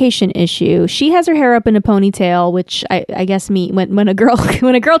communication issue. She has her hair up in a ponytail, which I guess when a girl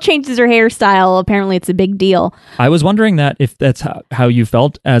changes her hairstyle, apparently it's a big deal. I was wondering that if that's how you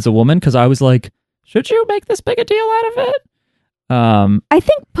felt as a woman, because I was like, should you make this big a deal out of it? I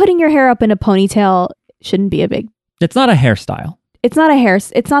think putting your hair up in a ponytail shouldn't be a big. It's not a hairstyle. It's not a hair.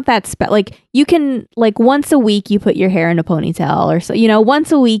 It's not that like, you can, like, once a week you put your hair in a ponytail, or so, you know,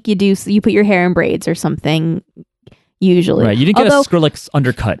 once a week you put your hair in braids or something. Usually, right? You didn't get a Skrillex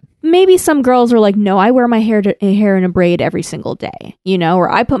undercut. Maybe some girls are like, no, I wear my hair in a braid every single day, you know,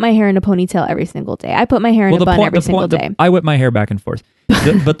 or I put my hair in a ponytail every single day. I put my hair in a bun every single day. I whip my hair back and forth.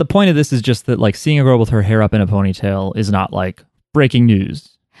 But the point of this is just that, like, seeing a girl with her hair up in a ponytail is not like breaking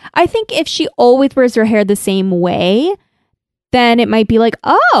news. I think if she always wears her hair the same way, then it might be like,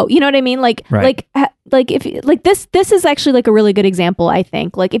 oh, you know what I mean? Like, right. like if like this is actually like a really good example, I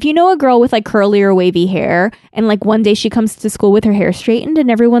think. Like, if you know a girl with like curly or wavy hair, and like one day she comes to school with her hair straightened, and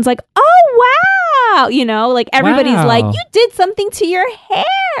everyone's like, oh wow, you know, like everybody's like, you did something to your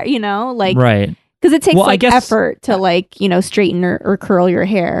hair, you know, like, right. Because it takes effort to, like, you know, straighten or curl your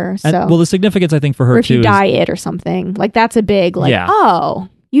hair. So, and, well, the significance I think for her or if too, you dye it or something, like, that's a big like, oh,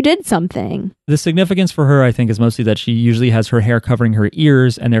 you did something. The significance for her, I think, is mostly that she usually has her hair covering her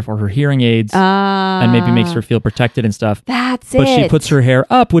ears and therefore her hearing aids, and maybe makes her feel protected and stuff. That's but she puts her hair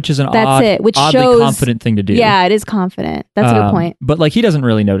up, which is an oddly confident thing to do. Yeah, it is confident. That's a good point. But like, he doesn't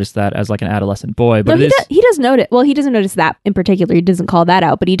really notice that as like an adolescent boy. But no, he does notice. Well, he doesn't notice that in particular. He doesn't call that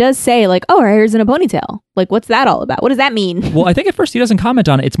out, but he does say like, "Oh, her hair's in a ponytail." Like, what's that all about? What does that mean? Well, I think at first he doesn't comment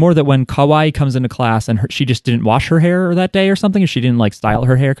on it. It's more that when Kawaii comes into class and she just didn't wash her hair that day or something, or she didn't like style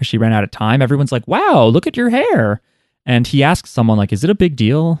her hair because she ran out of time, everyone's like, wow, look at your hair. And he asks someone like, is it a big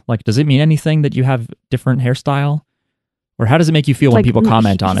deal? Like, does it mean anything that you have different hairstyle? Or how does it make you feel when people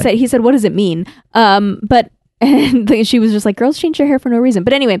comment on it? He said, what does it mean? But and she was just like, girls change their hair for no reason.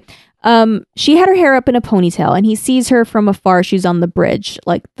 But anyway, she had her hair up in a ponytail, and he sees her from afar. She's on the bridge,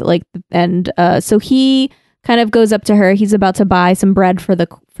 and so he kind of goes up to her. He's about to buy some bread for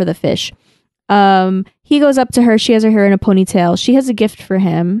the fish. He goes up to her. She has her hair in a ponytail. She has a gift for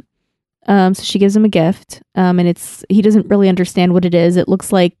him. So she gives him a gift. And he doesn't really understand what it is. It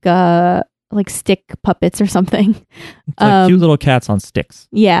looks like stick puppets or something. It's like cute little cats on sticks.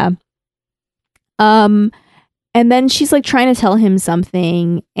 Yeah. And then she's like trying to tell him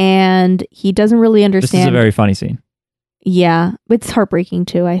something, and he doesn't really understand. This is a very funny scene. Yeah. It's heartbreaking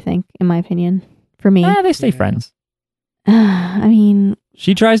too, I think, in my opinion, for me. They stay Yeah. friends. I mean,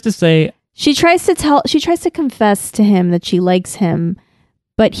 She tries to say, she tries to confess to him that she likes him,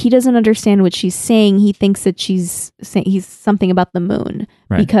 but he doesn't understand what she's saying. He thinks that she's saying he's something about the moon,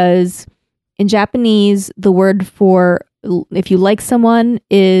 Right. because in Japanese, the word for if you like someone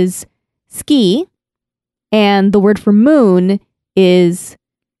is ski, and the word for moon is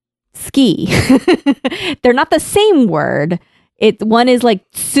ski. They're not the same word. One is like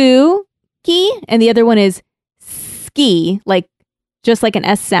tsuki, and the other one is ski, like just like an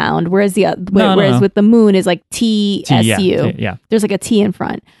S sound. Whereas No. with the moon is like TSU. yeah. There's like a T in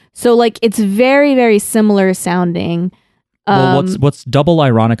front. So like it's very, very similar sounding. Well, what's double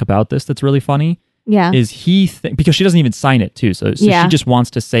ironic about this that's really funny Yeah. is because she doesn't even sign it too, so Yeah. she just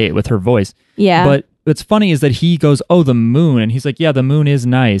wants to say it with her voice. Yeah. But what's funny is that he goes, "Oh, the moon," and he's like, "Yeah, the moon is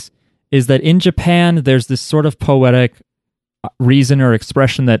nice." Is that in Japan there's this sort of poetic reason or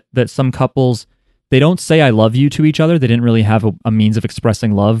expression that some couples, they don't say "I love you" to each other. They didn't really have a means of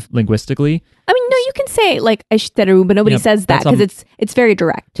expressing love linguistically. I mean, no, you can say like "aishiteru," but nobody Yeah, says that that's because it's very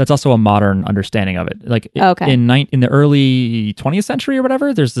direct. That's also a modern understanding of it. Like Okay. in the early 20th century or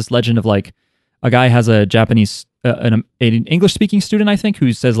whatever, there's this legend of like a guy has a Japanese an English speaking student, I think,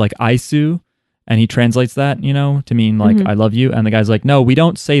 who says like "aisu," and he translates that, to mean like Mhm. "I love you," and the guy's like, "No, we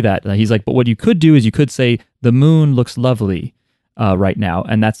don't say that." He's like, "But what you could do is you could say the moon looks lovely right now,"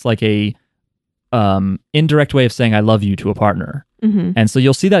 and that's like a indirect way of saying "I love you" to a partner. Mm-hmm. And so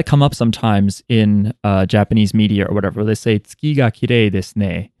you'll see that come up sometimes in Japanese media or whatever, where they say "tsuki ga kirei desu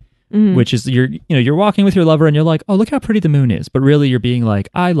ne," Mm-hmm. which is you're walking with your lover and you're like, "Oh, look how pretty the moon is," but really you're being like,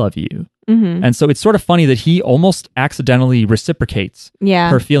 "I love you." Mm-hmm. And so it's sort of funny that he almost accidentally reciprocates Yeah.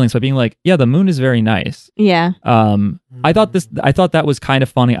 her feelings by being like, "Yeah, the moon is very nice." Yeah. I thought that was kind of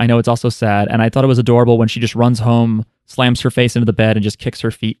funny. I know it's also sad, and I thought it was adorable when she just runs home, slams her face into the bed, and just kicks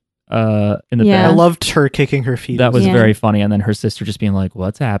her feet in the Yeah. I bed. loved her kicking her feet. That was Yeah. very funny. And then her sister just being like,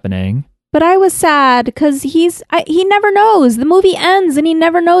 "What's happening?" But I was sad because he never knows. The movie ends and he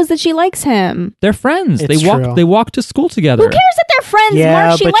never knows that she likes him. They're friends. It's true. They walk to school together. Who cares that they're friends, Yeah,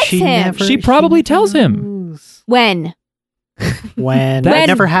 Mark? She but likes she him. never. She probably never tells him. knows. When? When That that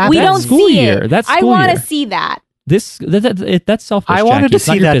never happened. We That's don't school see year. it. That's I school want year. to see that. That's selfish. I wanted Jackie. to It's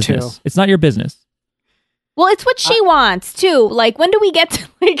not see your that business. too. It's not your business. Well, it's what she wants too. Like, when do we get to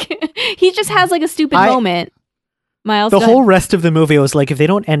like? He just has like a stupid moment. Miles, The go whole ahead. rest of the movie was like, if they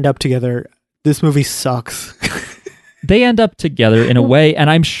don't end up together, this movie sucks. They end up together in a way, and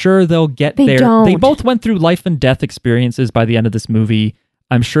I'm sure they'll get They there. don't. They both went through life and death experiences by the end of this movie.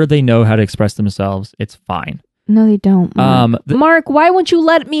 I'm sure they know how to express themselves. It's fine. No, they don't. Mark. Mark, why won't you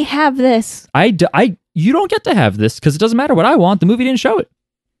let me have this? You don't get to have this because it doesn't matter what I want. The movie didn't show it.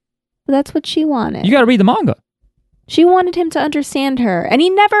 That's what she wanted. You got to read the manga. She wanted him to understand her, and he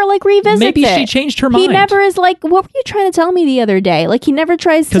never like revisits Maybe it. she changed her mind. He never is like, "What were you trying to tell me the other day?" Like he never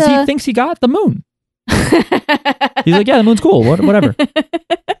tries to. because he thinks he got the moon. He's like, "Yeah, the moon's cool. Whatever."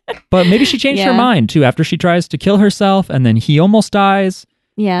 But maybe she changed her Yeah. mind too after she tries to kill herself, and then he almost dies.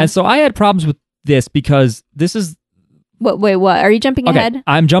 Yeah. And so I had problems with this because this is Wait, what? Are you jumping okay. ahead?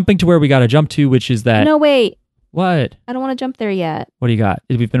 I'm jumping to where we got to jump to, which is that No, wait. what? I don't want to jump there yet. What do you got?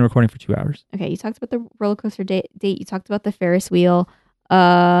 We've been recording for 2 hours. Okay, you talked about the roller coaster date. You talked about the Ferris wheel.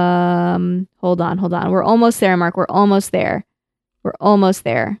 Hold on. We're almost there, Mark. We're almost there. I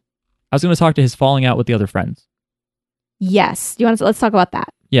was going to talk to his falling out with the other friends. Yes. Do you want to? Let's talk about that.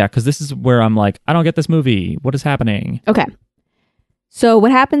 Yeah, because this is where I'm like, I don't get this movie. What is happening? Okay. So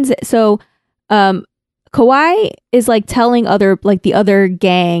what happens? So, Kawhi is like telling the other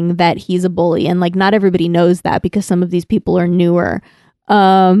gang that he's a bully, and like not everybody knows that because some of these people are newer.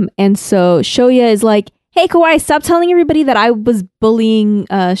 And so Shoya is like, "Hey, Kawhi, stop telling everybody that I was bullying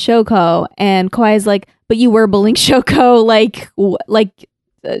Shoko." And Kawhi is like, "But you were bullying Shoko."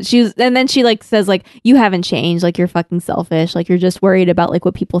 And then she like says like, "You haven't changed. Like you're fucking selfish. Like you're just worried about like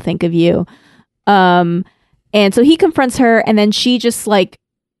what people think of you." And so he confronts her, and then she just like,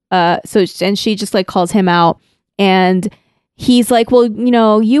 she just like calls him out, and he's like, "Well,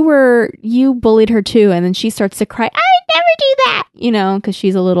 you bullied her too." And then she starts to cry. "I never do that," because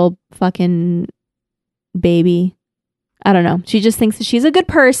she's a little fucking baby. I don't know. She just thinks that she's a good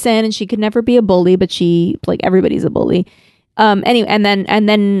person and she could never be a bully, but everybody's a bully. Anyway, and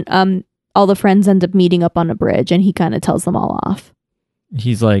then all the friends end up meeting up on a bridge, and he kind of tells them all off.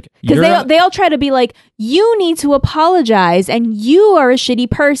 He's like, Because they all try to be like, "You need to apologize, and you are a shitty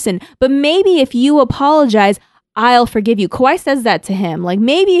person. But maybe if you apologize, I'll forgive you." Kawhi says that to him. Like,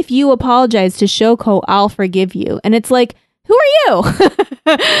 maybe if you apologize to Shoko, I'll forgive you. And it's like, who are you?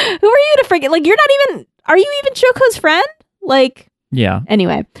 Who are you to forget? Like, you're not even... Are you even Shoko's friend? Like... Yeah.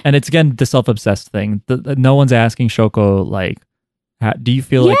 Anyway, And it's again the self-obsessed thing. No one's asking Shoko like, do you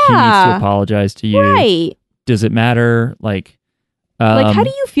feel like he needs to Yeah. apologize to you? right. Does it matter? Like How do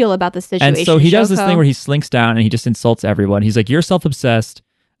you feel about the situation? And so he does this Shoko? thing where he slinks down and he just insults everyone. He's like, "You're self-obsessed."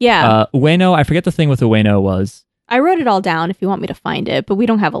 Yeah. Ueno, I forget the thing with Ueno was. I wrote it all down if you want me to find it, but we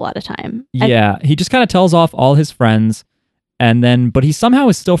don't have a lot of time. Yeah, he just kind of tells off all his friends, and then, but he somehow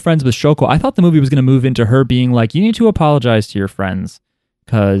is still friends with Shoko. I thought the movie was going to move into her being like, "You need to apologize to your friends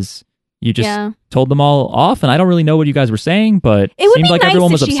because you just Yeah. told them all off," and I don't really know what you guys were saying, but It would seemed be like nice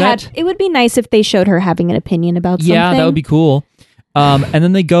everyone if was she upset. had. It would be nice if they showed her having an opinion about something. Yeah, that would be cool. And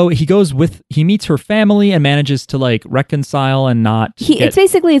then he meets her family and manages to like reconcile and not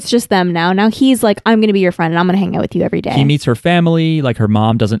It's just them now. Now he's like, I'm going to be your friend and I'm going to hang out with you every day. He meets her family, like her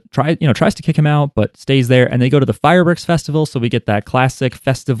mom tries to kick him out, but stays there. And they go to the fireworks festival. So we get that classic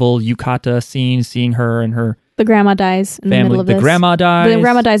festival yukata scene, seeing her and her the grandma dies in the family. middle of The this. grandma dies. The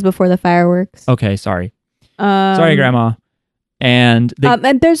grandma dies before the fireworks. Okay, sorry. Sorry, grandma. And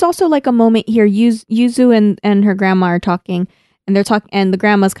and there's also like a moment here. Yuzu and her grandma are talking. And they're talking, and the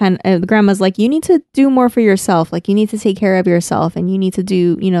grandma's like, you need to do more for yourself. Like, you need to take care of yourself, and you need to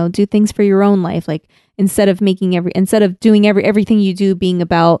do things for your own life. Like, instead of doing everything you do being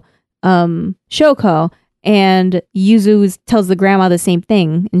about Shoko. And Yuzu tells the grandma the same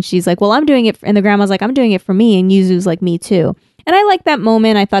thing, and she's like, well, I'm doing it, and the grandma's like, I'm doing it for me, and Yuzu's like, me too. And I like that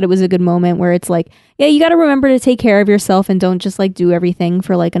moment. I thought it was a good moment where it's like, yeah, you got to remember to take care of yourself and don't just like do everything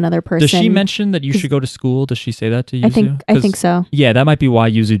for like another person. does she mention that you should go to school? Does she say that to Yuzu? I think so. Yeah, that might be why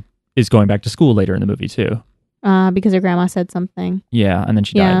Yuzu is going back to school later in the movie too. Because her grandma said something. Yeah, and then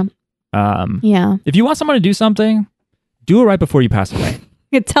she died. Yeah. If you want someone to do something, do it right before you pass away.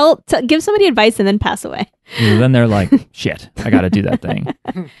 Give somebody advice and then pass away. Then they're like, shit, I got to do that thing.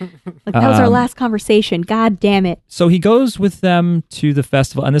 Like, that was our last conversation. God damn it. So he goes with them to the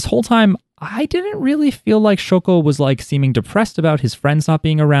festival. And this whole time, I didn't really feel like Shoko was like seeming depressed about his friends not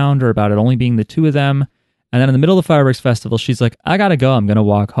being around or about it only being the two of them. And then in the middle of the fireworks festival, she's like, I got to go. I'm going to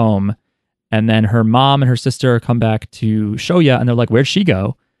walk home. And then her mom and her sister come back to Shoya and they're like, where'd she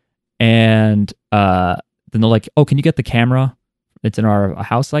go? And then they're like, oh, can you get the camera? It's in our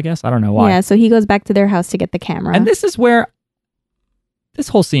house, I guess. I don't know why. Yeah, so he goes back to their house to get the camera. And this is where this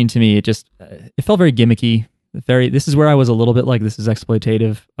whole scene to me, it felt very gimmicky. This is where I was a little bit like, this is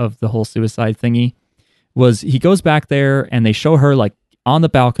exploitative of the whole suicide thingy. Was he goes back there and they show her like on the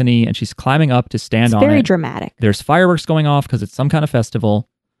balcony and she's climbing up to stand on it. It's very dramatic. There's fireworks going off because it's some kind of festival.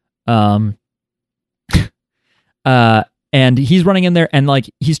 And he's running in there and like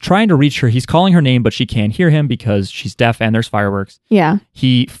he's trying to reach her. He's calling her name, but she can't hear him because she's deaf and there's fireworks. Yeah.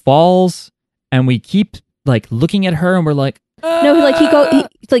 He falls and we keep like looking at her and we're like, no,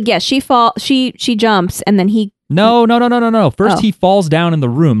 she jumps and then he. No. First he falls down in the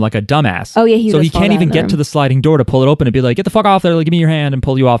room like a dumbass. Oh yeah, so he can't even get to the sliding door to pull it open and be like, get the fuck off there, like, give me your hand and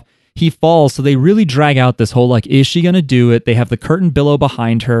pull you off. He falls, so they really drag out this whole like, is she gonna do it? They have the curtain billow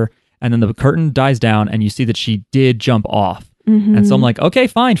behind her. And then the curtain dies down and you see that she did jump off. Mm-hmm. And so I'm like, okay,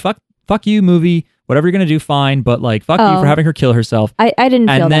 fine. Fuck you, movie. Whatever you're going to do, fine. But like, fuck you for having her kill herself. I didn't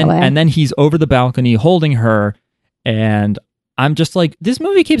feel that way. And then he's over the balcony holding her. And I'm just like, this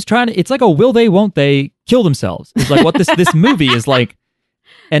movie keeps trying to, it's like a will they, won't they kill themselves. It's like what this movie is like.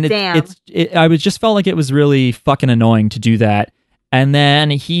 And I just felt like it was really fucking annoying to do that. And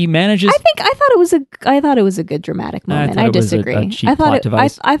then he manages. I thought it was a good dramatic moment. I disagree. I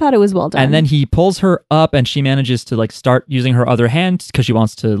thought it was well done. And then he pulls her up, and she manages to like start using her other hand because she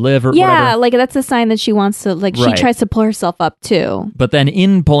wants to live or whatever. Like that's a sign that she wants to like. Right. She tries to pull herself up too. But then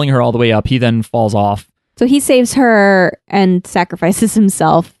in pulling her all the way up, he then falls off. So he saves her and sacrifices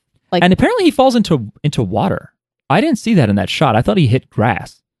himself. And apparently he falls into water. I didn't see that in that shot. I thought he hit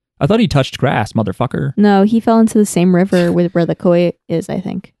grass. I thought he touched grass, motherfucker. No, he fell into the same river where the koi is, I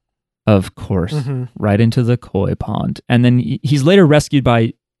think. Of course. Mm-hmm. Right into the koi pond. And then he's later rescued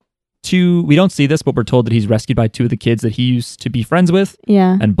by two. We don't see this, but we're told that he's rescued by two of the kids that he used to be friends with.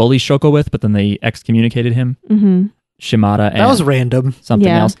 Yeah. And bully Shoko with, but then they excommunicated him. Mm-hmm. Shimada and that was random. Something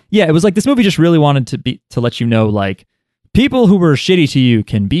else. Yeah, it was like this movie just really wanted to let you know, like, people who were shitty to you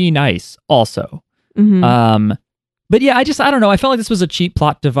can be nice also. Mm-hmm. But yeah, I don't know. I felt like this was a cheap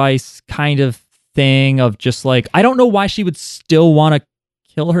plot device kind of thing of just like, I don't know why she would still want to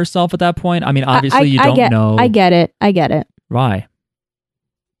kill herself at that point. I mean, obviously you don't know. I get it. Why?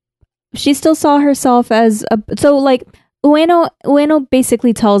 She still saw herself as so like Ueno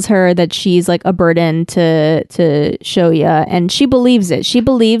basically tells her that she's like a burden to Shoya, and she believes it. She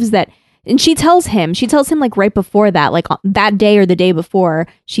believes that, and she tells him like right before that, like that day or the day before,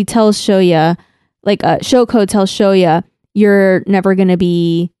 she tells Shoya, like Shoko tells Shoya, you're never going to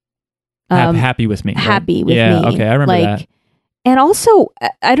be happy with me. happy with yeah, me. okay, I remember that. And also,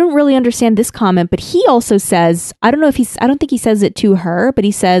 I don't really understand this comment, but he also says, I don't think he says it to her, but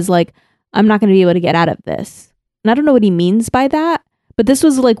he says like, I'm not going to be able to get out of this. And I don't know what he means by that. But this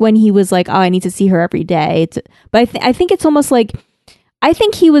was like when he was like, oh, I need to see her every day. But I think it's almost like, I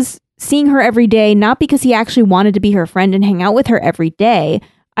think he was seeing her every day, not because he actually wanted to be her friend and hang out with her every day.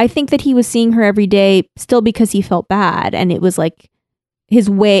 I think that he was seeing her every day still because he felt bad. And it was like his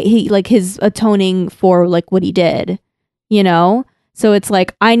way, his atoning for like what he did, you know? So it's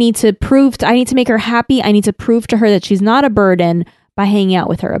like, I need to make her happy. I need to prove to her that she's not a burden by hanging out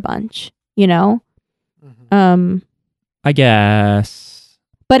with her a bunch, you know? Mm-hmm. I guess.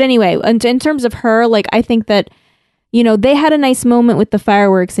 But anyway, in terms of her, like, I think that, you know, they had a nice moment with the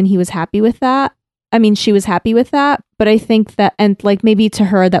fireworks and he was happy with that. I mean, she was happy with that, but I think that, and like maybe to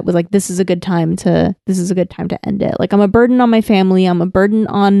her that was like, this is a good time to end it. Like, I'm a burden on my family. I'm a burden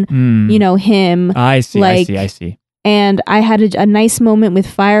on, you know, him. I see. Like, I see. And I had a nice moment with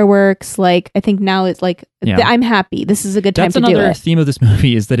fireworks. Like, I think now it's like, I'm happy. This is a good time to do it. That's another theme of this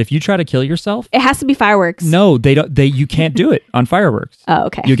movie is that if you try to kill yourself, it has to be fireworks. No, you can't do it on fireworks. Oh,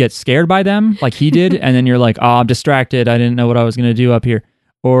 okay. You get scared by them like he did. And then you're like, oh, I'm distracted. I didn't know what I was going to do up here.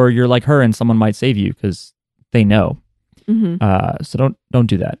 Or you're like her and someone might save you because they know. Mm-hmm. So don't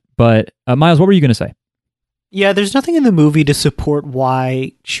do that. But Miles, what were you going to say? Yeah, there's nothing in the movie to support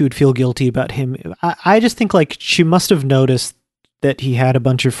why she would feel guilty about him. I just think like she must have noticed that he had a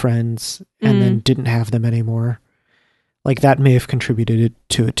bunch of friends and then didn't have them anymore. Like that may have contributed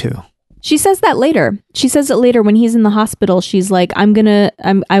to it too. She says that later. She says it later when he's in the hospital. She's like, I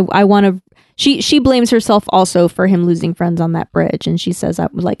want to. She blames herself also for him losing friends on that bridge, and she says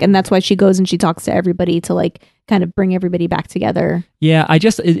that like, and that's why she goes and she talks to everybody to like kind of bring everybody back together. Yeah, they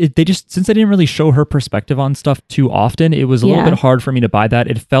just since they didn't really show her perspective on stuff too often, it was a little bit hard for me to buy that.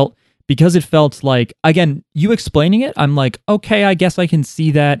 It felt like, again, you explaining it, I'm like, okay, I guess I can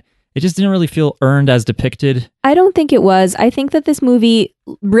see that. It just didn't really feel earned as depicted. I don't think it was. I think that this movie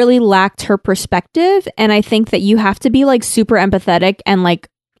really lacked her perspective, and I think that you have to be like super empathetic and like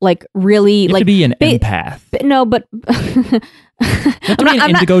really you have like to be an empath. No, but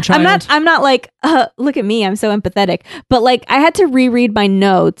I'm not like look at me, I'm so empathetic. But like I had to reread my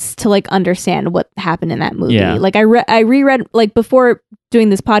notes to like understand what happened in that movie. Yeah. Like I reread like before doing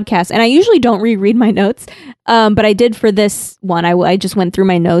this podcast, and I usually don't reread my notes, but I did for this one. I just went through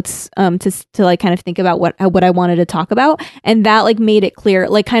my notes to like kind of think about what I wanted to talk about, and that like made it clear.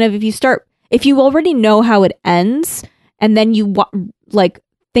 Like kind of if you already know how it ends, and then you like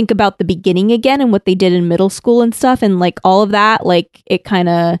think about the beginning again and what they did in middle school and stuff and like all of that, like it kind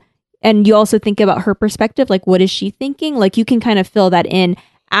of, and you also think about her perspective, like what is she thinking? Like you can kind of fill that in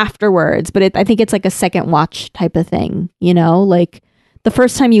afterwards, but I think it's like a second watch type of thing, you know, like the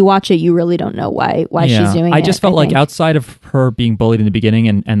first time you watch it, you really don't know why she's doing it. I just felt like outside of her being bullied in the beginning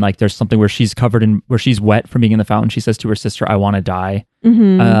and like there's something where she's where she's wet from being in the fountain. She says to her sister, I want to die.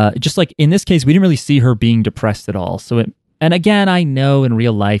 Mm-hmm. Just like in this case, we didn't really see her being depressed at all. So and again, I know in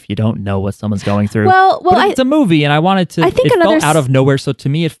real life you don't know what someone's going through. Well, but it's a movie, and I wanted to. It felt out of nowhere, so to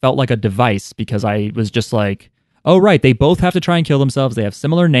me, it felt like a device because I was just like, "Oh, right, they both have to try and kill themselves. They have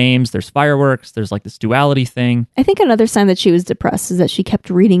similar names. There's fireworks. There's like this duality thing." I think another sign that she was depressed is that she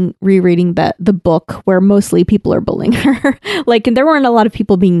kept rereading the book where mostly people are bullying her. Like, and there weren't a lot of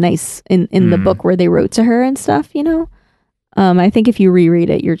people being nice in the book where they wrote to her and stuff. You know, I think if you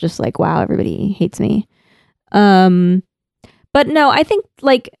reread it, you're just like, "Wow, everybody hates me." But no, I think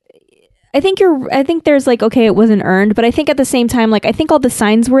there's like, okay, it wasn't earned, but I think at the same time, like, I think all the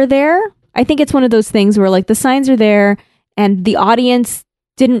signs were there. I think it's one of those things where like the signs are there and the audience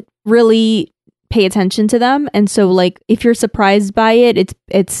didn't really pay attention to them. And so like, if you're surprised by it,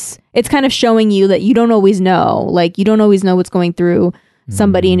 it's kind of showing you that you don't always know, like you don't always know what's going through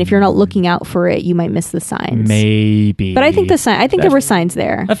somebody. And if you're not looking out for it, you might miss the signs. Maybe. But I think there were signs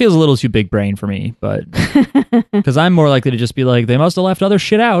there. That feels a little too big brain for me, but because I'm more likely to just be like, they must have left other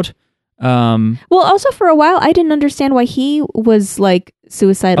shit out. Well, also for a while, I didn't understand why he was like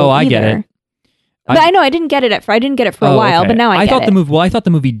suicidal. I get it. But I know I didn't get it for a while, okay. but now I get it. I thought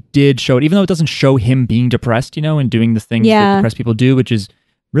the movie did show it, even though it doesn't show him being depressed, you know, and doing the things that depressed people do, which is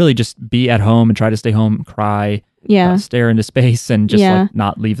really just be at home and try to stay home, cry. Stare into space and just like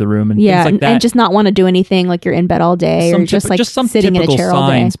not leave the room and things like that. And just not want to do anything, like you're in bed all day or just like some sitting in a chair signs, all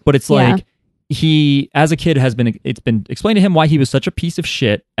day. But it's like he, as a kid, it's been explained to him why he was such a piece of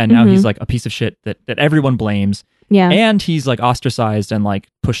shit, and now he's like a piece of shit that everyone blames. Yeah, and he's like ostracized and like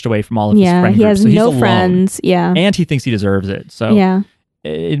pushed away from all of his friend groups. He has so no friends. Yeah, and he thinks he deserves it. So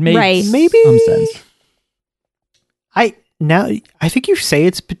it makes maybe some sense. now I think you say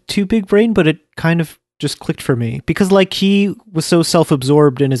it's too big brain, but it kind of just clicked for me because like he was so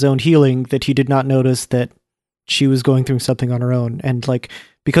self-absorbed in his own healing that he did not notice that she was going through something on her own, and like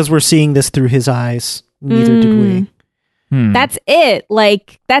because we're seeing this through his eyes, neither did we. That's it.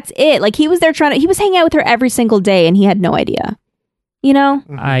 Like that's it. Like he was there he was hanging out with her every single day, and he had no idea. You know?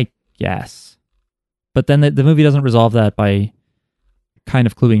 I guess, but then the movie doesn't resolve that by kind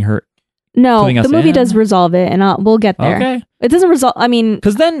of cluing her. No, cluing us the movie in. does resolve it, and we'll get there. Okay. It doesn't resolve. I mean,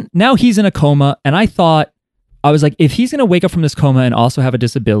 Because then now he's in a coma, and I was like, if he's gonna wake up from this coma and also have a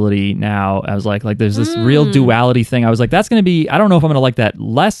disability now, I was like there's this real duality thing. I was like, that's gonna be, I don't know if I'm gonna like that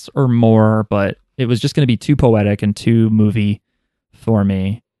less or more, but it was just gonna be too poetic and too movie for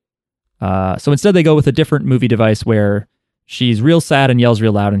me. So instead they go with a different movie device where she's real sad and yells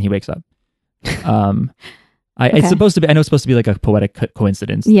real loud and he wakes up. It's supposed to be, I know it's supposed to be like a poetic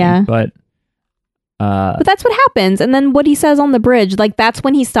coincidence. Yeah. Thing, but that's what happens. And then what he says on the bridge, like that's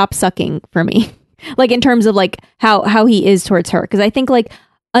when he stops sucking for me. Like in terms of like how he is towards her. Because I think like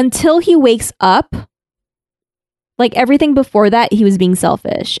until he wakes up, like everything before that, he was being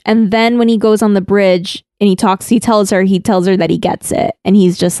selfish. And then when he goes on the bridge and he tells her that he gets it. And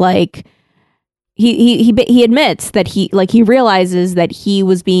he's just like, he admits that he realizes that he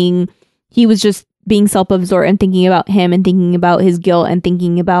was just being self-absorbed and thinking about him and thinking about his guilt and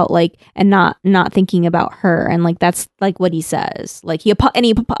thinking about like, and not thinking about her. And like, that's like what he says. Like he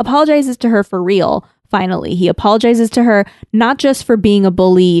apologizes to her for real. Finally, he apologizes to her, not just for being a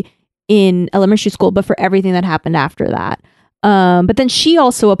bully in elementary school, but for everything that happened after that. But then she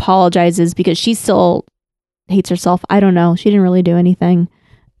also apologizes because she still hates herself. I don't know. She didn't really do anything.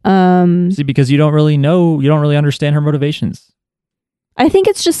 See, because you don't really understand her motivations. I think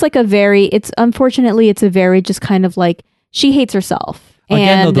it's just like unfortunately it's a very just kind of like she hates herself.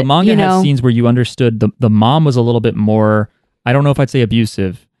 Again, though, the manga has has scenes where you understood the mom was a little bit more, I don't know if I'd say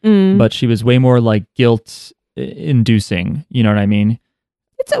abusive, but she was way more like guilt inducing. You know what I mean?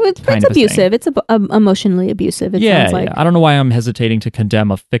 It's abusive. It's emotionally abusive. It sounds like. Yeah. I don't know why I'm hesitating to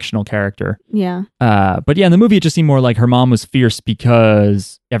condemn a fictional character. Yeah. But yeah, in the movie, it just seemed more like her mom was fierce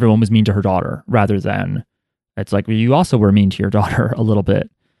because everyone was mean to her daughter rather than it's like you also were mean to your daughter a little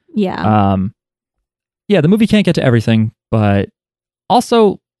bit. Yeah. Yeah, the movie can't get to everything, but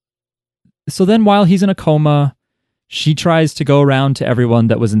also, so then while he's in a coma, she tries to go around to everyone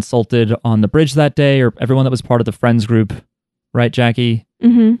that was insulted on the bridge that day or everyone that was part of the friends group. Right, Jackie?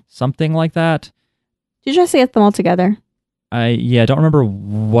 Mm-hmm. Something like that. Did you just get them all together? I don't remember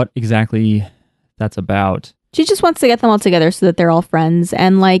what exactly that's about. She just wants to get them all together so that they're all friends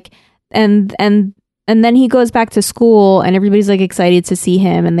and like and then he goes back to school and everybody's like excited to see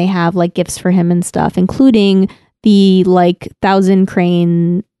him and they have like gifts for him and stuff, including the like 1,000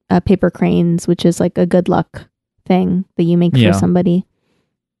 crane paper cranes, which is like a good luck thing that you make for somebody.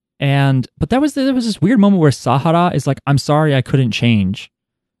 But there was this weird moment where Sahara is like, I'm sorry I couldn't change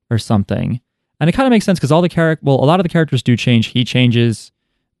or something. And it kind of makes sense because a lot of the characters do change. He changes.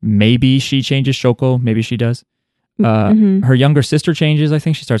 Maybe she changes Shoko. Maybe she does. Her younger sister changes. I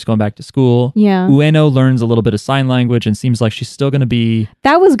think she starts going back to school. Yeah. Ueno learns a little bit of sign language and seems like she's still going to be...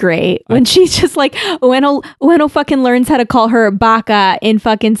 That was great. When she's just like, Ueno fucking learns how to call her Baka in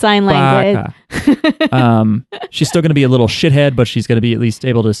fucking sign language. She's still going to be a little shithead, but she's going to be at least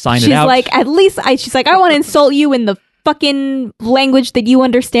able to sign it out. She's like, I want to insult you in the fucking language that you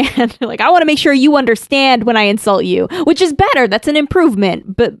understand. Like, I want to make sure you understand when I insult you, which is better. That's an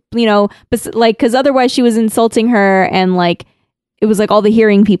improvement. But, because otherwise she was insulting her and like, it was like all the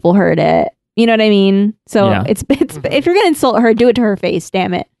hearing people heard it. You know what I mean? So it's if you're going to insult her, do it to her face.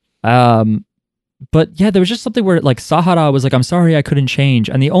 Damn it. But yeah, there was just something where like Sahara was like, I'm sorry I couldn't change.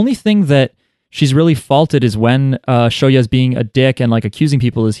 And the only thing that she's really faulted is when Shoya's being a dick and like accusing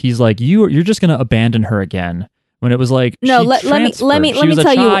people is he's like, you're just going to abandon her again. When it was like, no, let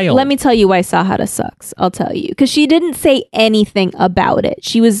me tell you why Sahara sucks. I'll tell you, because she didn't say anything about it.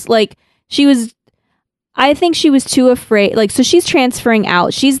 I think she was too afraid. Like, so she's transferring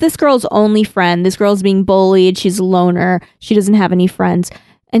out. She's this girl's only friend. This girl's being bullied. She's a loner. She doesn't have any friends,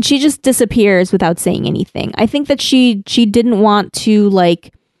 and she just disappears without saying anything. I think that she didn't want to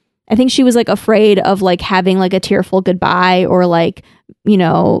like. I think she was like afraid of like having like a tearful goodbye or like,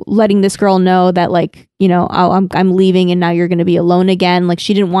 letting this girl know that like, I'm leaving and now you're going to be alone again. Like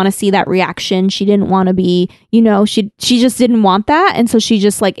she didn't want to see that reaction. She didn't want to be, she just didn't want that. And so she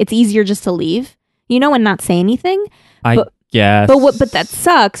just like, it's easier just to leave, and not say anything. I guess. But that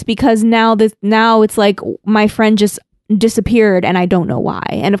sucks because now it's like my friend just disappeared and I don't know why.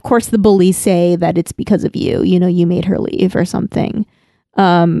 And of course the bullies say that it's because of you, you made her leave or something.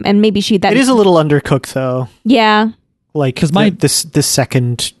 And maybe it is a little undercooked though. Yeah. Like 'Cause this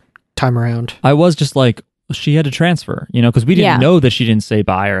second time around. I was just like, she had to transfer, because we didn't know that she didn't say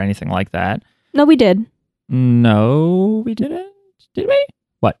bye or anything like that. No, we did. No, we didn't. Did we?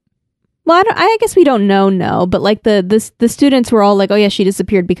 What? Well, I guess we don't know. No, but like the students were all like, "Oh yeah, she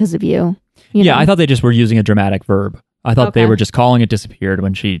disappeared because of you." Yeah, I thought they just were using a dramatic verb. I thought they Okay. were just calling it disappeared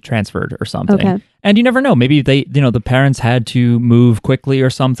when she transferred or something. Okay. And you never know. Maybe the parents had to move quickly or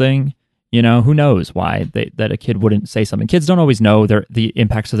something. Who knows why that a kid wouldn't say something. Kids don't always know the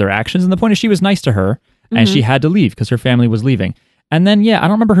impacts of their actions. And the point is, she was nice to her, and she had to leave because her family was leaving. And then, I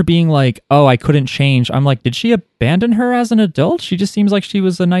don't remember her being like, "Oh, I couldn't change." I'm like, did she abandon her as an adult? She just seems like she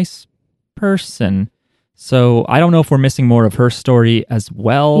was a nice person. So I don't know if we're missing more of her story as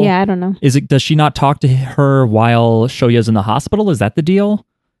well. Yeah, I don't know. Does she not talk to her while Shoya's in the hospital? Is that the deal?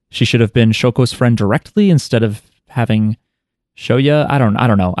 She should have been Shoko's friend directly instead of having Shoya. I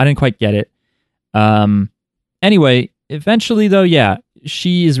don't know. I didn't quite get it. Anyway, eventually though,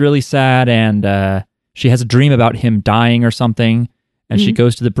 she is really sad, and she has a dream about him dying or something. And she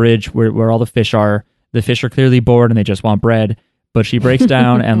goes to the bridge where all the fish are. The fish are clearly bored and they just want bread. But she breaks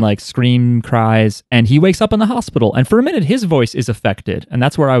down and cries, and he wakes up in the hospital. And for a minute, his voice is affected, and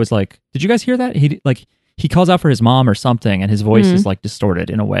that's where I was like, "Did you guys hear that?" He calls out for his mom or something, and his voice is distorted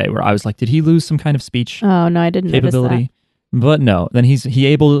in a way where I was like, "Did he lose some kind of speech Oh no, I didn't capability?" notice But no. Then he's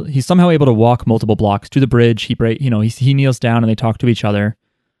somehow able to walk multiple blocks to the bridge. He kneels down and they talk to each other.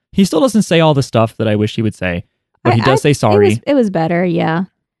 He still doesn't say all the stuff that I wish he would say, but he does say sorry. It was better, yeah.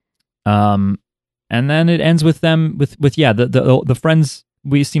 And then it ends with them with the friends.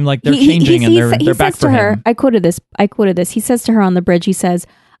 We seem like they're changing and they're back for him. I quoted this. He says to her on the bridge, he says,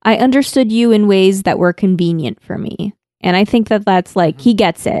 "I understood you in ways that were convenient for me." And I think that's he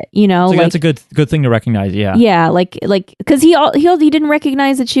gets it, So that's a good thing to recognize. Yeah. Yeah, because he didn't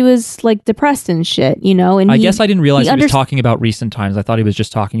recognize that she was depressed and shit, And I guess I didn't realize he was talking about recent times. I thought he was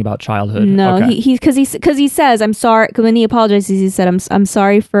just talking about childhood. No, okay. because he says, "I'm sorry." Because when he apologizes, he said, "I'm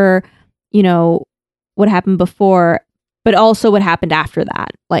sorry for what happened before, but also what happened after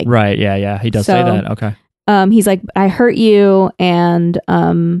that." Right. Yeah. He does say that. Okay. He's like, "I hurt you," and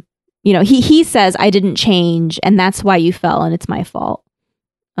he says, "I didn't change, and that's why you fell, and it's my fault."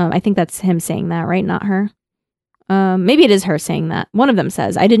 I think that's him saying that, right? Not her. Maybe it is her saying that. One of them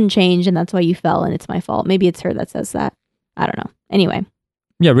says, "I didn't change, and that's why you fell, and it's my fault." Maybe it's her that says that. I don't know. Anyway.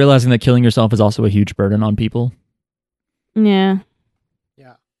 Yeah, realizing that killing yourself is also a huge burden on people. Yeah.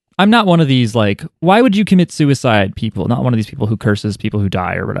 I'm not one of these, why would you commit suicide people? Not one of these people who curses people who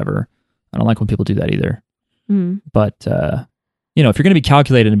die or whatever. I don't like when people do that either. Mm. But, if you're going to be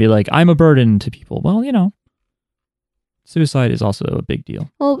calculated and be like, I'm a burden to people, well, suicide is also a big deal.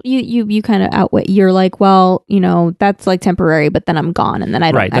 Well, you kind of outweigh. You're like, well, that's temporary, but then I'm gone, and then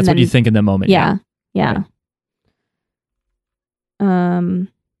I don't. Right, that's what you think in the moment. Yeah. Right.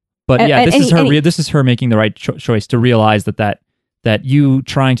 But this is her making the right choice to realize that you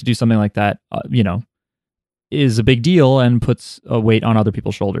trying to do something like that, is a big deal and puts a weight on other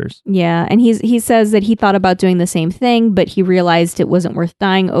people's shoulders. Yeah, and he says that he thought about doing the same thing, but he realized it wasn't worth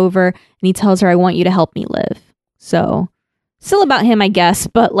dying over, and he tells her, "I want you to help me live." So, still about him, I guess,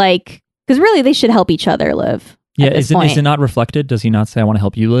 but because really they should help each other live. Yeah, is it not reflected? Does he not say, "I want to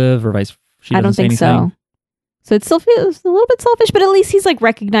help you live," or vice? I don't think so. So it still feels a little bit selfish, but at least he's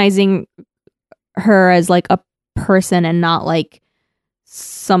recognizing her as a person and not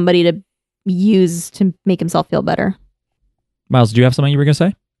somebody to use to make himself feel better. Miles, do you have something you were going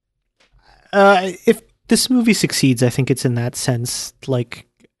to say? If this movie succeeds, I think it's in that sense,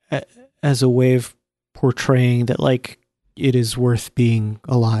 as a way of portraying that, it is worth being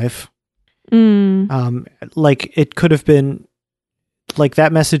alive. It could have been,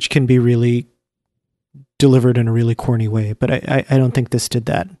 that message can be really delivered in a really corny way, but I don't think this did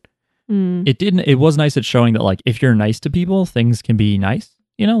that. It didn't. It was nice at showing that if you're nice to people, things can be nice.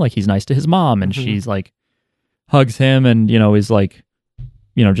 He's nice to his mom, and she's hugs him, and is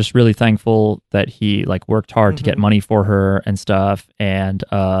just really thankful that he worked hard to get money for her and stuff. And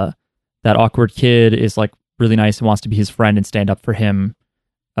that awkward kid is really nice and wants to be his friend and stand up for him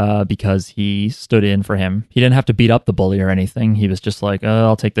because he stood in for him. He didn't have to beat up the bully or anything. He was just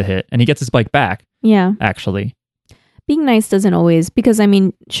I'll take the hit, and he gets his bike back. Yeah, actually. Being nice doesn't always, because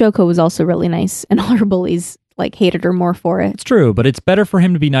Shoko was also really nice, and all her bullies hated her more for it. It's true, but it's better for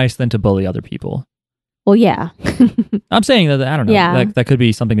him to be nice than to bully other people. Well, yeah. I'm saying that, I don't know, yeah. that could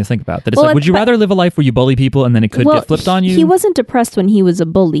be something to think about. That it's would you rather live a life where you bully people and then it could get flipped on you? He wasn't depressed when he was a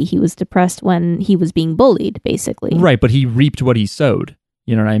bully. He was depressed when he was being bullied, basically. Right, but he reaped what he sowed.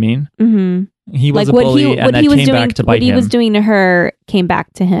 You know what I mean? Mm-hmm. He was like a bully, and that came back to bite what he him. was doing to her came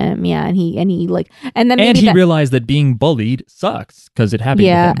back to him. Yeah, and he like, and then And maybe he realized that being bullied sucks because it happened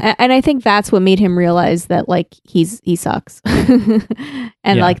yeah, to him. and I think that's what made him realize that like he sucks, and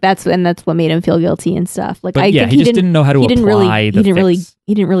Yeah. like that's what made him feel guilty and stuff. Like But I yeah, think he just didn't know how to he apply didn't really the fix.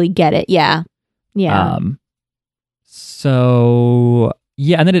 he didn't really get it. Yeah, yeah. So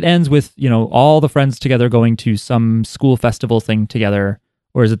yeah, and then it ends with, you know, all the friends together going to some school festival thing together,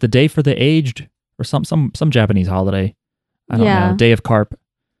 or is it the Day for the Aged or some Japanese holiday? I don't know. Day of Carp.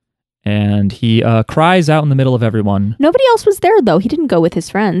 And he cries out in the middle of everyone. Nobody else was there though. He didn't go with his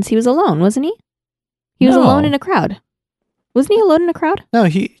friends. He was alone, wasn't he? He was No. alone in a crowd. Wasn't he alone in a crowd? No,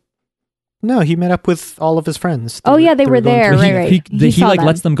 he met up with all of his friends. Oh, yeah, they were going there, to- right, right. He He saw like them.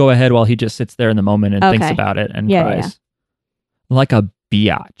 lets them go ahead while he just sits there in the moment and thinks Okay. about it and Yeah, cries. yeah. Like a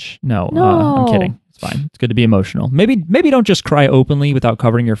biatch. No, I'm No. kidding. It's fine. It's good to be emotional. Maybe don't just cry openly without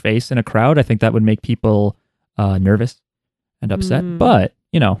covering your face in a crowd. I think that would make people nervous and upset. Mm. But,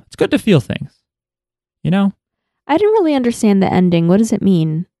 you know, it's good to feel things. You know? I didn't really understand the ending. What does it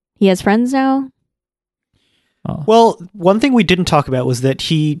mean? He has friends now? Oh. Well, one thing we didn't talk about was that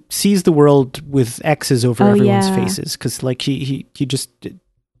he sees the world with X's over Oh, everyone's yeah. faces because, like, he just,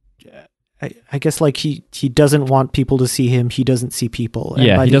 I guess, like he doesn't want people to see him. He doesn't see people. And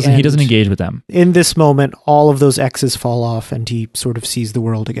Yeah, by he the doesn't end, engage with them. In this moment, all of those X's fall off, and he sort of sees the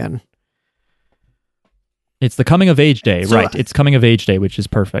world again. It's the coming of age day, So- right? It's coming of age day, which is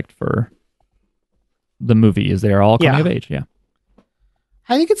perfect for the movie. Is they are all coming Yeah. of age? Yeah.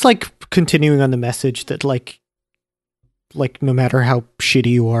 I think it's like continuing on the message that like no matter how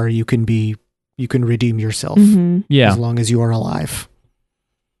shitty you are, you can redeem yourself Mhm. Yeah. as long as you are alive.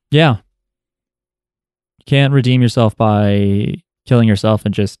 Yeah. You can't redeem yourself by killing yourself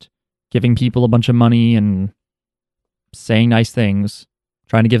and just giving people a bunch of money and saying nice things,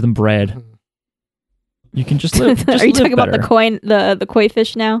 trying to give them bread. You can just live. Just Are you live talking about better. the coin, the koi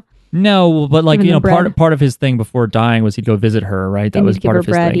fish now? No, but like, Giving you know, them bread. part of his thing before dying was he'd go visit her, right? That And was he'd give part her of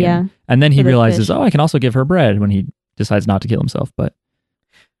his bread, thing. yeah. And then he For the realizes, fish. oh, I can also give her bread when he decides not to kill himself. But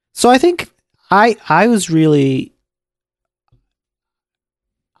So I think I was really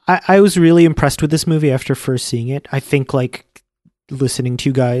I was really impressed with this movie after first seeing it. I think like listening to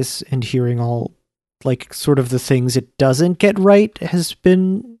you guys and hearing all like sort of the things it doesn't get right has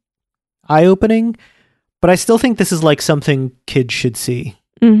been eye-opening, but I still think this is like something kids should see.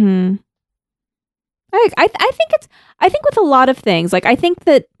 Mm-hmm. I think with a lot of things, like I think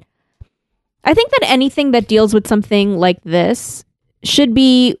that anything that deals with something like this should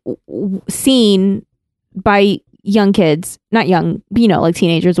be seen by young kids, not young, you know, like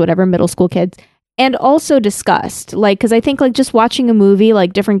teenagers, whatever, middle school kids, and also discussed. Like, because I think like just watching a movie,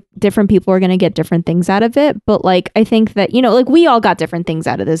 like different people are going to get different things out of it. But like, I think that, you know, like we all got different things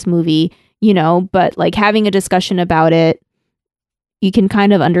out of this movie, you know, but like having a discussion about it, you can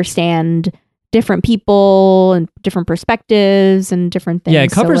kind of understand different people and different perspectives and different things. yeah,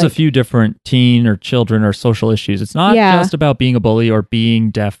 it covers so, a few different teen or children or social issues. It's not Yeah. just about being a bully or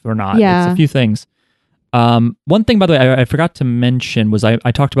being deaf or not. Yeah. It's a few things. One thing, by the way, I forgot to mention was I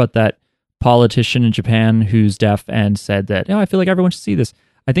talked about that politician in Japan who's deaf and said that, I feel like everyone should see this.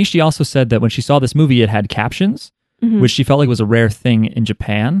 I think she also said that when she saw this movie, it had captions, Mhm. which she felt like was a rare thing in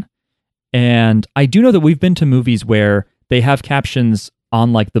Japan. And I do know that we've been to movies where they have captions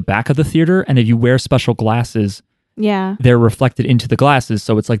on like the back of the theater, and if you wear special glasses, yeah. they're reflected into the glasses.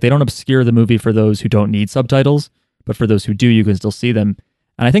 So it's like they don't obscure the movie for those who don't need subtitles, but for those who do, you can still see them.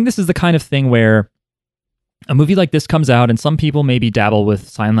 And I think this is the kind of thing where a movie like this comes out and some people maybe dabble with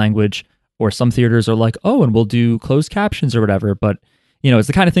sign language, or some theaters are like, oh, and we'll do closed captions or whatever. But, you know, it's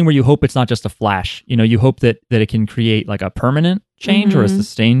the kind of thing where you hope it's not just a flash. You know, you hope that it can create like a permanent change or a Mhm.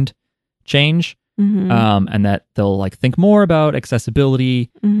 sustained change. Mhm. And that they'll like think more about accessibility.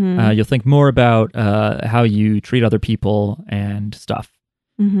 Mhm. You'll think more about how you treat other people and stuff.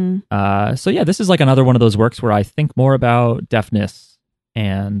 Mhm. So yeah, this is like another one of those works where I think more about deafness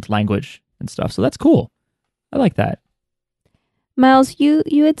and language and stuff. So that's cool. I like that. Miles, you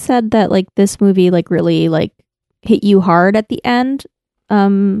had said that like this movie like really like hit you hard at the end.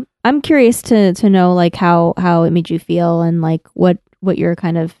 I'm curious to know like how it made you feel and like what your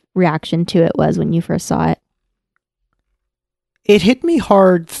kind of reaction to it was when you first saw it. It hit me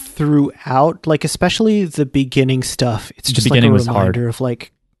hard throughout, like especially the beginning stuff. It's The just like a beginning was hard. reminder of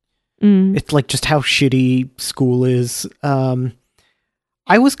like Mm. it's like just how shitty school is.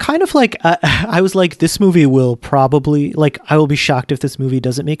 I was kind of like I was like, this movie will probably like, I will be shocked if this movie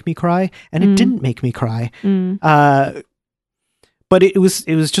doesn't make me cry, and Mm. it didn't make me cry. Mm. But it was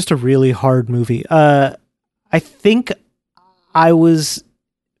just a really hard movie. I think I was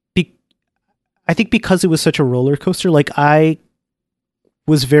I think because it was such a roller coaster, like I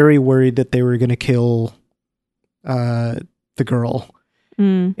was very worried that they were going to kill the girl.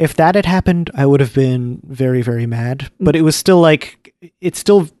 Mm. If that had happened, I would have been very, very mad. But it was still like, it's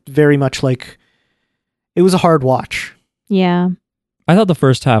still very much like, it was a hard watch. Yeah. I thought the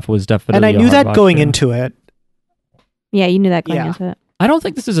first half was definitely And I a knew hard that watch, going yeah. into it. Yeah, you knew that going Yeah. into it. I don't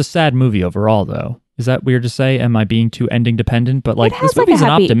think this is a sad movie overall, though. Is that weird to say? Am I being too ending dependent? But like, It has this like movie's a an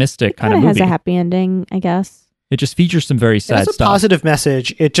happy- optimistic It kind kind of of has movie. a happy ending, I guess. It just features some very It sad has a stuff. positive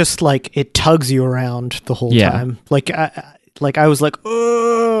message. It just like, it tugs you around the whole Yeah. time. Like I was like,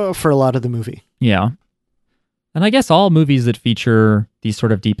 ugh, for a lot of the movie. Yeah. And I guess all movies that feature these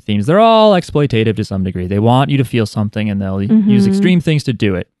sort of deep themes, they're all exploitative to some degree. They want you to feel something and they'll use Mhm. extreme things to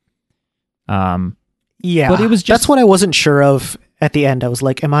do it. Yeah. But it was just- That's what I wasn't sure of at the end. I was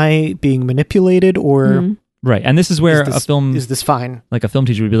like, am I being manipulated or Mm. Right. And this is where is a film, is this fine? like a film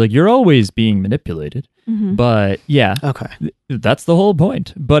teacher would be like, you're always being manipulated. Mhm. But yeah, Okay. that's the whole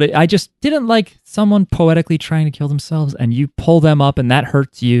point. But I just didn't like someone poetically trying to kill themselves and you pull them up and that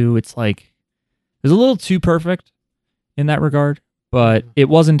hurts you. It's like, it was a little too perfect in that regard, but it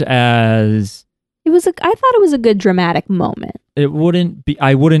wasn't as, I thought it was a good dramatic moment. it wouldn't be,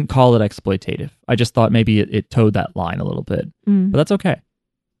 I wouldn't call it exploitative. I just thought maybe it towed that line a little bit, Mm. but that's okay.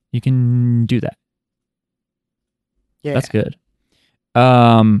 You can do that. Yeah. That's good.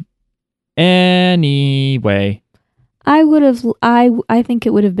 Anyway, I think it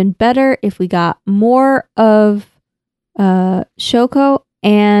would have been better if we got more of Shoko,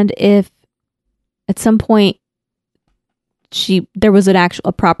 and if at some point there was a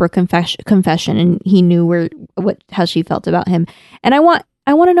proper confession and he knew how she felt about him. And I want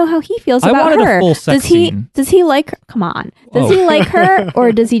to know how he feels I about wanted her. a full sex scene. Does he like her? Come on. Does Whoa. he like her,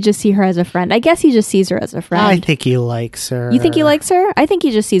 or does he just see her as a friend? I guess he just sees her as a friend. I think he likes her. You think he likes her? I think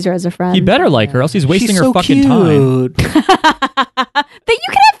he just sees her as a friend. he better like her, else he's wasting She's her so fucking time. cute. That you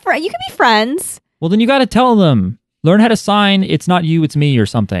can have you can be friends. Well, then you got to tell them. Learn how to sign. It's not you, it's me, or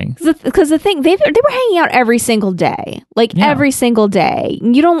something. Because the thing they were hanging out every single day, like Yeah. every single day.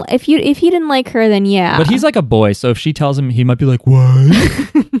 You don't if he didn't like her, then yeah. But he's like a boy, so if she tells him, he might be like, "What?"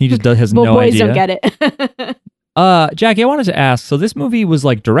 He just has well, no boys idea. don't get it. Jackie, I wanted to ask. So this movie was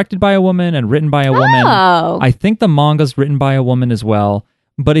like directed by a woman and written by a woman. Oh, I think the manga's written by a woman as well.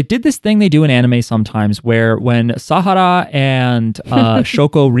 But it did this thing they do in anime sometimes, where when Sahara and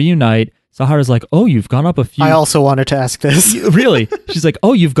Shoko reunite, Sahara's like, "Oh, you've gone up a few." I also wanted to ask this. Really? She's like,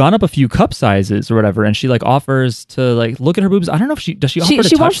 "Oh, you've gone up a few cup sizes or whatever," and she like offers to like look at her boobs. I don't know if she offer to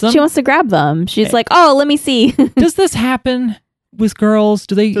touch wants them. she wants to grab them. She's like, oh, let me see. Does this happen with girls?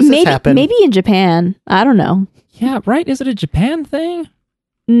 Do they? Does this happen? Maybe in Japan. I don't know. Yeah, right. Is it a Japan thing?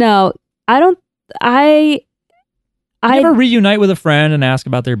 No, I don't. You ever reunite with a friend and ask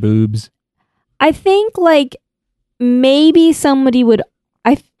about their boobs? I think like maybe somebody would.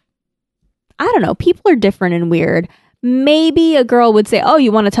 I don't know. People are different and weird. Maybe a girl would say, "Oh,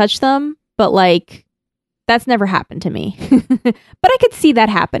 you want to touch them?" But like, that's never happened to me. But I could see that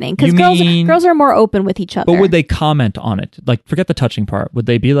happening because You girls are more open with each other. But would they comment on it? Like, forget the touching part. Would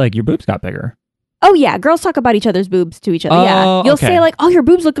they be like, "Your boobs got bigger"? Oh yeah, girls talk about each other's boobs to each other. Oh, Yeah, you'll okay. say like, "Oh, your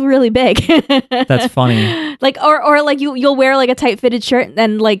boobs look really big." That's funny. Like or like you'll wear like a tight fitted shirt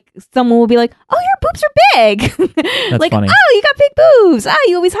and like someone will be like, "Oh, your boobs are big." Like, funny. "Oh, you got big boobs. Ah,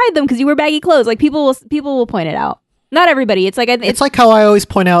 you always hide them because you wear baggy clothes." Like people will point it out. Not everybody. It's like It's like how I always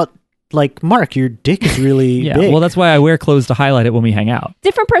point out, like, Mark, your dick is really Yeah. big. Well, that's why I wear clothes to highlight it when we hang out.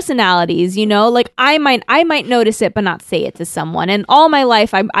 different personalities, you know. Like I might notice it, but not say it to someone. And all my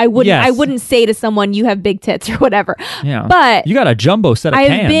life, I wouldn't say to someone, "You have big tits" or whatever. Yeah. But You got a jumbo set of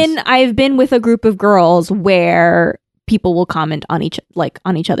cans. I've been with a group of girls where people will comment on each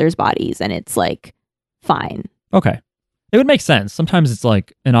other's bodies, and it's like fine. Okay. It would make sense. Sometimes it's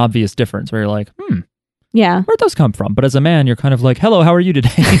like an obvious difference where you're like, Yeah. where'd those come from? But as a man, you're kind of like, "Hello, how are you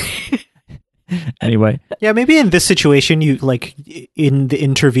today?" Anyway, Yeah, maybe in this situation, you like in the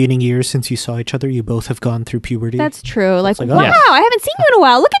intervening years since you saw each other, you both have gone through puberty. That's true. Like, like, wow, oh. Yeah. I haven't seen you in a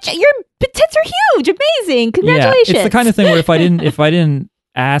while. Look at you. Your tits are huge. Amazing. Congratulations. Yeah, it's the kind of thing where if I didn't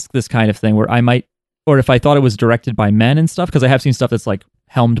ask this kind of thing where I might, or if I thought it was directed by men and stuff, because I have seen stuff that's like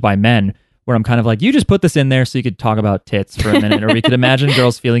helmed by men where I'm kind of like, you just put this in there so you could talk about tits for a minute, or we could imagine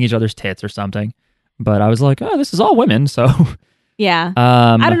girls feeling each other's tits or something. But I was like, oh, this is all women, so Yeah.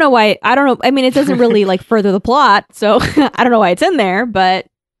 I I don't know why. I don't know. I mean, it doesn't really like further the plot, so I don't know why it's in there, but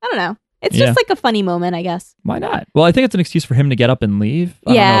I don't know. It's Yeah. just like a funny moment, I guess. Why not? Well, I think it's an excuse for him to get up and leave.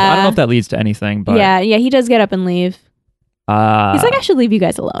 I Yeah. don't know if that leads to anything, but Yeah, he does get up and leave. He's like, I should leave you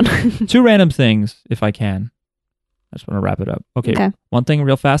guys alone. two random things, if I can. I just want to wrap it up. Okay. Okay. One thing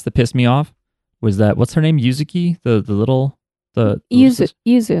real fast that pissed me off. was that, what's her name? Yuzuki? The little,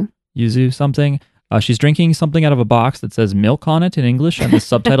 Yuzu something. She's drinking something out of a box that says milk on it in English, and the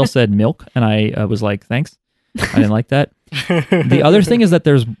subtitle said milk, and I was like, thanks. I didn't like that. The other thing is that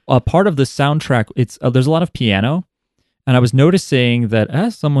there's a part of the soundtrack, there's a lot of piano, and I was noticing that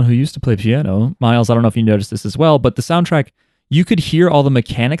as someone who used to play piano, Miles, I don't know if you noticed this as well, but the soundtrack, you could hear all the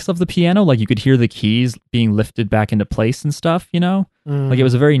mechanics of the piano, like you could hear the keys being lifted back into place and stuff, you know? Like it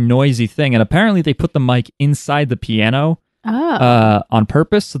was a very noisy thing, and apparently they put the mic inside the piano on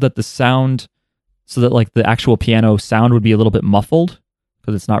purpose so that like the actual piano sound would be a little bit muffled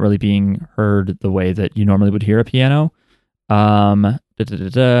because it's not really being heard the way that you normally would hear a piano. Let's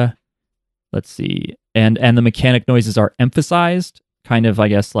see. And the mechanic noises are emphasized, kind of, I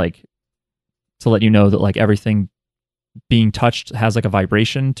guess, like to let you know that like everything being touched has like a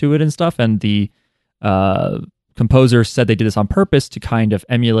vibration to it and stuff. And the composer said they did this on purpose to kind of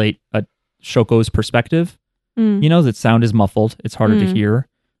emulate Shoko's perspective. You know, that sound is muffled. It's harder to hear,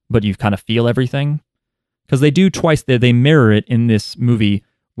 but you kind of feel everything. Because they do twice, they mirror it in this movie.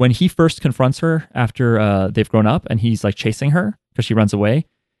 When he first confronts her after they've grown up and he's like chasing her because she runs away,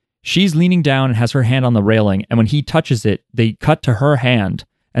 she's leaning down and has her hand on the railing. And when he touches it, they cut to her hand.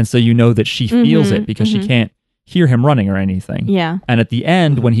 And so you know that she feels it because she can't hear him running or anything. Yeah. And at the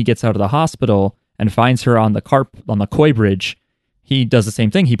end, when he gets out of the hospital and finds her on the koi bridge, he does the same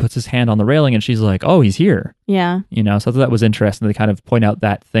thing. He puts his hand on the railing and she's like, oh, he's here. Yeah. You know, so I thought that was interesting. They kind of point out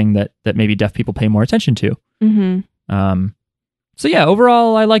that thing that maybe deaf people pay more attention to. So yeah,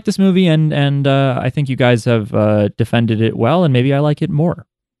 overall, I like this movie, and I think you guys have defended it well, and maybe I like it more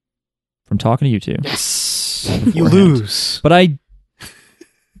from talking to you two. Yes. You lose. But I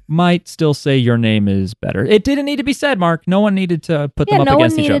might still say your name is better. It didn't need to be said, Mark. No one needed to put them up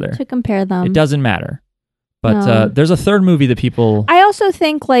against each other. No one needed to compare them. It doesn't matter. But there's a third movie that people... I also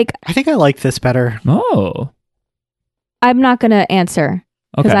think, like... I think I like this better. Oh. I'm not going to answer.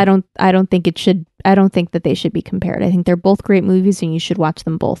 Because Okay. I don't think that they should be compared. I think they're both great movies and you should watch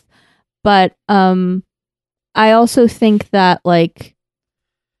them both. But I also think that, like,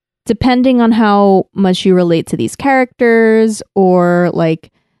 depending on how much you relate to these characters, or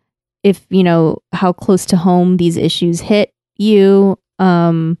like if, you know, how close to home these issues hit you,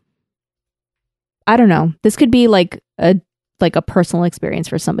 I don't know. This could be like a personal experience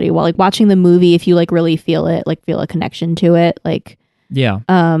for somebody. While like watching the movie, if you like really feel it, like feel a connection to it, like yeah.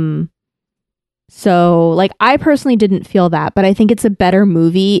 So like I personally didn't feel that, but I think it's a better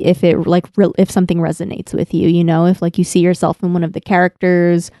movie if it like if something resonates with you, you know, if like you see yourself in one of the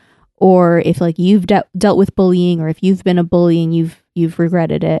characters, or if like you've dealt with bullying, or if you've been a bully and you've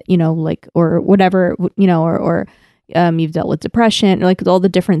regretted it, you know, like, or whatever, you know, or you've dealt with depression, like all the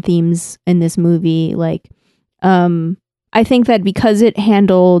different themes in this movie. Like, I think that because it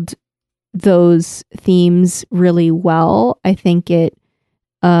handled those themes really well, I think it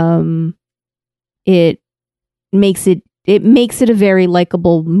makes it a very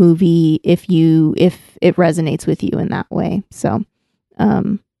likable movie if it resonates with you in that way. So,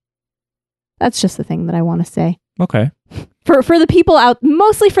 that's just the thing that I want to say. Okay. For the people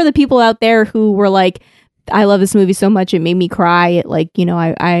mostly for the people out there who were like, I love this movie so much, it made me cry. It like, you know,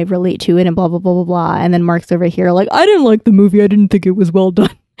 I relate to it and blah, blah, blah, blah, blah. And then Mark's over here like, I didn't like the movie. I didn't think it was well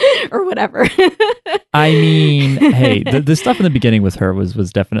done or whatever. I mean, hey, the stuff in the beginning with her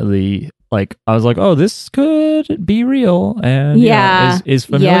was definitely like, I was like, oh, this could be real. And yeah, you know, is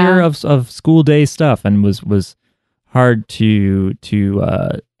familiar of school day stuff, and was hard to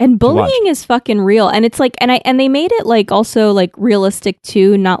and bullying is fucking real. And it's like, and they made it like also like realistic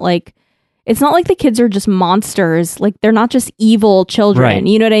too, not like, it's not like the kids are just monsters. Like they're not just evil children. Right.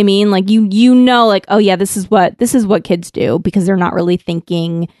 You know what I mean? Like you know, like, oh yeah, this is what kids do, because they're not really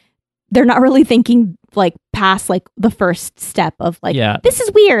thinking like past like the first step of like, this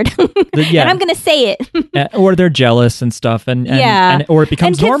is weird. And I'm gonna say it. Or they're jealous and stuff, and or it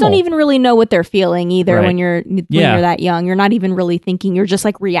becomes and kids normal. don't even really know what they're feeling either. Right. When you're that young. You're not even really thinking. You're just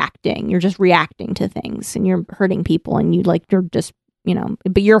like reacting. You're just reacting to things, and you're hurting people, and you're just, you know,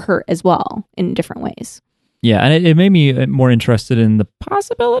 but you're hurt as well in different ways. Yeah, and it made me more interested in the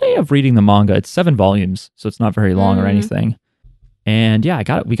possibility of reading the manga. It's 7 volumes, so it's not very long or anything. And yeah,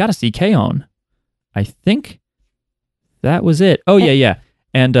 we got to see K-On! I think that was it. Oh yeah.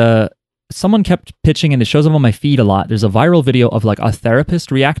 And someone kept pitching, and it shows up on my feed a lot. There's a viral video of like a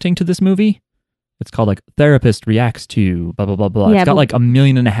therapist reacting to this movie. It's called like Therapist Reacts to blah, blah, blah, blah. Yeah, it's got like 1.5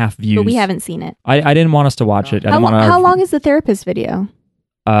 million views. But we haven't seen it. I didn't want us to watch it. How long is the therapist video?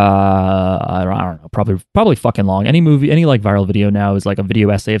 I don't know. Probably fucking long. Any like viral video now is like a video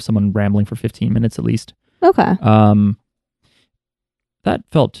essay of someone rambling for 15 minutes at least. Okay. That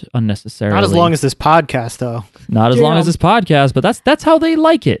felt unnecessary. Not as long as this podcast, though. Not as long Damn. as this podcast, but that's how they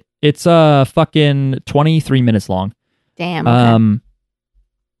like it. It's fucking 23 minutes long. Damn. Okay.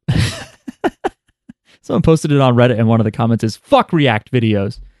 Someone posted it on Reddit, and one of the comments is "fuck React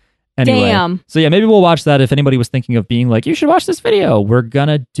videos." Anyway, Damn. so yeah, maybe we'll watch that. If anybody was thinking of being like, "You should watch this video," we're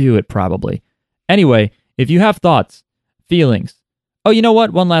gonna do it probably. Anyway, if you have thoughts, feelings. Oh, you know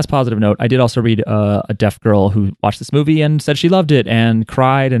what? One last positive note. I did also read a deaf girl who watched this movie and said she loved it and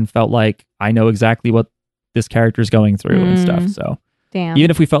cried and felt like I know exactly what this character is going through and stuff. So Damn. even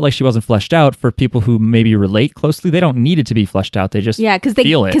if we felt like she wasn't fleshed out, for people who maybe relate closely, they don't need it to be fleshed out. They just because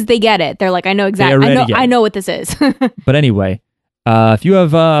feel it. they get it. They're like, I know exactly. already get I it. know what this is. But anyway, if you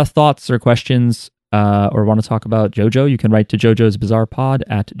have thoughts or questions or want to talk about JoJo, you can write to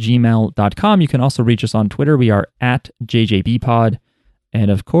jojosbizarrepod@gmail.com. You can also reach us on Twitter. We are @JJBpod. And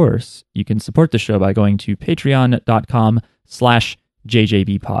of course, you can support the show by going to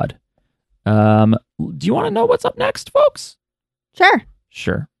patreon.com/JJBpod. Do you want to know what's up next, folks? Sure.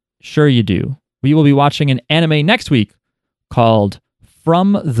 Sure you do. We will be watching an anime next week called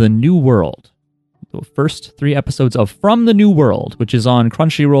From the New World. The first 3 episodes of From the New World, which is on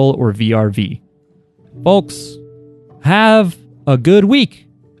Crunchyroll or VRV. Folks, have a good week.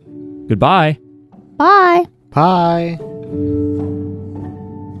 Goodbye. Bye. Bye.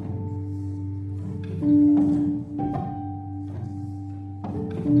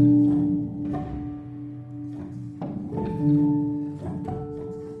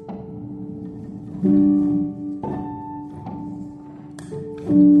 Bye.